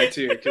this guy,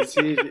 too, because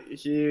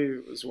he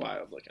was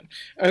wild looking.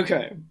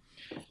 Okay.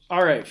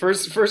 All right,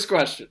 first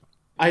question.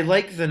 I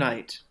like the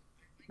night.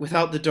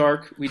 Without the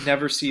dark, we'd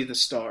never see the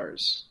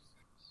stars.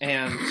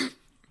 And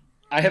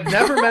I have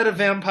never met a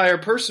vampire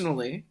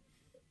personally,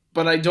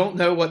 but I don't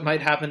know what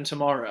might happen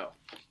tomorrow.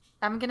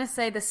 I'm going to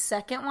say the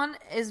second one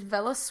is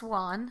Bella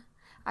Swan.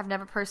 I've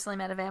never personally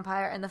met a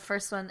vampire, and the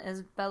first one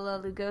is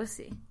Bela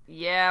Lugosi.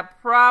 Yeah,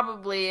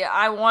 probably.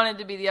 I wanted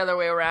to be the other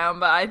way around,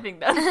 but I think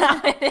that's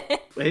how it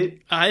is.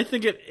 Wait. I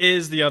think it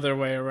is the other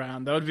way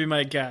around. That would be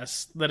my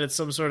guess, that it's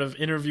some sort of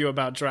interview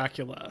about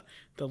Dracula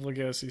that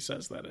Lugosi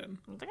says that in.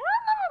 Like,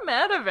 I've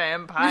never met a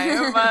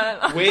vampire,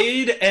 but...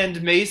 Wade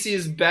and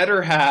Macy's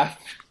better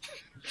half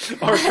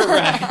are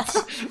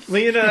correct.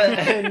 Lena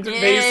and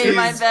Yay,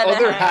 my Macy's better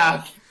other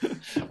half.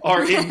 half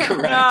are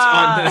incorrect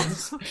on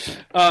this.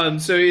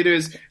 So it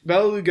is,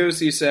 Bela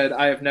Lugosi said,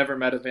 I have never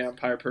met a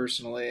vampire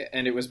personally,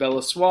 and it was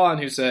Bella Swan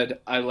who said,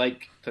 I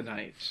like the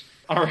night.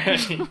 All right,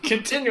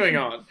 continuing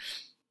on.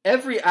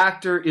 Every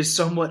actor is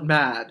somewhat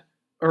mad,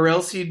 or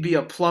else he'd be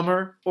a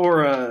plumber,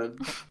 or a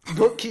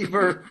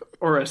bookkeeper,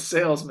 or a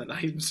salesman.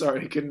 I'm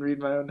sorry, I couldn't read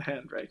my own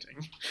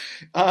handwriting.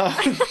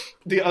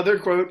 The other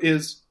quote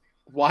is,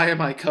 why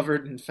am I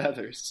covered in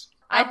feathers?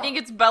 I think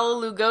it's Bela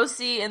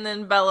Lugosi and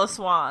then Bella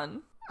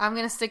Swan. I'm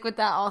going to stick with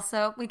that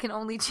also. We can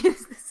only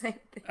choose the same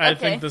thing. I Okay.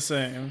 think the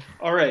same.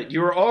 All right,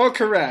 you are all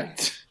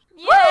correct.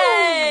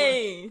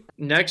 Yay!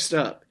 Next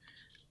up,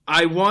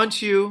 I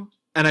want you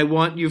and I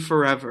want you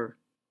forever.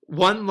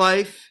 One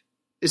life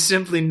is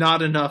simply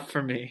not enough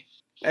for me.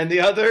 And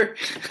the other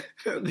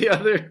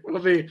will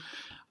be,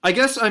 I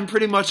guess I'm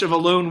pretty much of a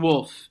lone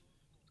wolf.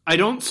 I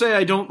don't say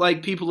I don't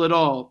like people at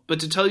all, but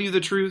to tell you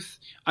the truth,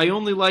 I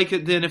only like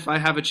it then if I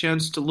have a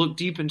chance to look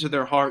deep into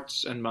their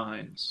hearts and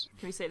minds.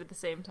 Can we say it at the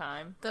same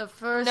time? The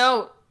first...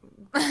 No.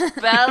 Bella,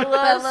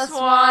 Bella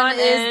Swan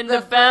is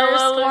the Bella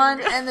first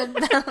one, and then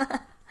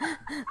Bella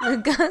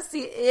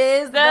Lugosi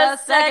is The the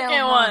second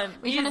second one. one.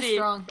 We finished Easy.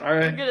 strong. All We're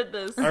right. good at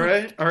this. All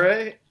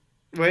right.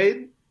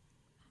 Wade?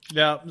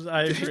 Yeah,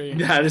 I agree.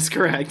 That is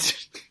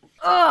correct.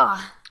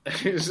 Ugh.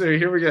 So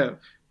here we go.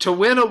 To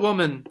win a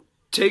woman,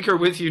 take her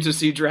with you to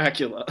see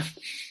Dracula.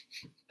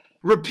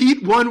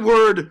 Repeat one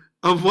word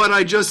of what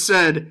I just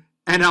said,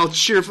 and I'll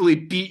cheerfully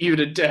beat you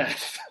to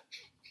death.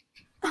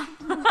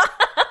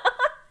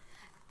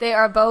 They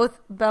are both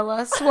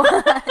Bella Swan.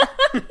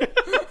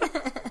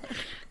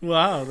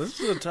 Wow, this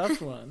is a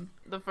tough one.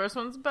 The first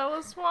one's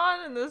Bella Swan,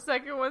 and the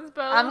second one's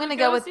Bella I'm gonna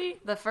go with Lugosi.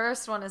 the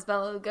first one is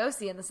Bella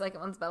Lugosi, and the second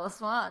one's Bella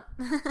Swan.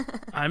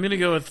 I'm gonna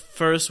go with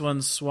first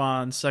one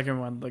Swan, second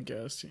one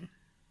Lugosi.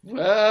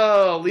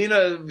 Well,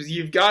 Lena,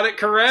 you've got it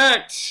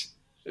correct.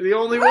 The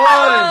only one.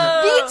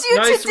 Beat you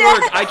Nice to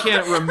death. work. I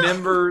can't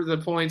remember the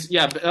points.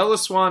 Yeah, but Ella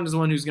Swan is the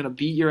one who's going to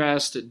beat your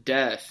ass to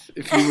death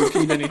if you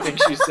repeat anything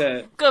she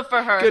said. Good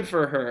for her. Good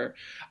for her.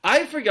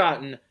 I've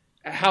forgotten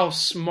how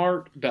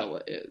smart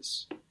Bella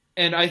is.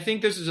 And I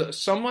think this is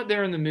somewhat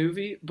there in the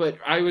movie, but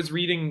I was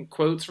reading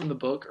quotes from the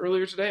book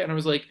earlier today, and I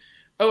was like,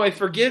 oh, I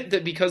forget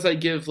that because I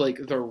give, like,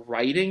 the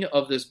writing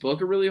of this book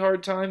a really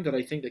hard time, that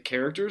I think the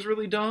character is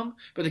really dumb,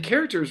 but the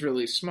character is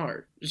really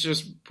smart. It's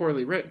just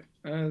poorly written.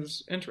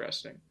 It's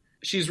interesting.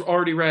 She's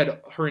already read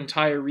her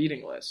entire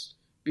reading list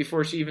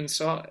before she even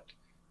saw it,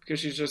 because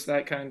she's just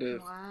that kind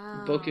of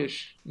Wow.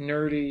 bookish,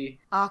 nerdy,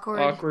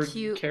 Awkward,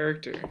 cute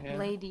character. Yeah.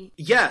 lady.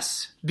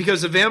 Yes,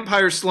 because a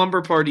vampire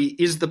slumber party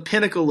is the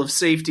pinnacle of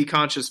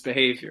safety-conscious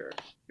behavior,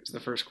 is the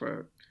first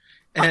quote.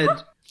 And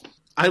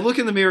I look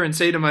in the mirror and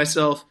say to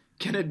myself,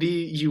 can it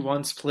be you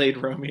once played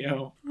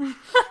Romeo?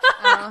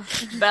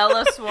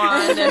 Bella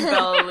Swan and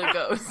Bella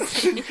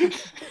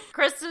Lugosi.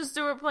 Kristen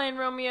Stewart playing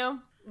Romeo.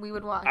 We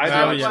would watch. I'd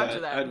Oh, watch yeah.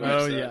 that. I'd watch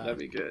Oh, that. yeah. That'd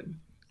be good.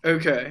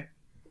 Okay.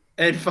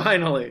 And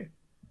finally,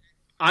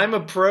 I'm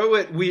a pro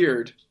at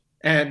weird,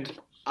 and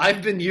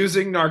I've been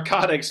using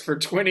narcotics for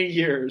 20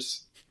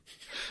 years.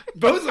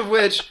 Both of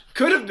which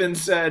could have been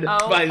said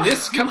by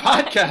this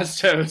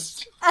podcast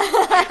host.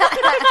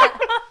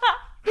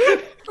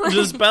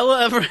 Does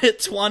Bella ever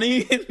hit 20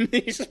 in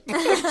these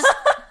books?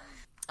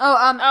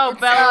 Bella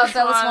Bella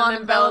Swan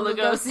and Bella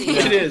Lugosi.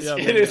 It is. Yeah,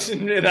 It is.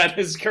 That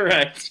is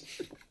correct.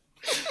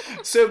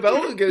 So Bela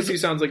Lugosi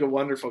sounds like a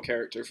wonderful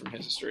character from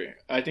history.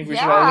 I think we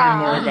should all learn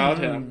more about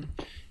him.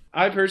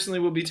 I personally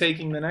will be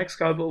taking the next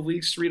couple of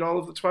weeks to read all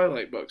of the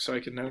Twilight books so I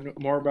can know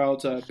more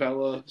about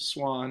Bella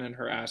Swan and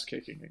her ass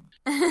kicking.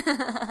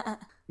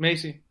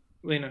 Macy,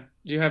 Lena,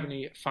 do you have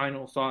any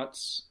final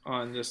thoughts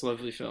on this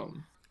lovely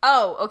film?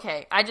 Oh,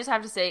 okay. I just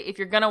have to say, if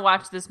you're gonna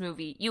watch this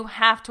movie, you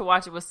have to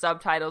watch it with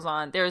subtitles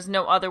on. There is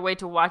no other way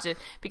to watch it,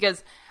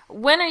 because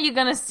when are you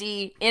gonna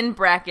see, in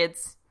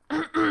brackets,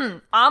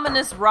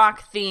 ominous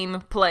rock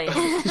theme playing?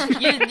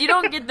 You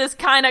don't get this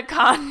kind of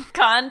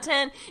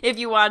content if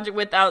you watch it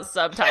without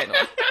subtitles.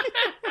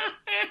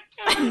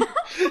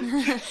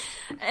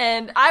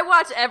 And I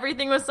watch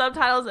everything with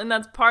subtitles, and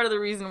that's part of the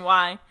reason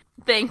why.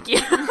 Thank you.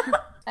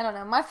 I don't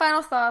know. My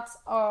final thoughts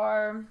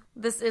are: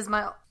 this is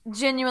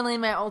genuinely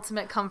my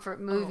ultimate comfort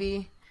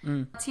movie.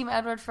 Team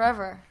Edward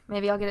forever.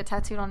 Maybe I'll get it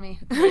tattooed on me.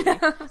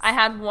 I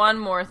had one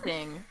more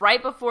thing.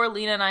 Right before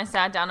Lena and I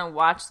sat down and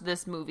watched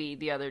this movie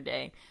the other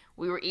day,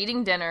 we were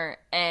eating dinner,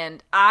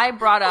 and I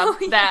brought up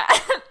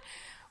that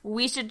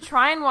we should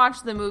try and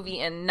watch the movie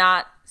and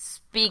not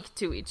speak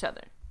to each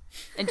other.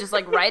 And just,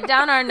 like, write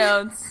down our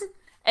notes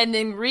and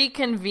then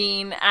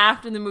reconvene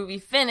after the movie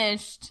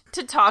finished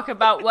to talk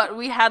about what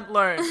we had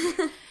learned.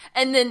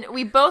 And then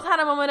we both had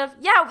a moment of,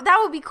 yeah, that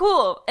would be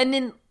cool. And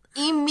then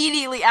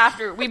immediately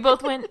after, we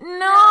both went, no,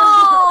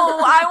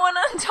 I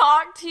want to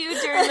talk to you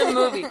during the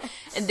movie.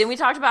 And then we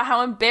talked about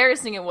how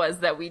embarrassing it was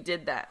that we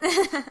did that.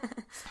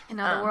 And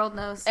now the world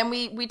knows. And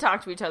we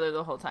talked to each other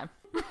the whole time.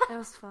 It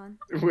was fun.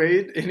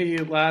 Wade, any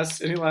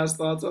last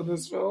thoughts on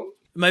this film?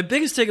 My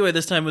biggest takeaway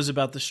this time was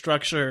about the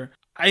structure.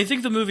 I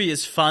think the movie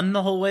is fun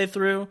the whole way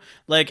through.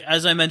 Like,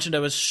 as I mentioned, I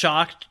was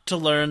shocked to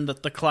learn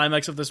that the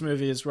climax of this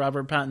movie is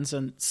Robert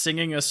Pattinson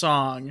singing a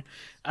song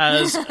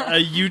as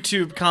a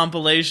YouTube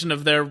compilation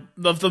of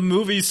the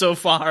movie so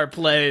far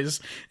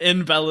plays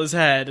in Bella's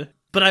head.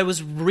 But I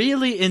was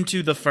really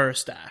into the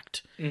first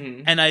act.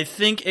 Mm-hmm. And I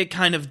think it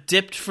kind of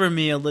dipped for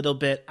me a little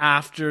bit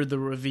after the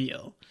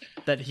reveal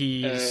that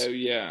he's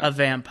a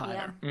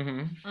vampire. Yeah.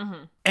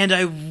 Mm-hmm. And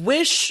I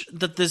wish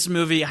that this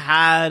movie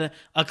had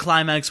a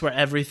climax where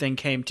everything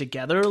came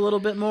together a little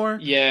bit more.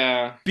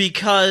 Yeah.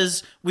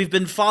 Because we've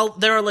been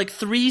there are like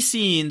 3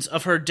 scenes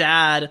of her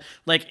dad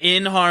like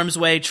in harm's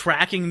way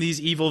tracking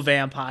these evil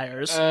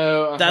vampires.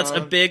 That's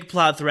a big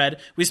plot thread.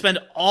 We spend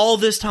all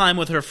this time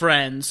with her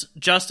friends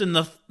just in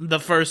the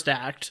first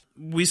act.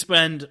 We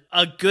spend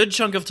a good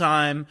chunk of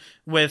time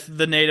with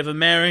the Native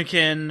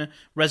American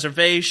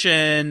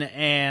reservation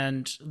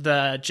and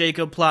the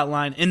Jacob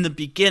plotline in the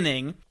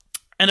beginning.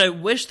 And I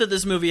wish that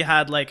this movie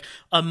had, like,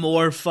 a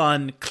more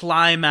fun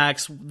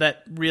climax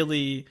that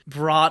really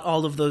brought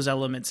all of those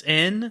elements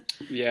in.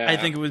 Yeah. I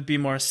think it would be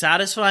more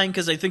satisfying,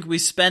 because I think we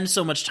spend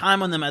so much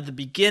time on them at the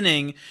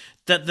beginning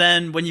that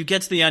then when you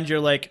get to the end, you're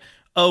like,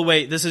 oh,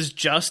 wait, this is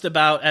just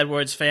about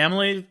Edward's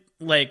family?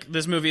 Like,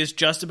 this movie is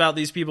just about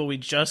these people we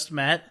just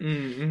met?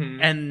 Mm-hmm.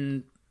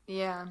 And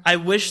Yeah. I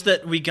wish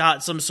that we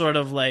got some sort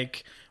of,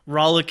 like,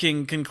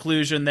 rollicking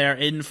conclusion there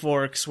in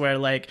Forks where,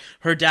 like,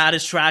 her dad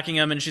is tracking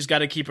him and she's got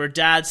to keep her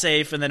dad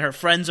safe, and then her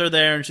friends are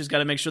there and she's got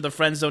to make sure the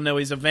friends don't know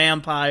he's a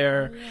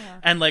vampire,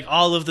 and, like,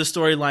 all of the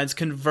storylines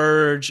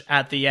converge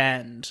at the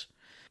end.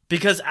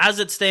 Because as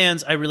it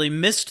stands, I really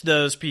missed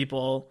those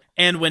people,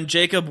 and when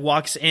Jacob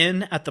walks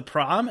in at the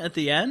prom at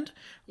the end,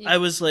 I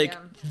was like,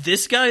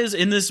 this guy is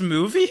in this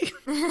movie?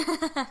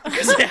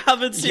 Because I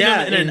haven't seen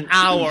him in an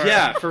hour.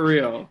 Yeah, for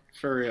real.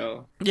 For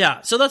real.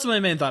 Yeah, so that's my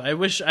main thought. I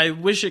wish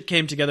it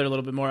came together a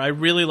little bit more. I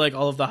really like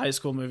all of the High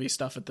School movie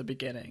stuff at the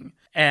beginning,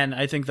 and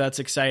I think that's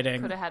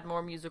exciting. Could have had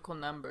more musical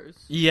numbers.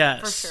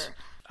 Yes. For sure.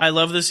 I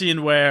love the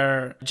scene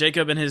where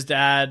Jacob and his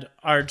dad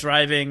are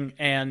driving,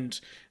 and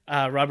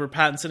Robert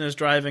Pattinson is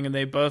driving, and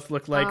they both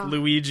look like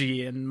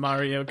Luigi and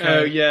Mario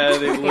Kart. Oh, yeah.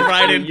 They look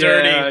riding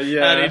dirty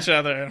at each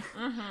other.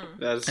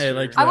 That's I true.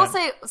 like I will that.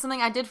 say something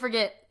I did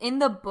forget. In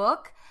the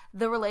book,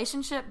 Bella's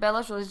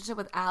relationship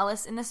with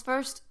Alice in this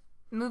first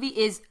movie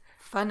is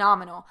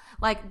phenomenal.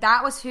 Like,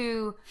 that was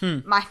who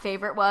my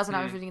favorite was when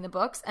I was reading the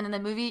books. And in the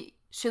movie,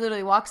 she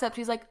literally walks up,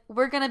 she's like,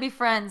 we're gonna be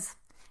friends.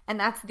 And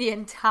that's the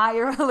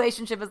entire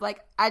relationship, is like,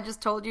 I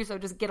just told you, so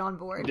just get on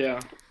board. Yeah.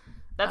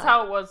 That's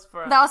how it was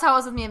for us. That was how it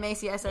was with me and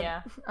Macy. I said,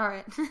 Yeah. all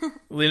right.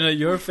 Lena,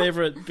 your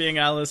favorite being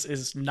Alice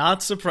is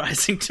not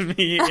surprising to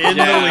me in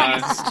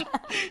the least.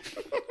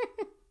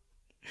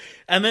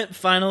 Emmett,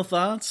 final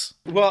thoughts?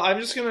 Well,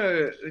 I'm just going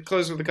to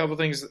close with a couple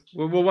things.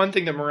 Well, one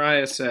thing that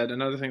Mariah said,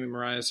 another thing that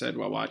Mariah said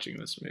while watching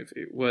this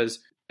movie was,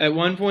 at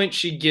one point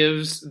she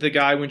gives the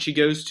guy, when she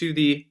goes to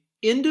the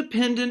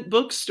independent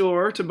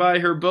bookstore to buy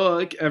her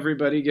book,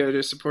 everybody go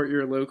to support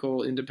your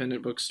local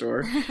independent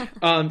bookstore,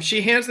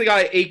 she hands the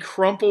guy a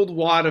crumpled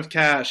wad of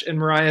cash, and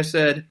Mariah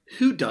said,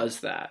 who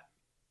does that?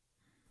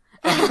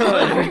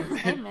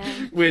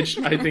 Amen. Which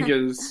I think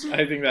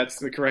that's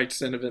the correct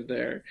sentiment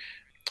there.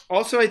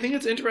 Also, I think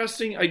it's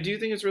interesting. I do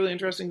think it's really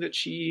interesting that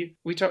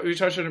we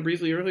touched on it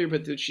briefly earlier,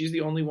 but that she's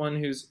the only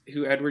one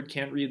who Edward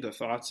can't read the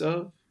thoughts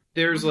of.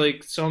 There's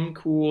like some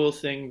cool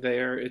thing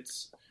there.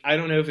 I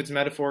don't know if it's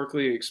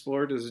metaphorically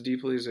explored as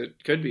deeply as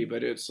it could be,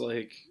 but it's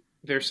like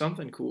there's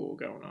something cool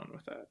going on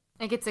with that.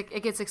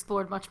 It gets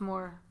explored much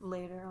more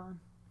later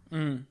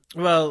on.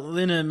 Well,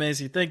 Lena and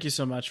Maisie, thank you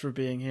so much for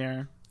being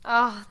here.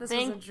 Oh, this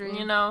was a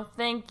dream.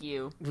 Thank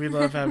you. We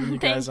love having you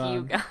guys Thank you,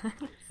 on. guys.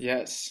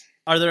 Yes.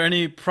 Are there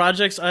any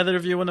projects either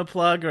of you want to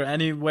plug, or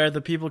anywhere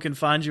the people can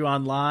find you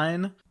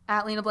online?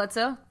 At Lena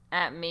Bledsoe.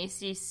 At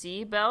Macy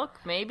C.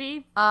 Belk,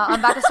 maybe? I'm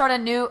about to start a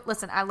new...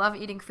 Listen, I love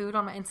eating food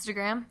on my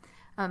Instagram.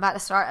 I'm about to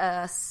start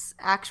a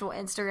actual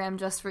Instagram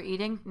just for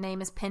eating.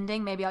 Name is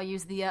pending. Maybe I'll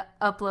use the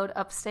upload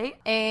upstate.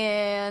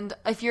 And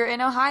if you're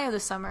in Ohio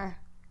this summer,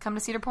 come to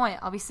Cedar Point.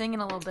 I'll be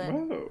singing a little bit.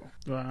 Oh.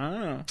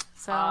 Wow.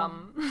 So,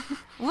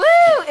 woo!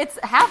 It's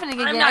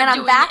happening again, not and I'm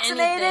doing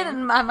vaccinated,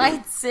 anything. and I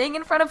might sing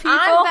in front of people.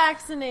 I'm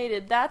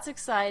vaccinated. That's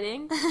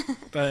exciting.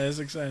 That is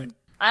exciting.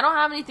 I don't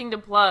have anything to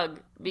plug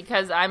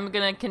because I'm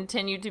going to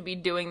continue to be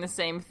doing the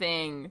same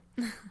thing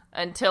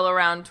until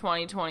around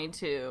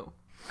 2022.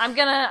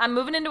 I'm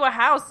moving into a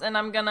house and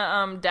I'm going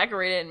to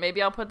decorate it, and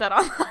maybe I'll put that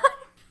online.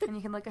 And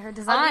you can look at her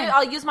design.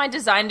 I'll use my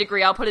design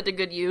degree. I'll put it to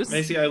good use.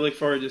 Macy, I look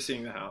forward to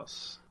seeing the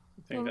house.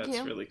 I think Thank that's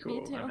you. really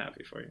cool. Me too. I'm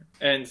happy for you.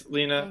 And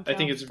Lena, Thank I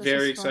think you. it's This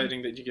very is fun.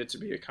 exciting that you get to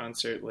be a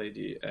concert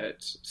lady at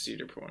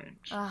Cedar Point.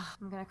 Ugh,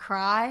 I'm gonna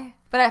cry.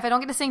 But if I don't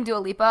get to sing Dua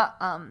Lipa,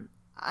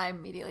 I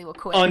immediately will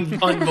quit.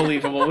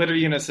 Unbelievable. What are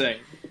you gonna sing?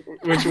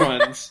 Which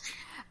ones?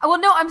 Well,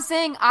 no, I'm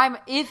saying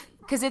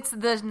because it's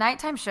the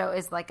nighttime show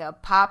is like a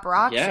pop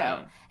rock Yeah.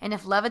 show, and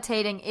if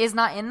Levitating is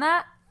not in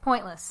that,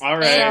 pointless. All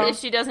right. And if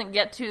she doesn't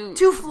get to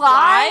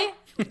fly?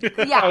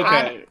 Yeah,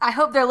 Okay. I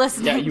hope they're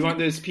listening. Yeah, you want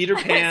those Peter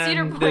Cedar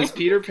Pan, Point. those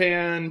Peter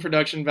Pan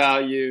production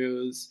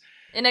values,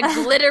 in a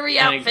glittery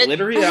and outfit.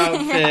 glittery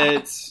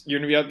outfits. You're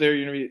gonna be out there.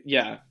 You're gonna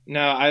be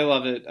No, I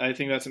love it. I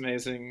think that's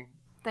amazing,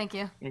 Thank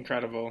you.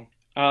 incredible.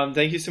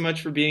 Thank you so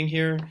much for being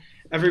here.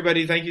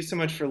 Everybody, thank you so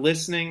much for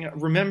listening.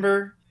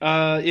 Remember,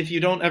 if you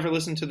don't ever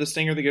listen to the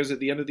stinger that goes at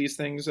the end of these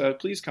things,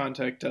 please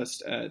contact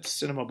us at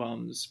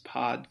Cinemabums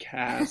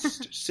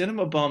Podcast,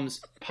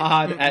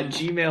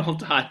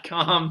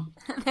 cinemabumspod@gmail.com.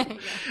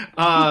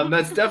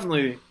 That's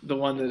definitely the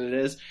one that it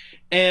is.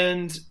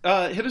 And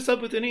hit us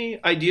up with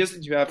any ideas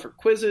that you have for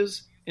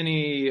quizzes,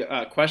 any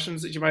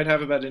questions that you might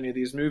have about any of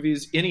these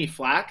movies, any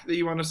flack that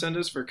you want to send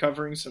us for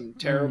covering some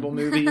terrible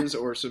movies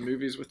or some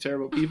movies with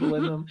terrible people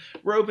in them.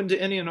 We're open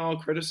to any and all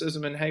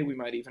criticism, and hey, we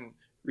might even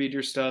read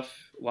your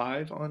stuff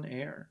live on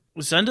air.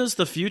 Send us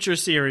the future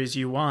series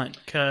you want,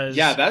 because...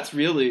 Yeah, that's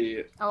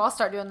really... Oh, I'll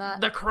start doing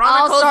that. The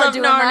Chronicles of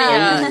doing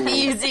Narnia. that.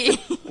 Easy.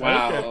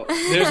 Wow.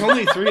 There's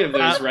only 3 of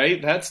those,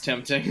 right? That's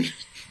tempting.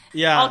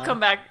 Yeah. I'll come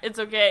back. It's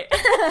okay.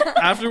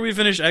 After we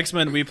finish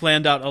X-Men, we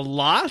planned out a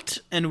lot,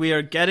 and we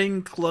are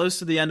getting close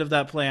to the end of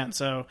that plan.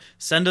 So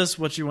send us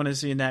what you want to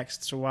see next.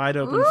 It's a wide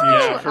open future.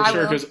 Yeah, for I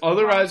sure, will. because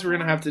otherwise we're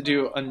going to have to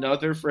do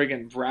another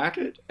friggin'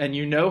 bracket, and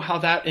you know how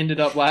that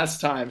ended up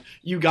last time.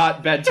 You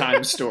got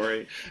Bedtime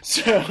Story.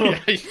 So,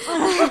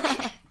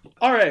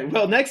 all right,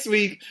 well, next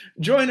week,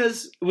 join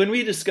us when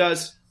we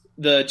discuss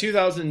the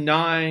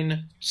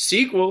 2009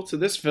 sequel to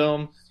this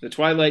film, The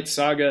Twilight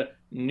Saga: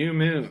 New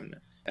Moon.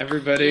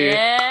 Everybody,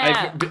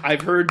 Yeah.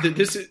 I've heard that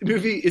this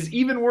movie is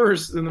even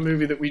worse than the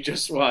movie that we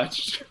just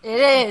watched.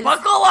 It is.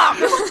 Buckle up.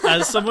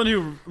 As someone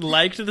who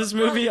liked this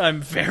movie,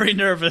 I'm very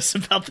nervous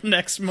about the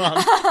next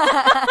month.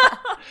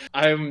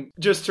 I'm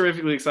just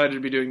terrifically excited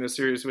to be doing this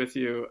series with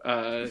you,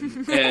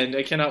 and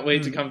I cannot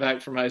wait to come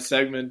back for my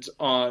segment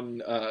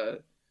on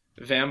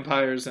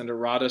vampires and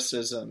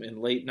eroticism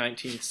in late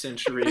 19th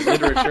century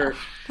literature.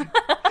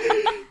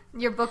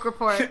 Your book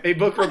report. A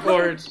book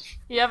report,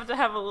 You have to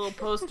have a little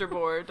poster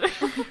board.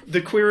 the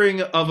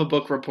queering of a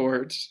book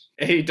report,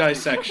 a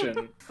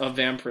dissection of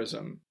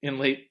vampirism in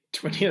late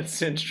 20th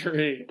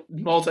century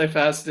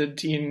multifaceted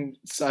teen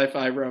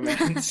sci-fi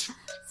romance.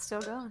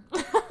 Still going.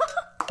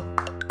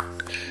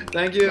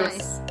 Thank you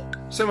Nice.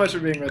 so much for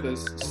being with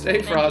us.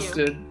 Stay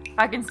frosted.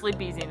 I can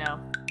sleep easy now.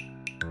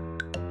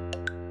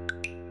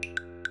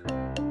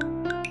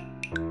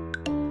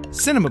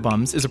 Cinema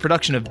Bums is a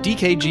production of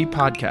DKG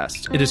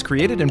Podcast. It is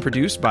created and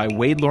produced by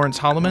Wade Lawrence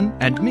Holloman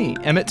and me,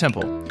 Emmett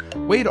Temple.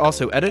 Wade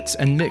also edits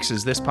and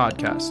mixes this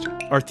podcast.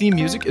 Our theme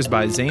music is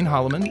by Zane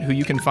Holloman, who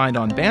you can find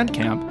on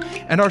Bandcamp,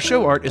 and our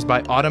show art is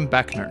by Autumn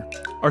Beckner.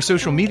 Our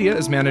social media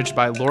is managed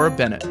by Laura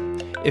Bennett.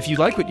 If you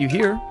like what you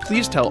hear,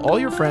 please tell all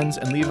your friends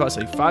and leave us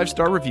a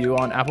 5-star review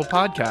on Apple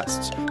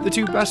Podcasts, the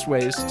 2 best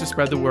ways to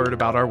spread the word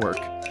about our work.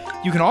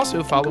 You can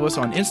also follow us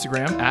on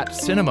Instagram at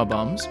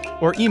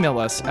CinemaBums or email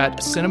us at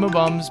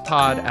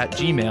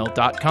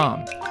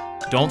cinemabumspod@gmail.com.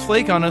 Don't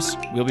flake on us.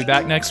 We'll be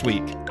back next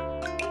week.